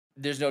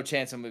 there's no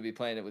chance I'm gonna be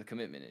playing it with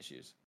commitment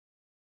issues.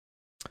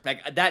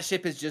 Like that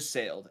ship has just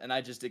sailed, and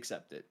I just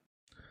accept it.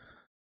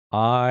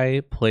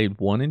 I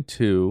played 1 and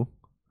 2.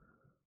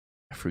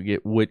 I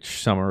forget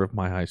which summer of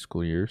my high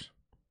school years.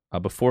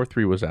 Before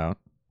 3 was out.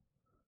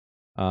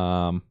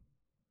 I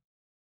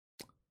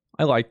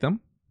liked them.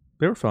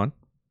 They were fun.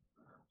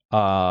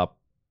 But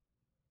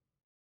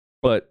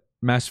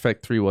Mass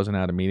Effect 3 wasn't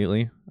out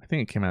immediately. I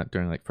think it came out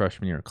during like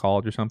freshman year of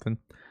college or something.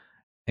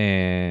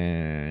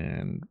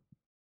 And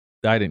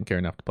I didn't care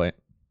enough to play it.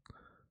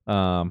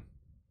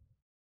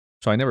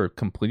 So I never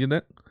completed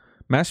it.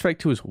 Mass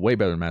Effect 2 is way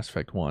better than Mass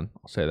Effect 1.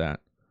 I'll say that.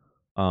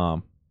 I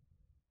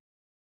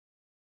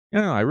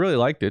really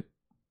liked it.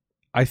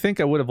 I think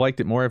I would have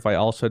liked it more if I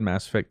also had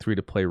Mass Effect 3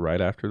 to play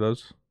right after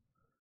those.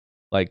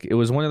 Like, it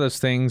was one of those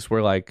things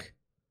where, like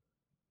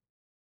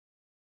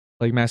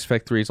Mass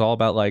Effect 3 is all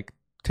about, like,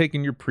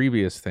 taking your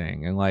previous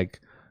thing and, like,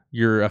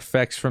 your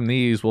effects from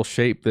these will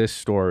shape this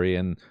story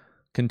and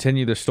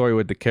continue the story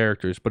with the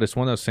characters. But it's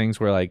one of those things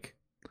where, like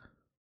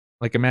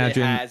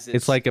imagine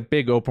it's like a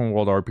big open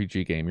world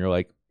RPG game. You're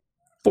like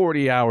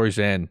 40 hours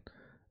in,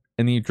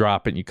 and then you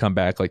drop it and you come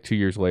back like 2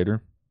 years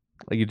later.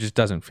 Like it just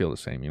doesn't feel the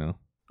same,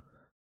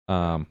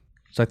 So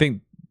I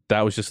think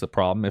that was just the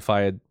problem. If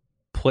I had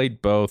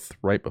played both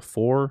right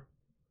before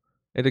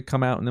it had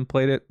come out and then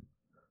played it,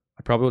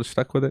 I probably would have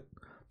stuck with it.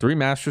 The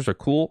remasters are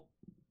cool.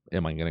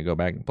 Am I going to go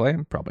back and play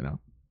them? Probably not.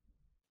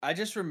 I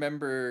just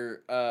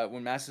remember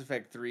when Mass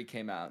Effect 3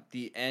 came out,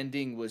 the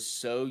ending was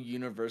so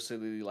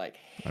universally like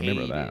hated.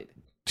 I remember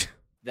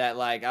that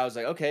like I was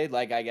like, okay,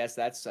 like I guess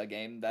that's a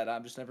game that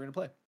I'm just never gonna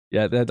play.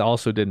 Yeah, that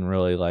also didn't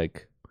really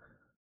like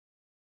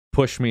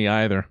push me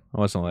either. I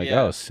wasn't like,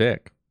 oh,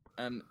 sick.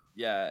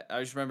 Yeah, I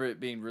just remember it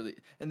being really.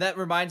 And that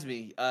reminds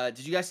me, did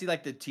you guys see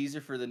like the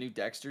teaser for the new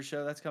Dexter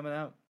show that's coming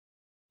out?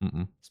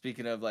 Mm-mm.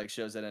 Speaking of like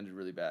shows that ended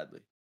really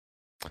badly.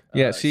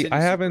 Yeah, see, I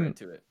haven't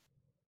into it.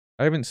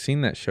 I haven't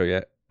seen that show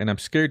yet, and I'm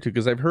scared to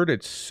because I've heard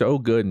it's so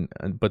good,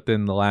 but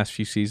then the last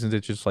few seasons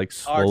it just like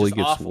slowly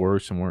gets awful.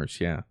 worse and worse.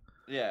 Yeah.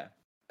 Yeah.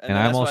 And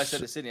that's what I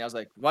said to Sydney. I was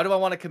like, why do I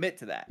want to commit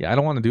to that? Yeah, I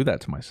don't want to do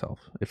that to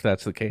myself if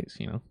that's the case,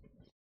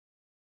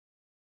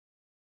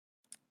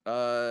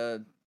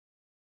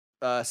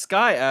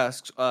 Sky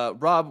asks,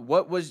 Rob,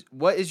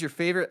 what is your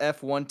favorite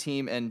F1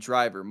 team and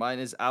driver? Mine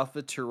is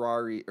Alpha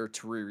Terrari or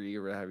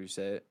however you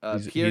say it.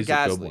 Pierre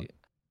Gasly.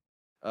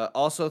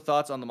 Also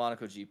thoughts on the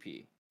Monaco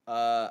GP.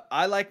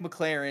 I like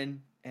McLaren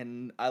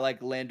and I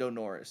like Lando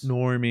Norris.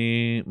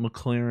 Normie,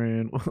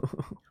 McLaren.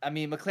 I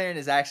mean, McLaren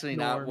is actually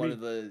not one of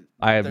the.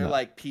 They're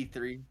like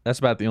P3. That's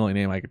about the only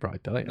name I could probably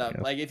tell you. No,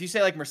 like if you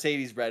say like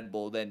Mercedes, Red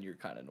Bull, then you're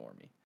kind of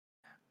normie.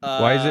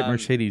 Why is it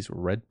Mercedes,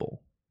 Red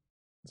Bull?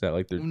 Is that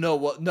like the no?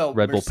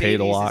 Red Bull Mercedes paid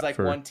a lot is like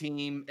for one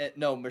team.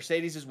 No,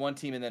 Mercedes is one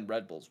team, and then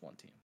Red Bull's one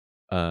team.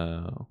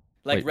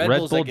 Like Red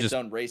Bull's like its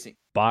own racing.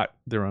 Bought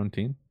their own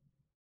team.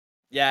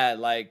 Yeah,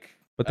 like.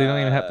 But they don't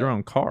even have their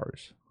own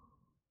cars.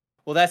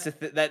 Well, that's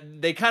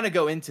that they kind of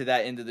go into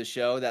the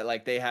show that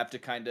like they have to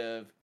kind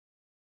of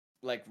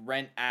like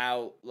rent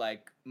out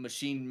like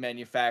machine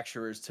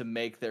manufacturers to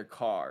make their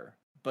car,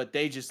 but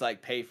they just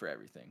like pay for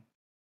everything.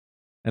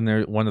 And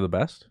they're one of the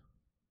best.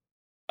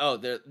 Oh,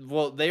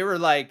 they were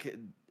like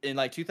in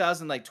like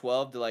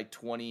 2012 to like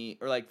 20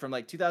 or like from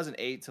like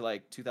 2008 to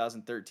like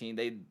 2013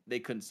 they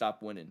couldn't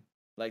stop winning.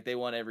 Like they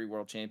won every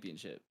world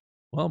championship.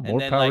 Well, more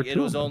and then power like to it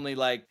was them. only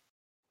like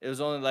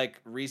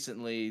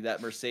recently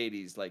that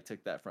Mercedes like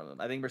took that from them.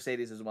 I think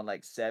Mercedes has won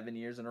like 7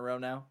 years in a row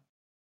now.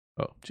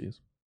 Oh, jeez.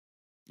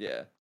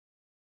 Yeah.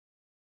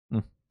 Hmm.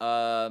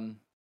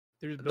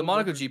 The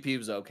Monaco GP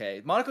was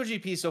okay. Monaco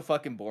GP is so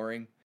fucking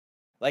boring.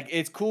 Like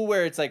it's cool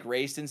where it's like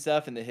raced and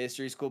stuff, and the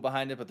history's cool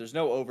behind it, but there's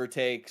no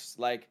overtakes.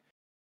 Like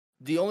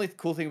the only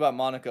cool thing about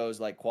Monaco is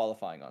like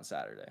qualifying on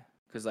Saturday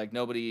because like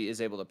nobody is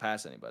able to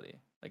pass anybody.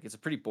 Like it's a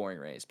pretty boring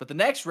race. But the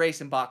next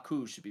race in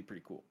Baku should be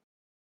pretty cool.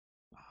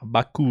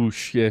 Baku,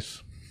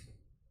 yes.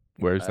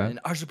 Where is that? In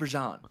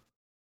Azerbaijan.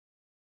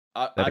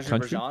 That a country?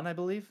 Azerbaijan, I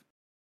believe.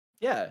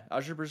 Yeah,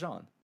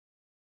 Azerbaijan.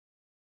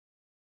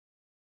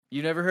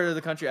 You never heard of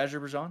the country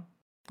Azerbaijan?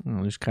 Oh,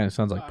 it just kind of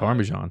sounds like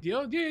Parmesan.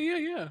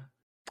 Yeah.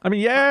 I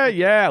mean,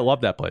 yeah. I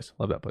love that place.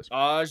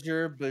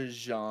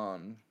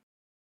 Azerbaijan.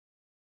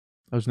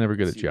 I was never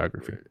good at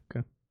geography.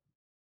 Okay.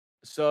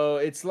 So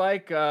it's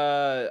like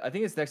I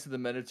think it's next to the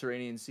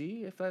Mediterranean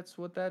Sea, if that's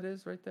what that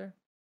is right there.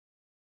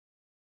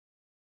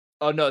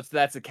 Oh no,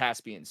 that's the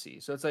Caspian Sea.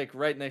 So it's like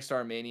right next to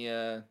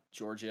Armenia,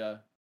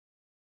 Georgia.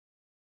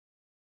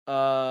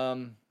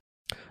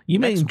 You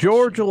mean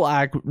Georgia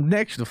like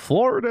next to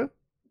Florida?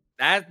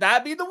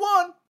 That'd be the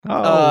one.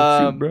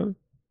 Oh, shoot, brother.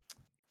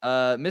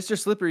 Mr.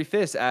 Slippery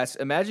Fist asks,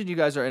 imagine you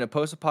guys are in a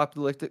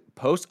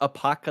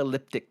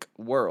post-apocalyptic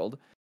world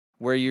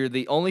where you're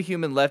the only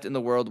human left in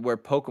the world where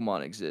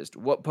Pokemon exist.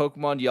 What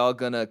Pokemon y'all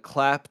gonna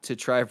clap to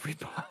try to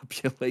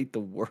repopulate the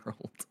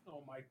world?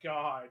 Oh my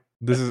god.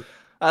 This is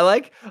I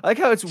like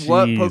how it's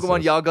what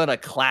Pokemon y'all gonna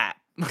clap.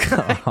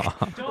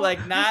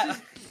 like not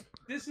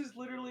This is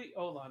literally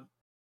hold on.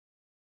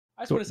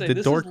 I just want to say Did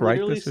this Dork is write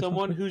literally this or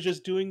someone something? who's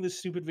just doing the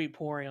stupid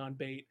Vaporeon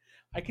bait.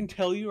 I can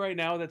tell you right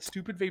now that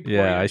stupid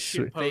Vaporeon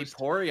shit post.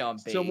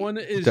 Vaporeon bait. Someone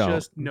is Don't,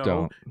 just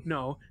don't.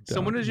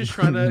 Someone is just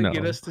trying to No.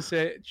 get us to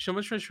say.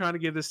 Someone's just trying to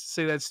get us to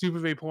say that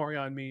stupid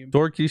Vaporeon meme.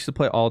 Dork used to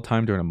play all the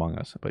time during Among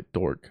Us. I'm like,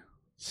 Dork,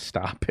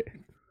 stop it.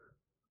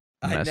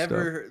 I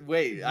never up.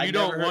 wait. You I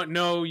don't never want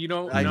no. You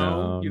don't I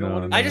know. know. You don't No,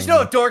 want to. no. I just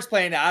know if Dork's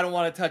playing it, I don't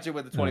want to touch it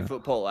with a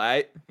 20-foot pole. All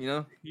right, you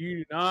know. You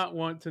do not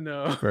want to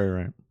know. Very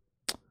right.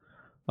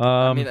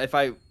 I mean, if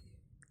I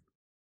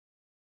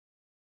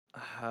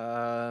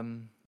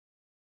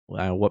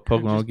wow, what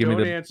Pokemon will Just give me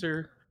don't the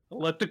answer.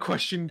 Let the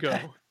question go.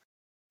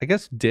 I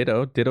guess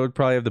Ditto. Ditto would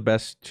probably have the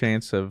best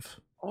chance of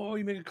Oh,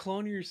 you make a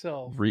clone of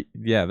yourself.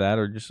 that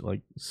or just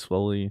like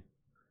slowly.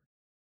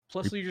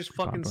 Plus, you're just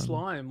fucking Repopulating.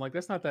 slime. Like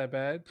that's not that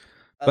bad.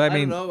 But I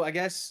mean, don't know. I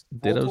guess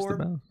Ditto's Voltorb?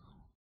 the best.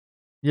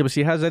 Yeah, but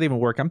see, how does that even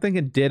work? I'm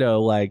thinking Ditto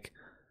like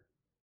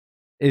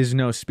is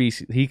no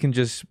species. He can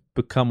just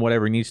become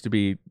whatever he needs to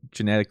be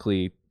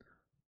genetically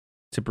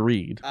to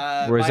breed,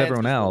 whereas my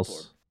everyone answer's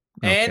else.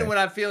 Voltorb. And Okay. when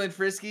I'm feeling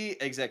frisky,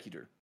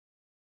 Executor.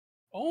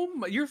 Oh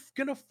my! You're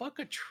gonna fuck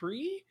a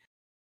tree?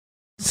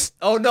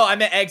 Oh no, I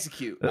meant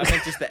execute. I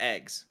meant just the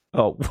eggs.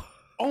 Oh,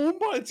 Oh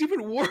my! It's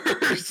even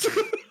worse.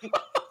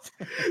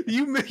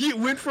 you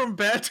went from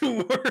bad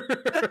to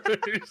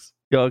worse.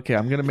 okay.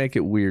 I'm gonna make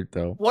it weird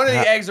though. One of the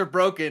eggs are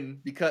broken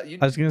because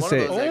I was gonna one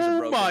say- of those eggs are Oh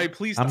broken. my!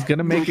 Please. I'm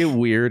gonna make it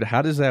weird.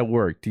 How does that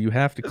work? Do you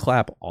have to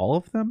clap all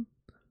of them,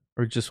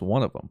 or just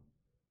one of them?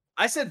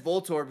 I said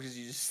Voltorb because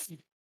you just put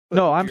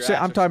No, I'm your saying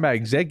I'm ass or talking about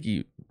something.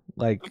 execute,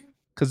 like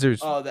because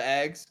there's Oh, the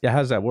eggs. yeah. How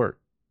does that work?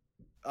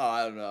 Oh,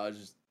 I don't know. I was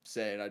just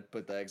saying I'd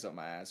put the eggs up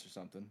my ass or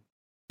something.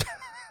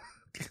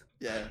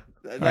 Yeah,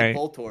 like right.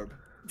 Voltorb.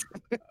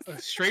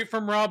 Straight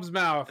from Rob's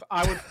mouth.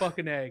 I would fuck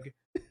an egg.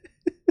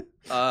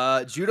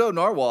 Judo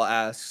Narwhal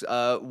asks,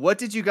 what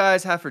did you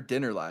guys have for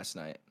dinner last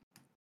night?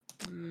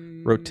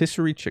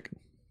 Rotisserie chicken.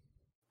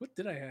 What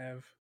did I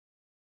have?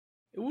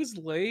 It was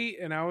late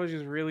and I was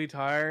just really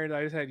tired.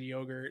 I just had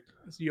yogurt.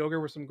 It's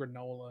yogurt with some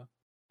granola.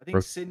 I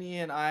think Sydney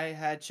and I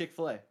had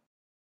Chick-fil-A.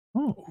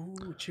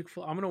 Ooh,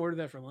 Chick-fil-A. I'm going to order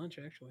that for lunch,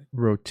 actually.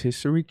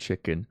 Rotisserie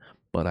chicken,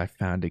 but I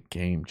found a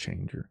game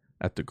changer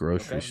at the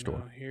grocery store.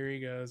 No. Here he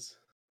goes.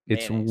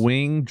 It's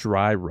wing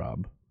dry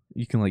rub.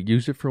 You can like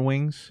use it for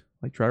wings,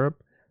 like dry rub.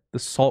 The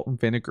salt and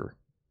vinegar.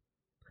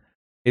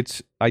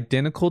 It's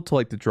identical to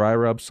like the dry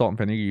rub salt and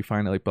vinegar you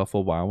find at like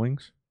Buffalo Wild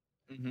Wings.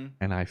 Mm-hmm.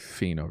 And I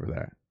fiend over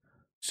that.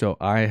 So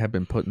I have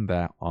been putting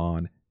that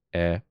on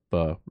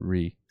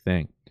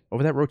everything.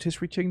 Over that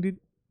rotisserie chicken, dude.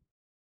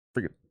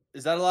 Forget.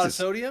 Is that a lot of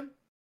sodium?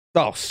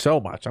 Oh, so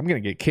much. I'm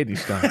going to get kidney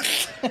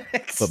stones.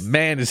 But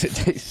man, does it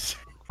taste.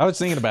 I was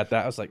thinking about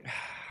that. I was like,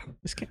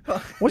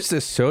 what's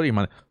this sodium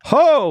on it?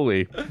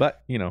 Holy.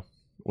 But, you know,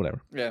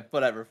 whatever. Yeah,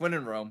 whatever. When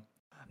in Rome.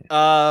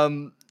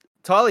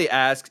 Tolly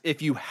asks,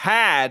 if you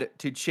had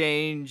to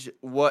change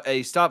what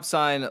a stop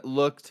sign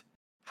looked,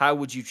 how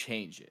would you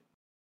change it?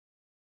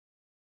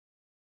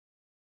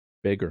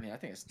 Bigger. I mean, I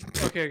think it's...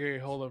 Okay,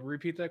 hold up.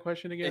 Repeat that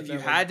question again. If you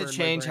had to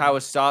change how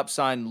a stop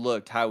sign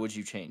looked, how would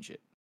you change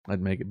it? I'd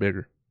make it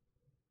bigger.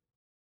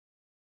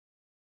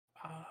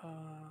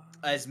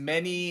 As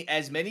many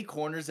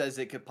corners as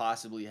it could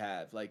possibly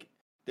have. Like,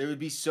 there would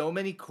be so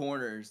many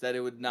corners that it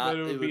would not.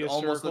 It would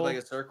almost look like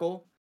a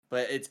circle,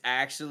 but it's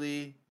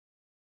actually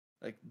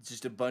like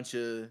just a bunch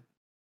of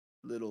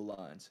little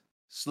lines.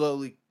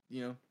 Slowly,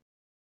 you know.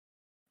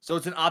 So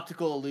it's an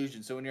optical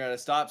illusion. So when you're at a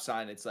stop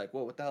sign, it's like,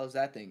 whoa, what the hell is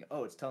that thing?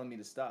 Oh, it's telling me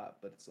to stop,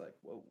 but it's like,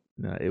 whoa.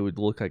 No, it would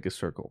look like a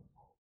circle.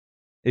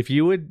 If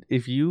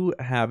you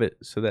have it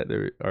so that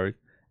there are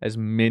as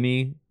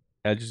many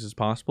edges as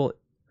possible.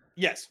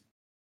 Yes.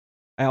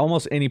 At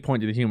almost any point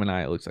to the human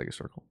eye, it looks like a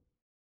circle.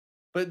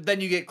 But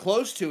then you get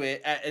close to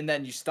it, and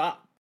then you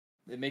stop.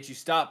 It makes you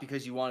stop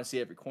because you want to see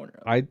every corner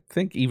of it. I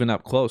think even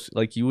up close,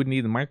 like you would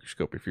need a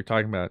microscope if you're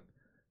talking about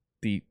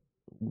the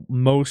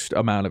most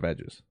amount of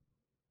edges.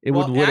 It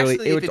would literally,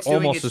 it's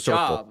almost a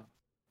circle.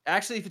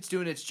 Actually, if it's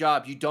doing its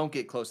job, you don't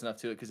get close enough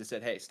to it because it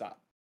said, hey,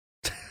 stop.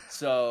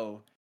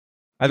 So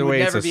either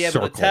way, it's a circle. You would never be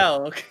able to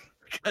tell.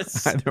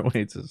 Either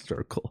way, it's a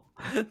circle.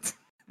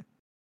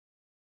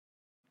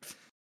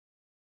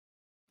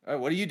 All right,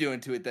 what are you doing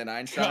to it then,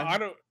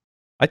 Einstein?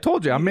 I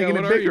told you, I'm making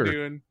it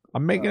bigger.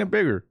 I'm making it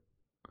bigger.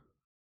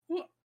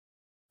 What?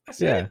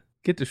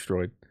 Get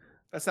destroyed.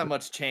 That's not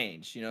much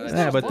change, you know.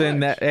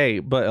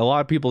 But a lot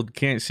of people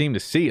can't seem to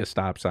see a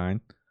stop sign,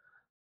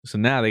 so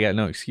now they got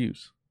no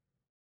excuse.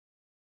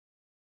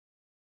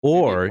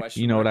 Or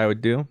you know what I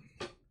would do?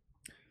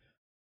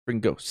 We can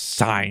go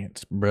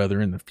science,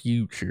 brother. In the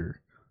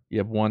future, you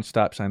have one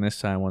stop sign this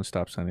side, one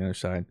stop sign the other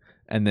side,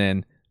 and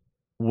then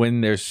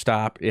when there's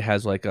stop, it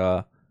has like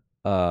a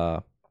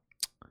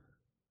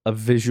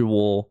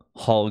visual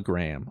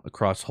hologram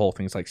across the whole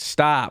thing. It's like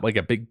stop, like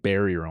a big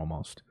barrier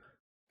almost.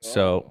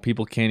 So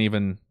people can't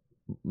even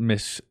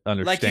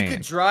misunderstand. Like you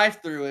could drive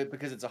through it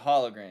because it's a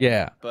hologram.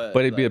 Yeah, but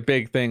it'd be a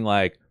big thing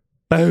like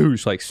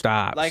boosh, like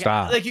stop.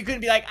 Like you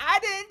couldn't be like, I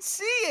didn't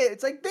see it.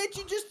 It's like, bitch,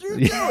 you just threw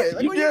through it.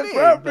 Like, you just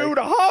drove through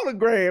the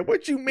hologram.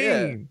 What you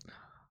mean?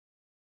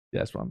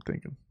 Yeah, that's what I'm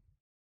thinking.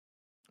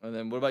 And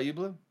then what about you,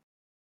 Blue?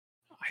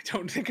 I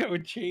don't think I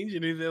would change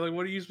anything. Like,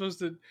 what are you supposed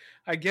to?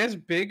 I guess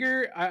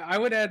bigger. I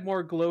would add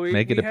more glowing.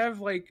 Make it we have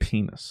like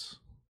penis.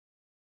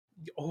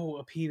 Oh,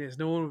 a penis.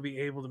 No one would be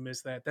able to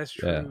miss that. That's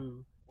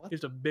true. Yeah.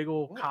 Just a big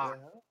old cock.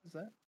 Is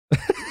that?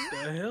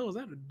 What the hell is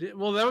that?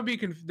 Well, that would be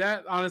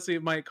that. Honestly,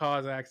 it might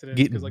cause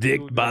accidents. Getting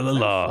dicked by the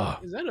law.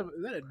 Is that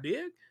a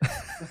dick?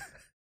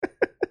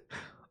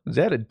 Is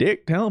that a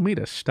dick telling me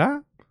to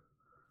stop?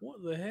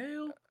 What the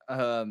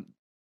hell?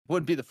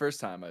 Wouldn't be the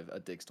first time a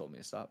dick's told me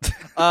to stop.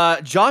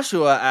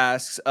 Joshua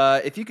asks,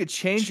 if you could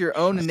change your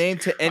own name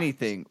to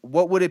anything,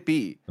 what would it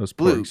be? Those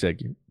poor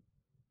executive.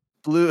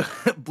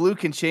 Blue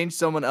can change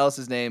someone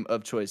else's name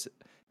of choice.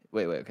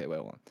 Wait, hold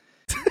on.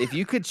 If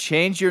you could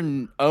change your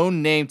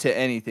own name to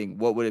anything,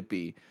 what would it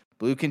be?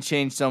 Blue can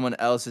change someone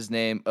else's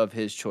name of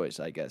his choice,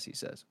 I guess he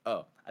says.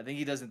 Oh, I think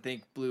he doesn't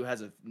think Blue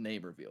has a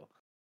name reveal.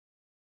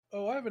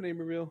 Oh, I have a name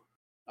reveal.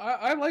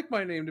 I like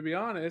my name, to be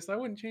honest. I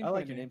wouldn't change my name. I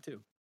like your name,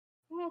 too.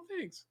 Oh,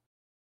 thanks.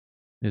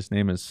 His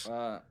name is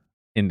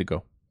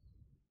Indigo.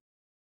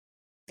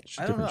 It's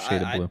a different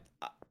shade of blue.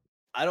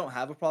 I don't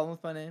have a problem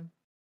with my name.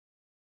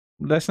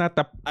 That's not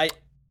the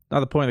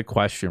point of the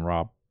question,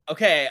 Rob.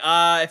 Okay, if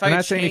I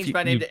could change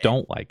my name to... You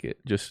don't like it,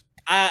 just...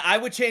 I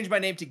would change my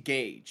name to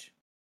Gage.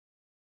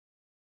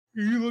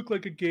 You look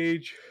like a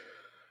Gage.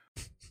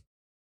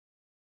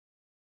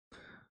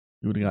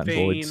 You would have gotten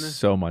bullied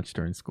so much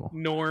during school.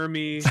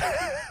 Normie.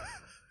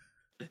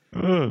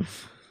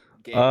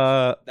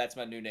 Gage. That's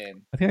my new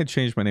name. I think I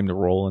changed my name to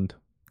Roland.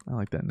 I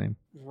like that name.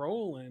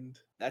 Roland.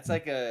 That's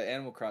like a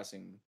Animal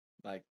Crossing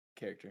like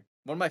character.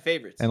 One of my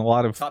favorites. And a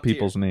lot of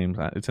people's names.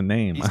 It's a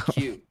name. He's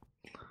cute.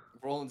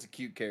 Roland's a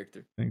cute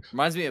character. Thanks.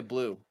 Reminds me of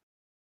Blue.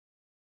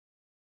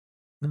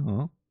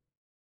 No.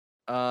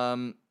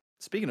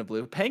 Speaking of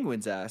Blue,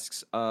 Penguins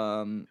asks,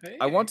 I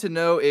want to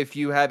know if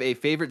you have a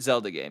favorite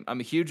Zelda game. I'm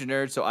a huge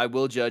nerd, so I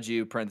will judge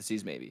you.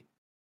 Parentheses maybe.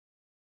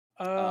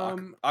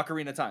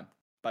 Ocarina of Time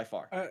by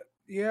far.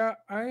 Yeah,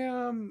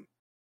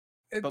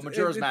 but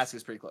Majora's Mask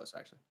is pretty close,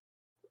 actually.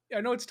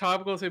 I know it's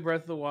topical to say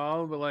Breath of the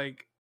Wild, but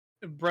like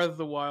Breath of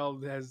the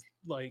Wild has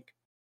like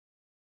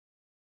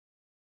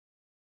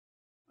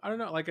I don't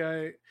know, like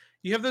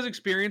you have those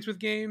experience with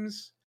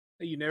games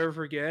that you never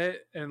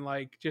forget, and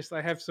like just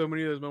I have so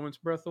many of those moments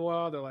in Breath of the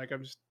Wild. They're like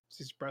it's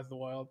just Breath of the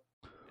Wild.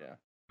 Yeah.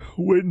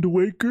 Wind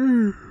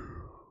Waker.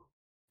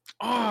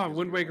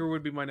 Wind Waker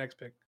would be my next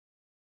pick.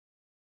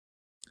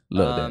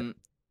 Love that.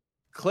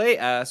 Clay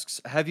asks,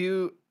 have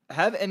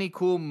any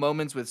cool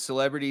moments with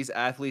celebrities,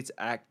 athletes,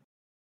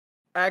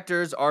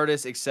 actors,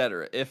 artists,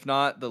 etc.? If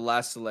not, the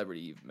last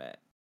celebrity you've met.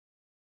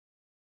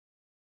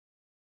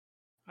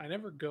 I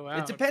never go out.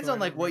 It depends on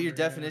like what your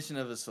definition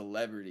of a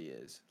celebrity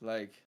is.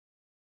 Like,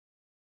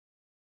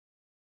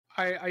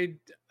 I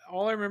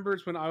all I remember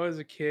is when I was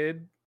a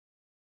kid.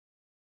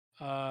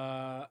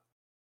 I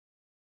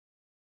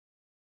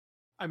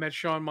met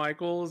Shawn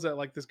Michaels at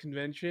like this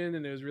convention,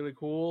 and it was really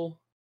cool.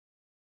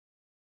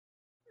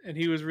 And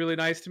he was really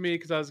nice to me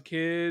because I was a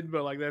kid,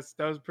 but like that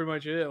was pretty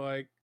much it.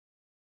 Like,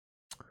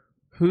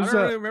 I don't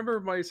really remember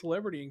my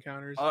celebrity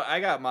encounters. I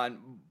got mine.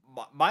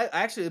 My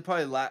actually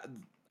probably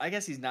I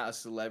guess he's not a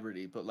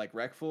celebrity, but like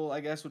Wreckful,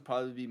 I guess would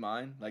probably be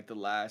mine. Like the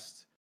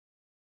last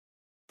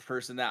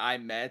person that I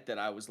met that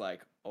I was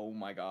like, oh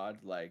my god,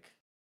 like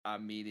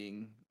I'm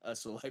meeting a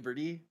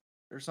celebrity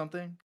or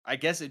something. I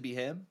guess it'd be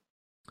him.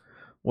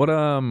 What's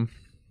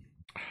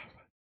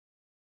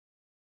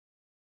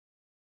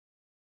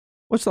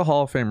the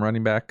Hall of Fame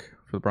running back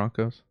for the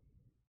Broncos?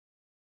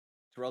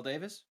 Terrell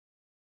Davis?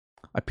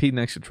 I peed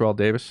next to Terrell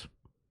Davis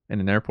in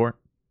an airport.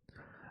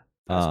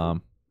 Cool.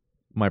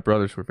 My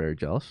brothers were very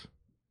jealous.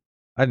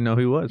 I didn't know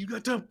who he was. You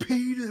got to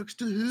pee next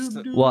to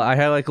him, dude. Well, I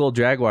had like a little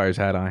Jaguars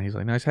hat on. He's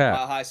like, nice hat.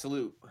 Mile high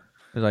salute.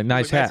 He's like,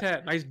 nice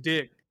hat. Nice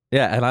dick.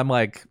 Yeah, and I'm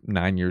like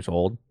 9 years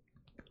old.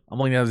 I'm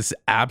looking at this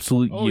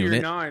absolute unit.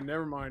 You're 9.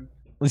 Never mind.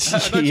 I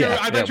thought you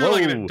were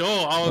like an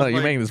adult. I was no,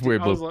 you're making this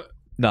weird. No,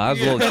 I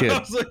was a little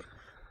kid.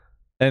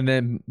 And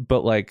then,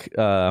 but like,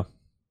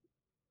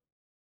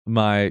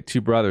 my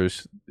two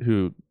brothers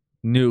who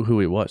knew who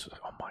he was like,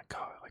 oh my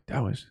god, like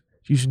that was,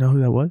 you should know who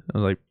that was. I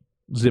was like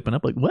zipping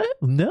up, like, what?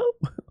 No.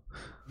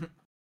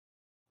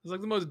 It's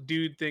like the most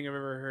dude thing I've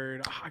ever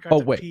heard. I got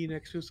to pee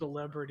next to a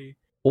celebrity.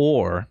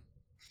 Or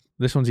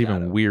this one's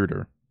even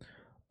weirder.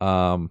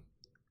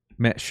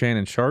 Met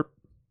Shannon Sharp.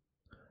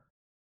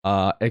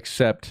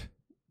 Except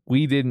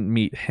we didn't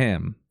meet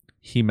him.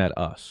 He met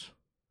us.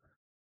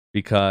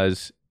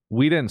 Because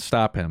we didn't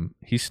stop him.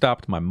 He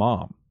stopped my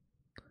mom.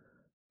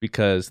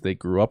 Because they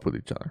grew up with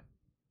each other.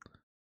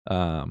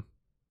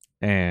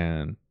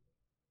 And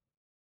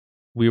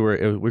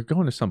we're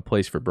going to some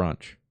place for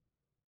brunch.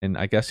 And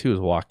I guess he was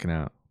walking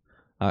out.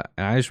 And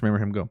I just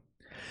remember him go,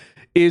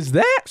 is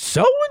that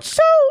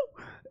so-and-so?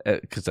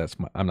 Because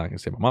I'm not going to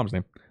say my mom's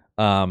name.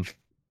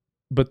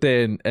 But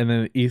then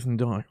Ethan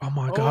doing like, oh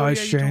my God,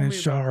 Shannon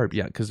Sharp.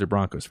 Yeah, because they're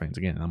Broncos fans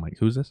again. And I'm like,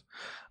 who's this?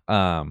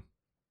 But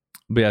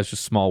yeah, it's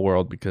just small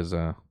world because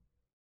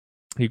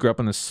he grew up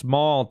in this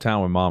small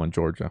town with mom in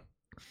Georgia.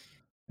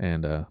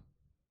 And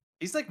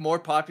he's like more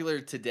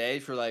popular today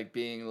for like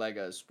being like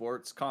a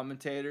sports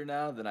commentator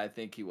now than I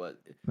think he was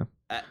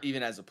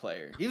even as a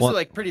player. He was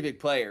like pretty big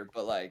player,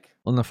 but like.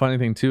 Well, and the funny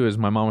thing too is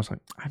my mom was like,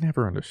 I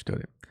never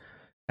understood it.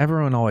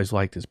 Everyone always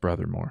liked his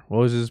brother more. What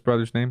was his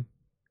brother's name?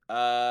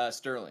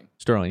 Sterling.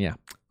 Sterling, yeah.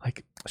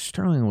 Like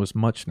Sterling was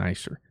much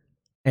nicer,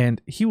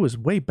 and he was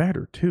way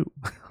better too.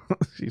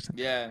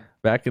 Yeah.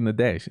 Back in the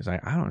day, she's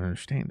like, I don't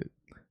understand it.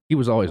 He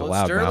was always a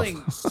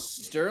loudmouth.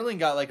 Sterling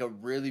got like a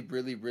really,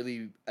 really,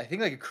 really, I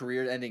think like a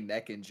career-ending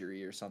neck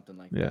injury or something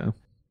like that. Yeah.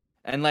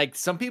 And like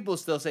some people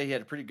still say he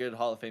had a pretty good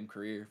Hall of Fame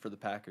career for the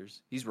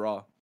Packers. He's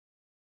raw.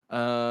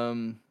 Yeah,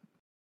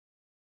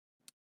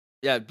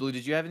 Blue,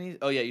 did you have any?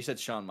 Oh yeah, you said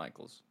Shawn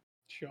Michaels.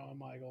 Shawn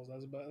Michaels.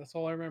 That's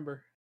all I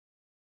remember.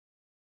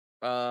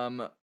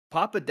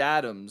 Papa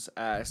Dadums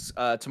asks,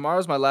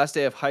 tomorrow's my last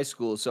day of high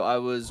school, so I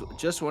was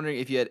just wondering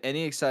if you had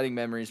any exciting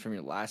memories from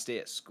your last day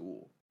at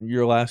school.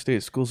 Your last day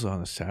at school's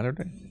on a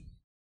Saturday?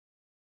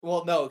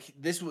 Well, no,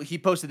 he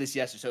posted this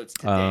yesterday, so it's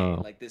today,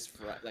 like this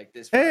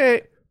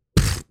Hey,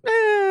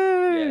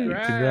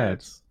 yeah.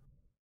 Congrats.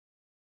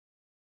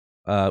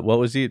 What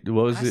was it?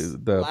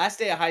 The last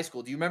day of high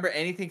school? Do you remember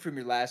anything from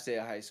your last day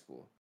of high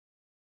school?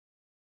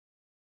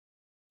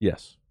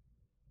 Yes.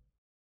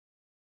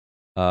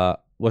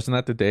 Wasn't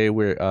that the day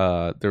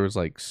where there was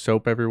like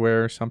soap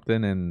everywhere or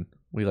something, and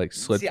we like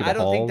slid through the halls? I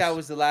don't think that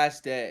was the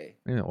last day.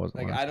 Yeah, it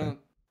wasn't. Like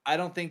I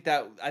don't think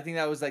that. I think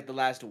that was like the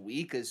last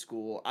week of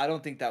school. I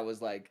don't think that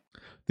was like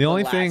the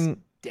only last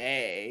thing.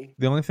 Day.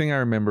 The only thing I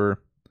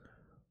remember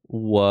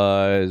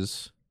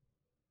was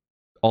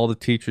all the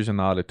teachers in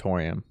the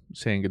auditorium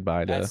saying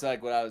goodbye to. That's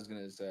like what I was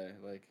gonna say.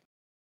 Like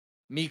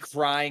me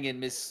crying in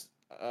Miss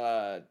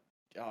oh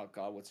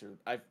God, what's her?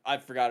 I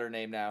forgot her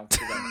name now.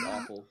 That's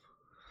awful.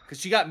 Because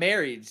she got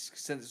married,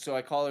 so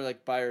I call her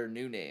like by her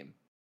new name.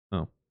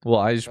 Oh well,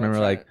 I just remember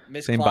like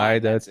saying bye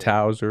to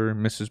Towser,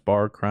 Mrs.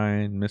 Barr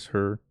crying, miss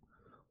her,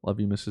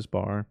 love you, Mrs.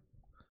 Barr.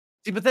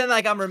 See, but then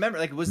like I'm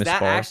remembering, like was Miss that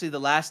Barr. Actually the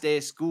last day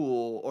of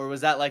school, or was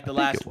that like the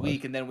last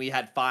week, and then we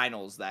had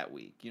finals that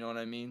week? You know what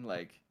I mean?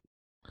 Like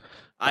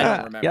I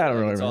don't remember. Yeah, I don't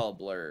really remember. It's all a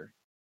blur.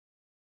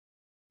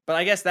 But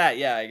I guess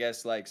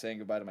like saying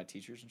goodbye to my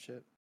teachers and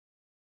shit,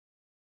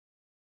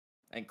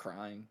 and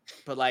crying.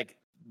 But like.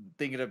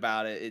 Thinking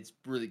about it, it's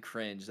really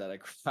cringe that I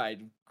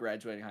cried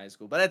graduating high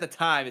school. But at the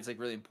time, it's like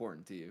really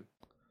important to you.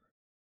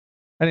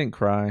 I didn't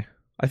cry.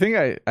 I think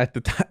at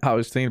the time I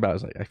was thinking about it, I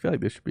was like, I feel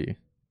like this should be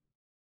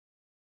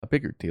a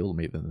bigger deal to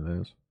me than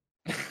it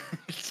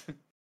is.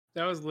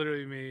 That was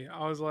literally me.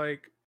 I was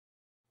like,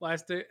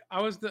 last day,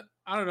 I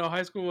don't know,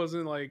 high school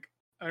wasn't like,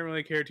 I didn't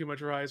really care too much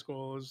for high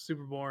school. It was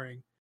super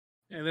boring.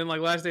 And then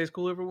like last day of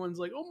school, everyone's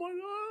like, oh my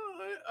God.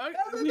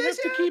 We have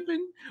to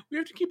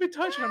keep in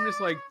touch, and I'm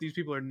just like, these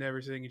people are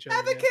never seeing each other.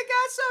 Have a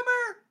kick-ass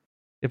summer.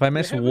 If I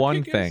miss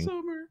one thing,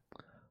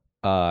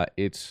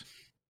 it's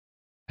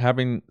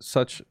having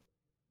such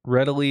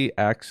readily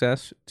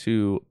access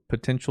to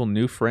potential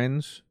new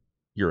friends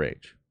your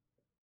age.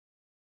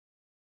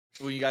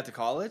 When you got to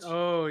college?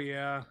 Oh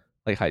yeah,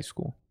 like high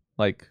school.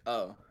 Like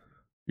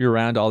you're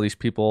around all these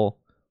people,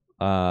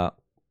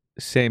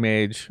 same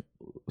age,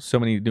 so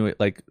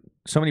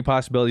many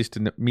possibilities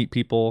to meet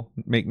people,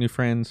 make new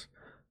friends.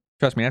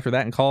 Trust me, after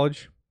that in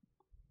college,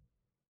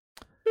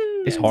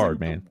 it's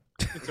hard, man.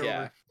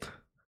 Yeah.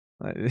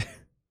 It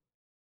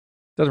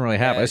doesn't really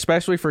happen,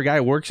 especially for a guy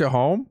who works at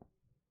home.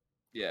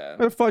 Yeah.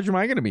 Where the fudge am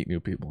I going to meet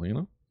new people, you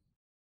know?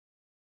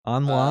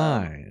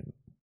 Online.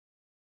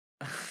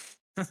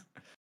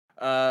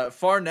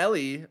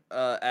 Farnelli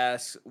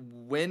asks,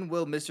 when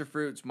will Mr.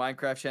 Fruit's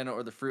Minecraft channel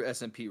or the Fruit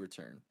SMP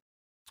return?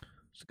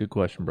 It's a good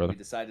question, brother. We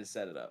decided to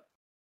set it up.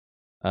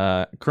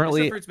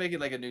 Currently, Mr. Fruit's making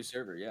like a new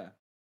server, yeah.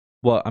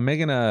 Well, I'm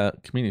making a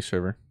community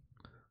server.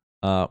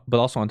 But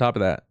also on top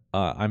of that,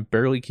 I'm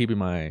barely keeping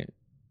my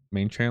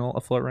main channel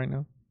afloat right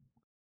now.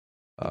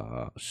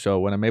 So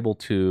when I'm able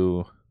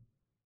to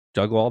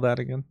juggle all that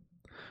again,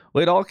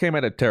 well, it all came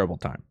at a terrible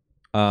time.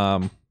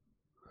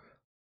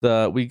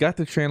 We got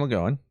the channel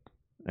going,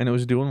 and it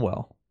was doing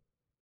well.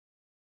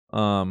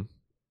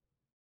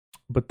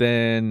 But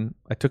then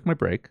I took my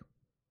break,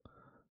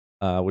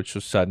 which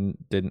was sudden.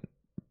 Didn't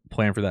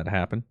plan for that to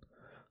happen.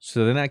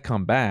 So then I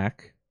come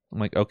back. I'm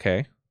like,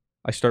 okay.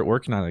 I start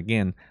working on it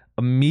again.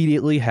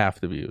 Immediately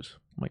half the views.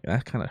 I'm like,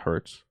 that kind of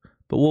hurts.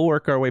 But we'll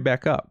work our way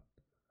back up.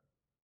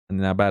 And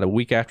then about a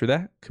week after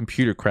that,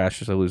 computer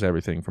crashes. I lose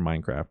everything from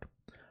Minecraft.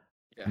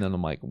 Yeah. And then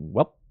I'm like,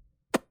 well.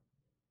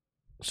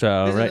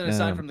 So this right isn't a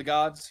sign from the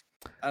gods.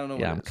 I don't know.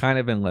 Yeah, I'm kind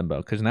of in limbo.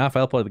 Because now if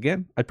I upload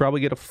again, I'd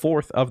probably get a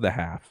fourth of the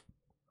half.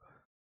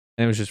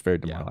 And it was just very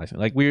demoralizing.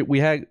 Yeah. Like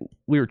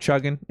we were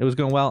chugging. It was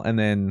going well. And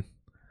then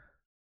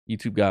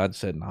YouTube God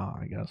said, nah,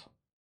 I guess.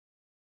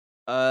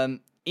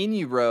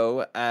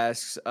 Inuro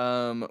asks,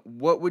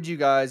 what would you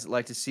guys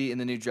like to see in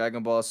the new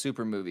Dragon Ball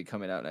Super movie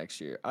coming out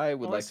next year? I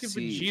would like to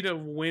see Vegeta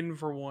win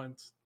for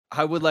once.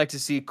 I would like to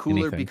see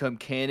Cooler become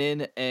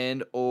canon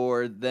and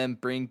or them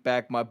bring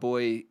back my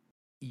boy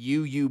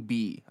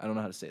UUB. I don't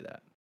know how to say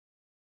that.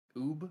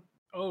 Oob?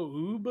 Oh,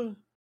 Oob?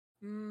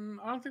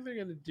 I don't think they're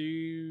gonna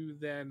do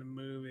that in the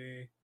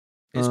movie.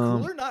 Is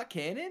Cooler not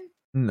canon?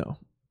 No.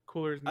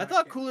 Cooler's not I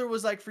thought Cooler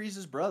was like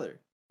Frieza's brother.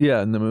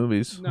 Yeah, in the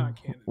movies. Not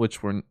canon.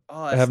 Which were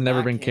have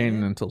never been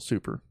canon until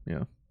Super.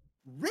 Yeah.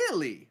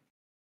 Really?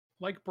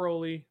 Like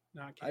Broly,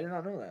 not canon. I did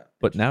not know that.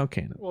 But now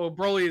canon. Well,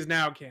 Broly is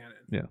now canon.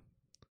 Yeah.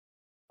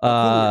 Cooler,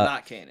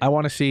 not canon. I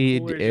want to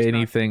see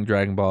anything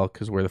Dragon Ball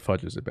because where the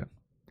fudges have been.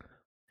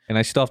 And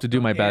I still have to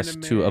do my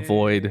best to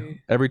avoid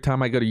every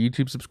time I go to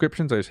YouTube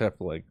subscriptions. I just have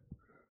to like.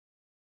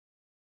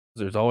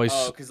 There's always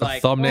a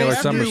thumbnail or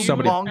something.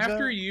 Somebody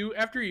after you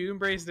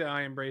embraced it,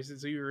 I embraced it.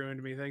 So you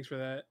ruined me. Thanks for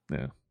that.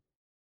 Yeah.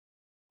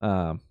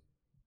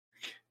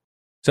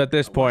 So at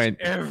this point,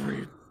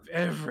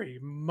 every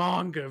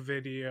manga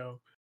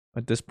video.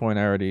 At this point,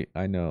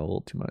 I know a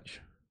little too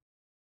much.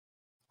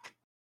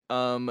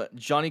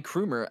 Johnny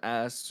Krumer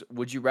asks,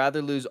 would you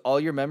rather lose all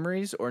your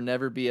memories or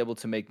never be able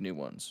to make new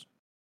ones?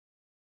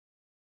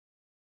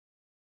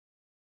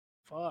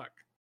 Fuck.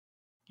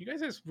 You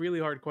guys ask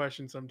really hard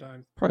questions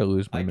sometimes. Probably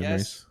lose my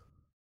memories.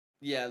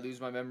 Yeah, lose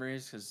my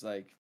memories because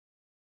like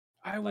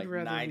I would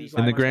rather lose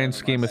in the grand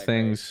scheme of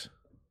things.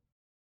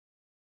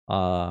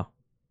 I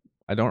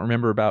don't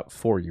remember about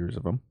 4 years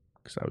of them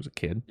because I was a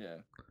kid. Yeah.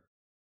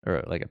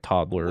 Or like a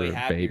toddler or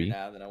a baby.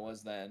 Now than I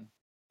was then.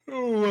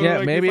 Oh, yeah,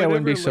 like maybe I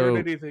wouldn't be so.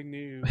 Anything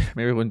new.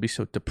 Maybe I wouldn't be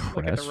so depressed.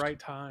 Like at the right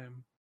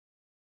time.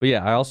 But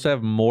yeah, I also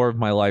have more of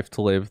my life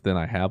to live than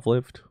I have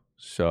lived.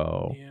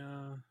 So. Yeah.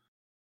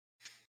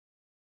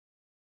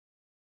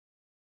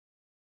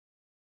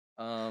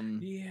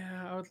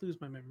 Yeah, I would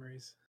lose my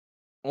memories.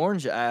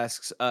 Orange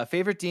asks,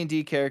 favorite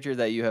D&D character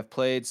that you have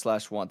played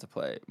 / want to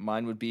play.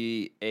 Mine would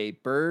be a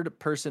bird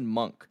person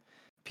monk.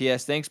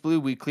 P.S. Thanks, Blue.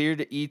 We cleared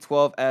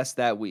E12S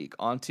that week.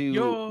 On to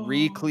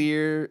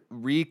Reclears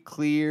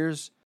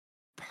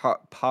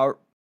Parsing.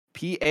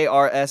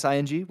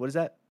 What is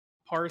that?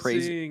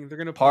 Parsing. They're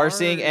gonna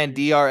parsing and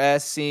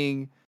DRS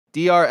seeing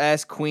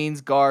DRS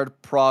Queen's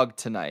Guard Prague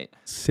tonight.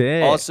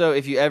 Sick. Also,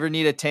 if you ever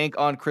need a tank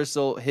on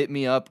Crystal, hit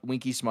me up.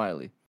 Winky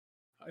smiley.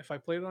 If I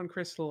played on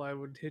Crystal, I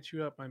would hit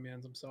you up, my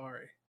mans. I'm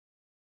sorry.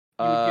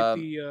 You would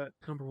get the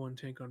number 1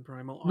 tank on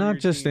Primal. Not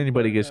just team,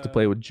 anybody but, gets to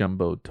play with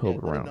Jumbo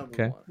Toblerone,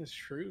 okay? That's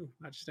true.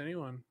 Not just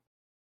anyone.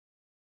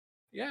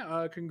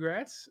 Yeah,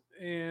 congrats.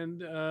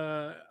 And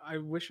I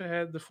wish I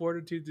had the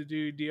fortitude to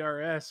do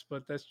DRS,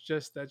 but that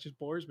just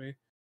bores me.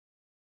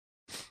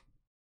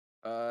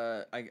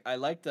 I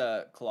like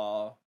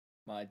Claw,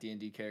 my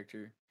D&D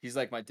character. He's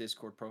like my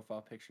Discord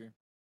profile picture.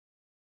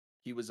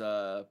 He was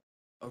a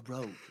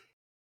rogue.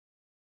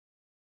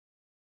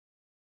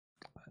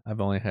 I've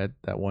only had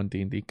that one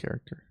D&D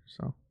character,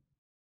 so.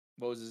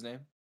 What was his name?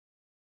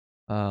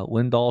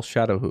 Lindahl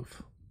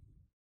Shadowhoof.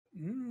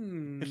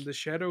 The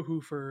Shadow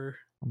Hoofer.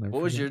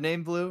 What was your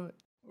name, Blue?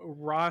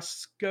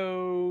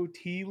 Roscoe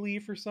Tea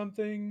Leaf or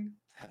something.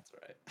 That's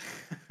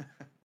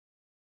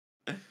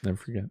right. Never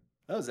forget.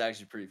 That was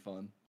actually pretty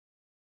fun.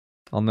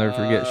 I'll never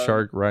forget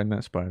Shark riding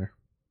that spider.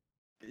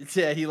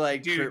 Yeah, he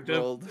like crit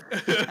rolled.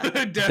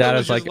 Dad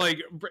was like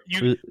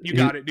you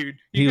got it, dude.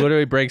 He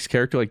literally breaks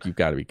character like, you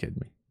gotta be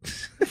kidding me.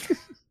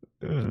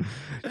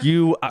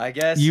 I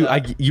guess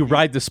you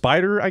ride the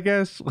spider, I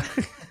guess.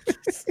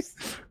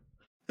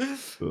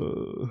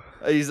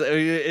 He's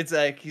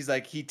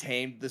like he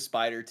tamed the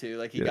spider too.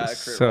 Like he got a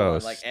crit roll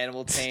on, like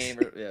animal tame.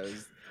 Yeah, it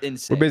was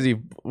insane. We're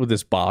busy with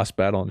this boss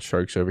battle and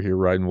Shark's over here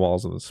riding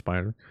walls of the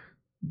spider.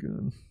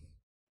 Good.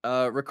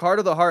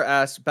 Ricardo the Heart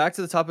asks, back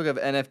to the topic of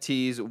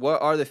NFTs,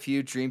 what are the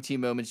few Dream Team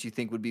moments you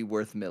think would be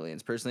worth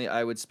millions? Personally,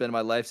 I would spend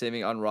my life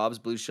saving on Rob's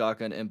Blue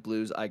Shotgun and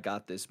Blue's I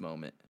Got This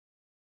moment.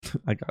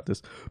 I got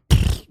this.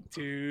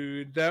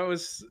 Dude,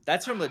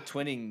 that's from the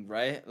twinning,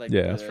 right? Like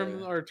that's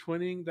from our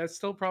twinning. That's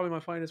still probably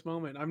my finest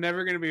moment. I'm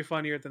never gonna be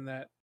funnier than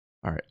that.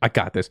 All right, I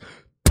got this.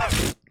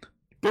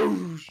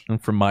 And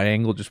from my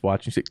angle, just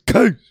watching, say,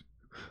 that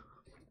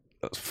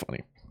was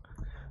funny.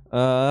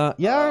 I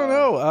don't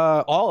know.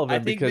 All of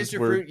them. I think Mr.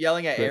 Fruit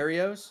yelling at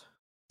Arios.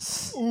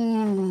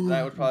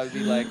 That would probably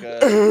be like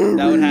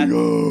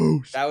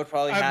that would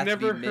probably have to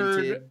be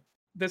minted.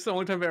 That's the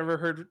only time I've ever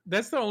heard.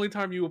 That's the only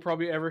time you will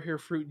probably ever hear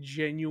Fruit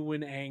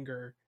genuine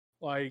anger.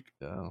 Like,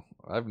 no,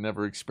 I've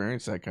never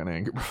experienced that kind of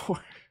anger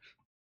before.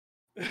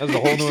 That's a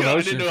whole new emotion.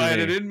 I didn't know I had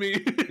it in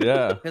me.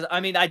 Yeah, because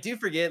I mean, I do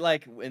forget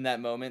like in that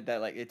moment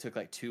that like it took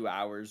like 2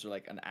 hours or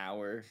like an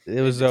hour.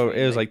 It was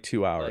like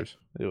 2 hours.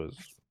 It was,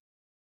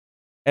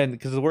 and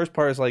because the worst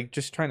part is like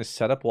just trying to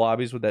set up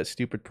lobbies with that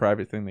stupid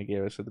private thing they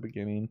gave us at the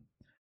beginning,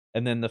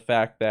 and then the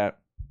fact that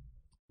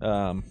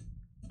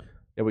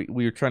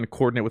we were trying to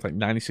coordinate with like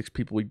 96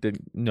 people we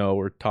didn't know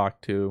or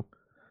talk to.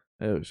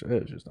 It was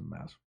just a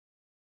mess.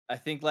 I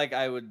think like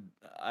I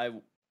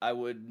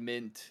would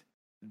mint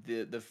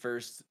the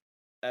first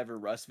ever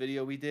Rust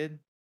video we did,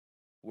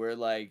 where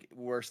like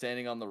we're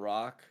standing on the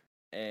rock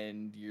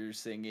and you're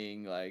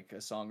singing like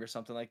a song or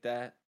something like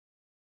that,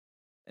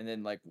 and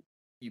then like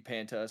you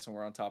pan to us and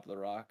we're on top of the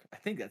rock. I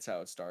think that's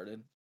how it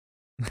started.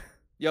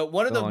 Yo,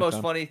 one of the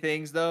most funny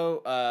things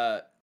though,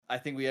 I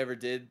think we ever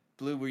did,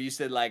 Blue, where you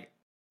said like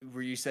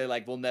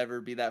we'll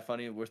never be that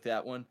funny with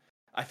that one.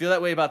 I feel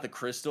that way about the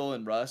Crystal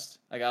and Rust.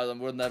 Like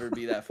we'll never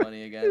be that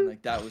funny again.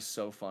 Like that was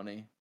so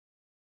funny.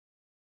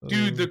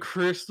 Dude, the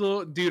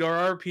Crystal, dude,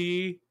 our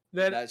RP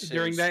that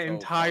during that so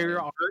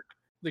entire arc,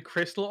 the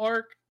Crystal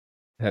arc.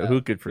 Yeah,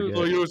 who could forget?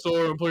 Like, yo,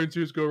 sorry, I'm playing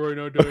CSGO right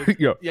now, dude.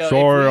 Yo,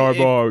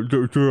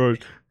 sorry,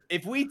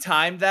 if we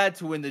timed that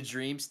to when the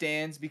Dream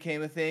Stands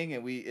became a thing,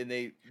 and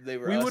they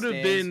were, we would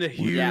have been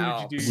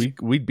huge, dude.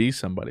 We'd be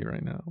somebody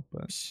right now,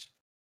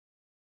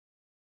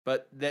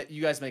 but that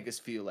you guys make us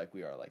feel like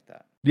we are like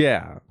that.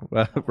 Yeah,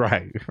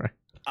 right.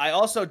 I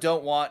also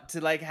don't want to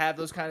like have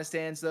those kind of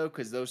stands though,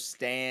 because those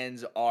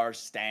stands are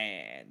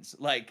stands.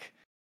 Like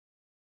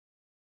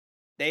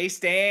they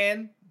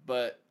stand,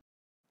 but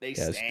they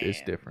stand.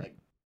 It's different.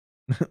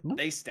 Like,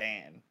 they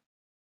stand.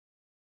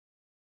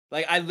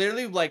 Like I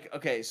literally like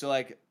so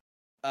like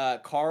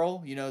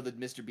Carl, you know, the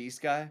Mr.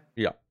 Beast guy.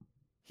 Yeah.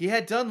 He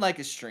had done like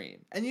a stream,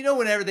 and you know,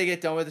 whenever they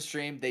get done with a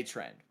stream, they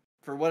trend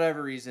for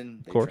whatever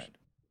reason. They trend.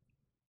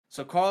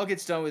 So Carl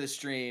gets done with a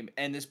stream,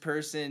 and this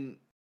person,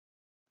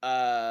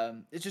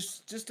 it's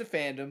just a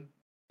fandom.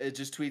 It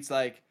just tweets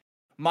like,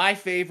 my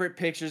favorite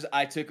pictures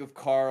I took of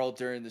Carl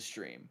during the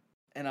stream.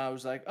 And I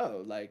was like,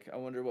 oh, like, I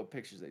wonder what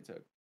pictures they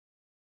took.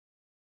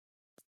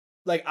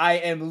 Like, I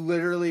am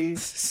literally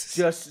just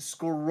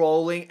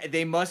scrolling.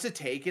 They must have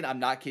taken, I'm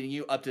not kidding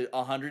you, up to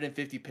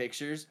 150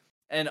 pictures.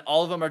 And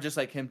all of them are just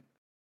like him.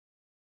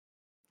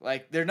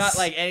 Like, they're not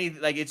like any,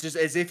 like, it's just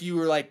as if you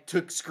were like,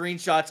 took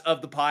screenshots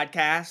of the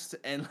podcast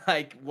and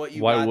like what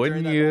you Why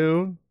wouldn't you?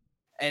 Moment.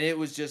 And it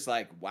was just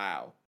like,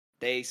 wow,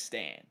 they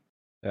stand.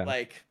 Yeah.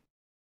 Like,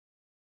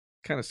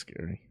 kind of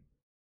scary.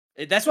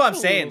 That's what I'm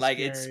saying. Like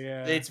it's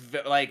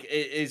like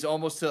it is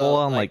almost to full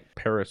on like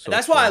parasocial.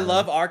 That's why I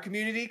love our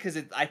community, because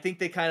I think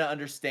they kind of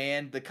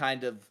understand the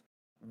kind of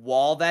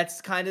wall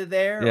that's kind of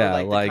there. Yeah,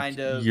 or like the kind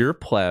of you're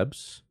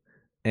plebs,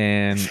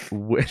 and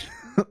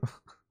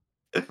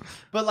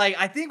but like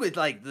I think with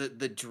like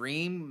the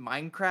dream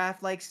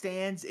Minecraft like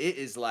stands, it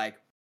is like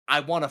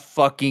I want to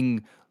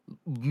fucking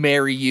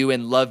marry you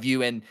and love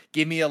you and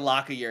give me a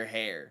lock of your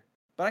hair.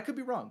 But I could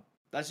be wrong.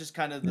 That's just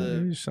kind of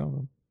the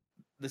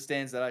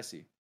stands that I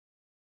see.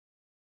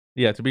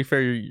 Yeah, to be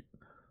fair,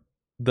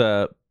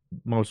 the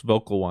most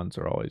vocal ones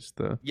are always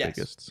the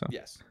biggest. So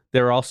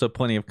there are also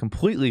plenty of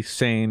completely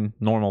sane,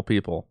 normal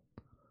people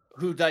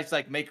who just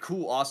like make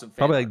cool, awesome.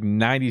 Probably like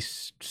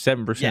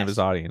 97% of his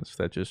audience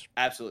that just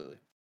absolutely.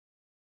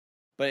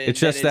 But it's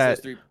just that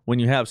when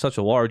you have such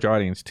a large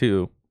audience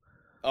too.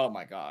 Oh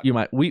my god!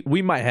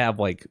 We might have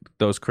like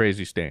those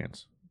crazy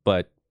stands,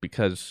 but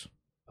because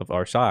of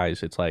our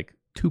size, it's like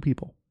 2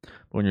 people. But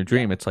when you're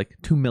Dream, it's like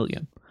 2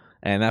 million,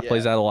 and that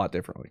plays out a lot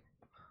differently.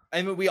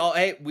 I mean, we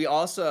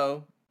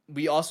also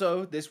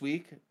this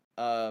week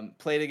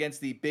played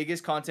against the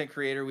biggest content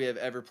creator we have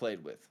ever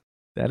played with.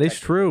 That is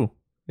true.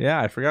 Yeah,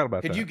 I forgot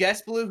about that. Could you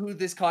guess, Blue, who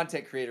this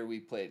content creator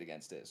we played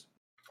against is?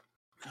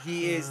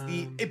 He is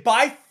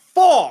by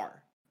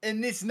far,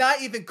 and it's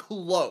not even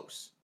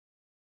close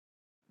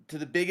to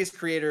the biggest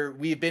creator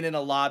we've been in a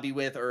lobby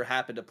with or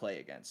happened to play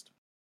against.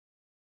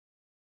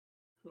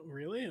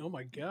 Really? Oh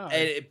my god!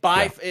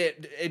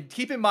 And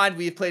keep in mind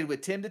we've played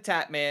with Tim the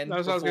Tap Man.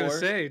 That's what I was gonna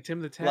say. Tim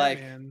the Tap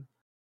Man,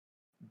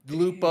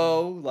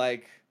 Lupo,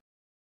 like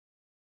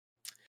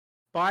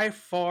by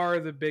far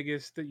the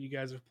biggest that you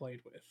guys have played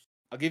with.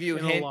 I'll give you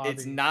a hint.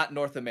 It's not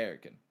North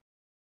American.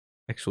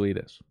 Actually, it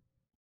is.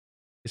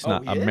 It's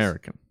not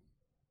American.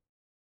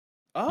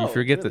 Oh, you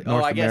forget that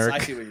North America. I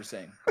see what you're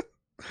saying.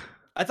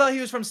 I thought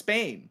he was from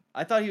Spain.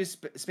 I thought he was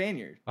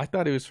Spaniard. I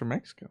thought he was from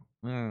Mexico.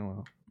 I don't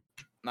know.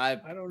 I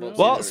don't know.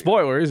 Well,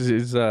 spoilers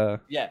is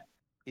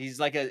he's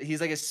like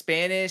a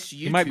Spanish YouTuber.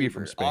 He might be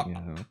from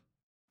Spain.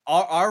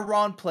 Our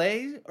Ron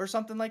Play or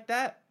something like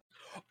that.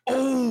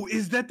 Oh,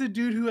 is that the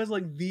dude who has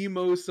like the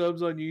most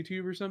subs on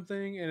YouTube or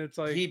something? And it's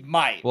like he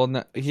might. Well,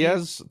 no, he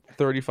has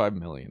 35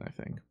 million, I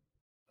think.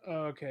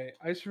 Okay,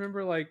 I just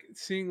remember like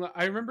seeing.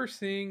 I remember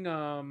seeing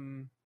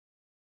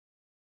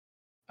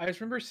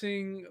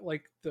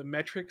like the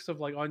metrics of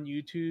like on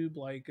YouTube,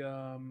 like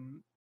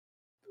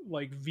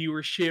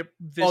viewership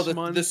this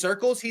month. The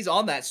circles. He's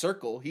on that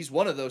circle. He's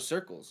one of those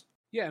circles.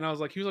 Yeah, and I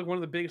was like, he was like one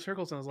of the biggest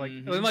circles, and I was like,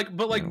 and like,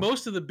 but like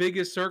most of the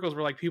biggest circles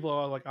were like people.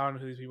 I was like, I don't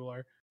know who these people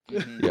are.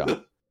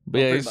 Yeah, but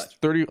yeah, he's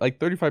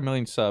 35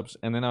 million subs,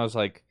 and then I was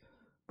like,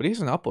 but he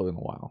hasn't uploaded in a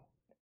while,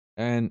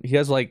 and he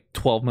has like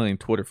 12 million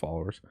Twitter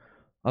followers.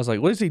 I was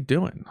like, what is he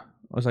doing? I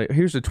was like,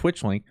 here's the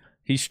Twitch link.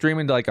 He's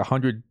streaming to like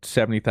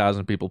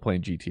 170,000 people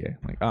playing GTA.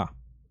 I'm like,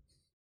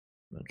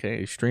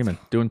 okay, he's streaming,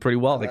 doing pretty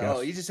well, I guess. Oh,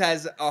 he just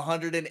has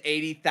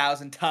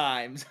 180,000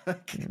 times.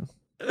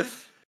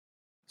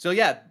 So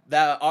yeah,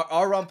 that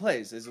our Ron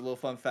Plays is a little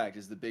fun fact.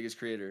 Is the biggest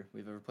creator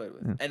we've ever played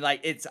with, and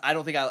like I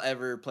don't think I'll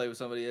ever play with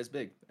somebody as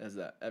big as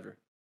that ever.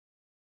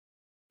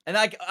 And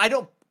like I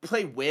don't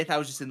play with. I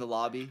was just in the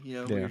lobby. You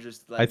know, we were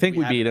just. Like, I think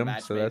we beat him,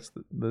 so that's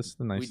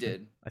the nice. We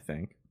did. I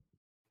think.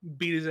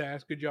 Beat his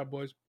ass. Good job,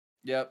 boys.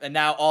 Yep, and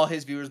now all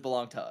his viewers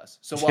belong to us.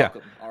 So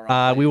welcome.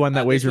 Yeah. We won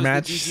that wager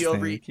match.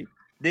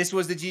 This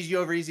was the GG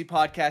Over Easy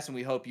podcast, and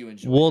we hope you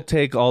enjoyed. We'll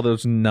take all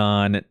those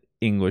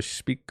non-English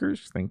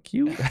speakers. Thank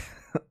you.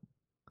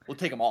 We'll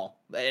take them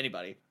all.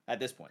 Anybody at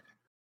this point.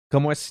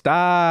 ¿Cómo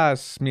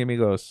estás, mi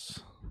amigos?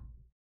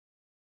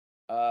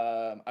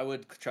 I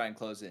would try and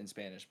close it in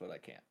Spanish, but I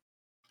can't.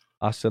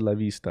 Hasta la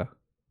vista,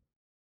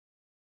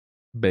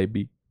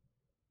 baby.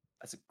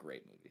 That's a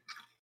great movie.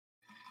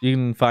 You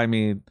can find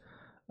me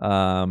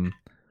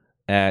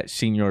at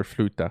Senor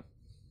Fruta.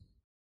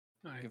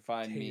 You can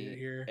find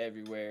me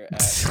everywhere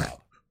at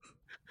Rob.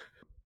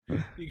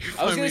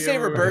 I was going to say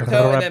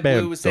Roberto, and then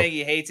Blue was saying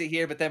he hates it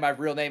here, but then my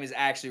real name is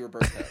actually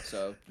Roberto.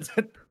 So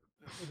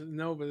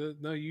no,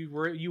 you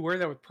wear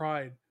that with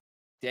pride.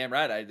 Damn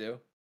right I do.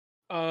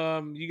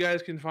 You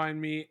guys can find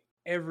me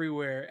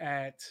everywhere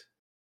at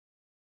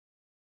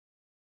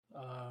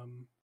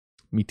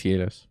Mi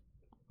tienes.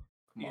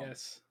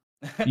 Yes.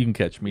 You can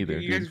catch me there.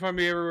 You guys can find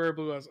me everywhere at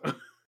Blue House.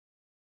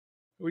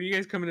 When are you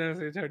guys coming down to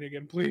San Antonio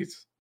again,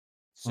 please?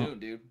 Soon,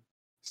 dude.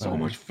 So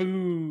much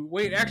food.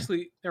 Wait,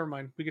 actually, never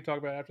mind. We could talk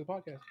about it after the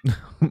podcast.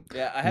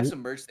 Yeah, I have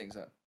some merch things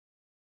up.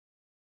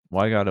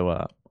 Well, I got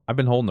to. I've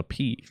been holding a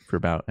pee for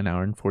about an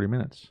hour and 40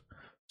 minutes.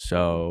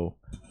 So,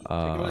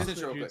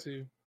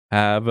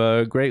 have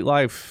a great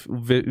life,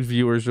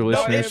 viewers or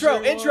listeners.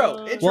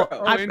 Intro. Well,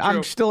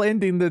 I'm still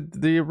ending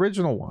the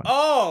original one.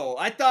 Oh,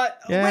 I thought.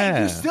 Wait,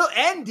 you're still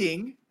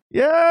ending?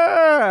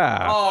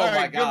 Yeah. Oh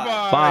my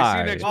god. Bye. See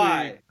you next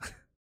week.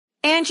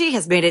 Angie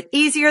has made it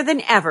easier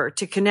than ever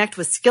to connect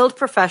with skilled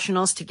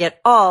professionals to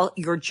get all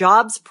your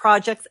jobs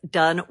projects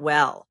done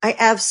well. I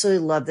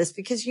absolutely love this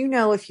because, you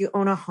know, if you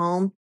own a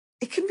home,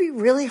 it can be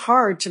really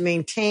hard to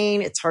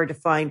maintain. It's hard to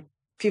find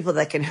people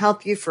that can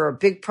help you for a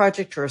big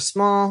project or a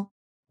small.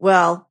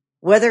 Well,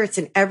 whether it's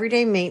in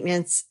everyday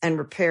maintenance and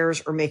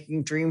repairs or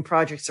making dream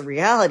projects a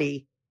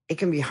reality, it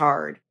can be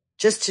hard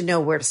just to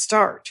know where to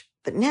start.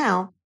 But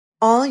now,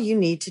 all you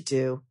need to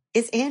do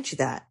is Angie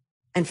that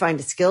and find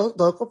a skilled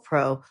local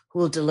pro who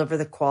will deliver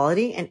the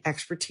quality and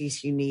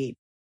expertise you need.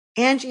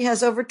 Angie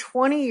has over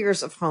 20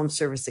 years of home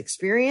service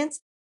experience,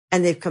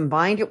 and they've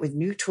combined it with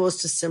new tools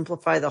to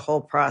simplify the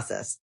whole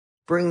process.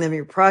 Bring them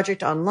your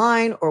project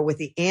online or with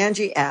the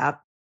Angie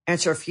app,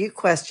 answer a few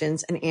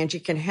questions, and Angie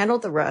can handle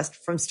the rest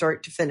from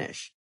start to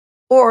finish.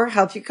 Or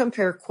help you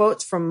compare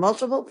quotes from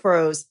multiple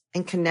pros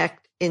and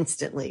connect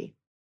instantly,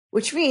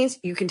 which means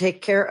you can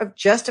take care of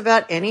just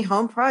about any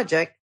home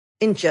project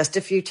in just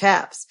a few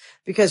taps.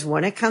 Because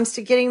when it comes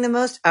to getting the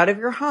most out of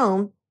your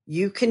home,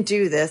 you can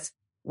do this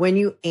when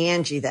you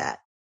Angie that.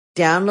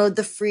 Download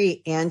the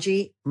free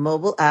Angie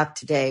mobile app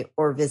today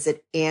or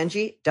visit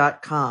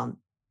Angie.com.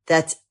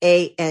 That's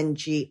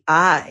ANGI.com.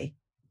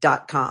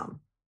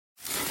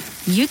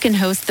 You can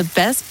host the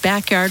best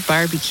backyard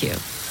barbecue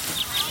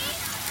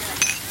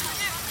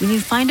when you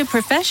find a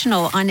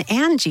professional on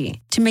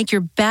Angie to make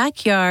your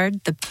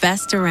backyard the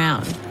best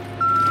around.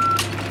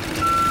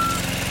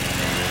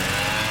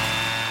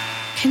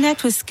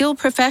 Connect with skilled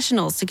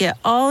professionals to get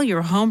all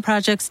your home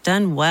projects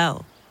done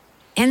well.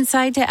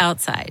 Inside to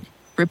outside,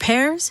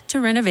 repairs to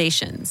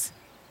renovations.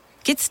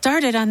 Get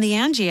started on the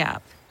Angie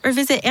app or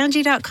visit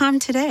Angie.com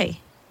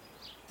today.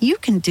 You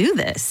can do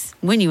this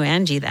when you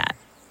Angie that.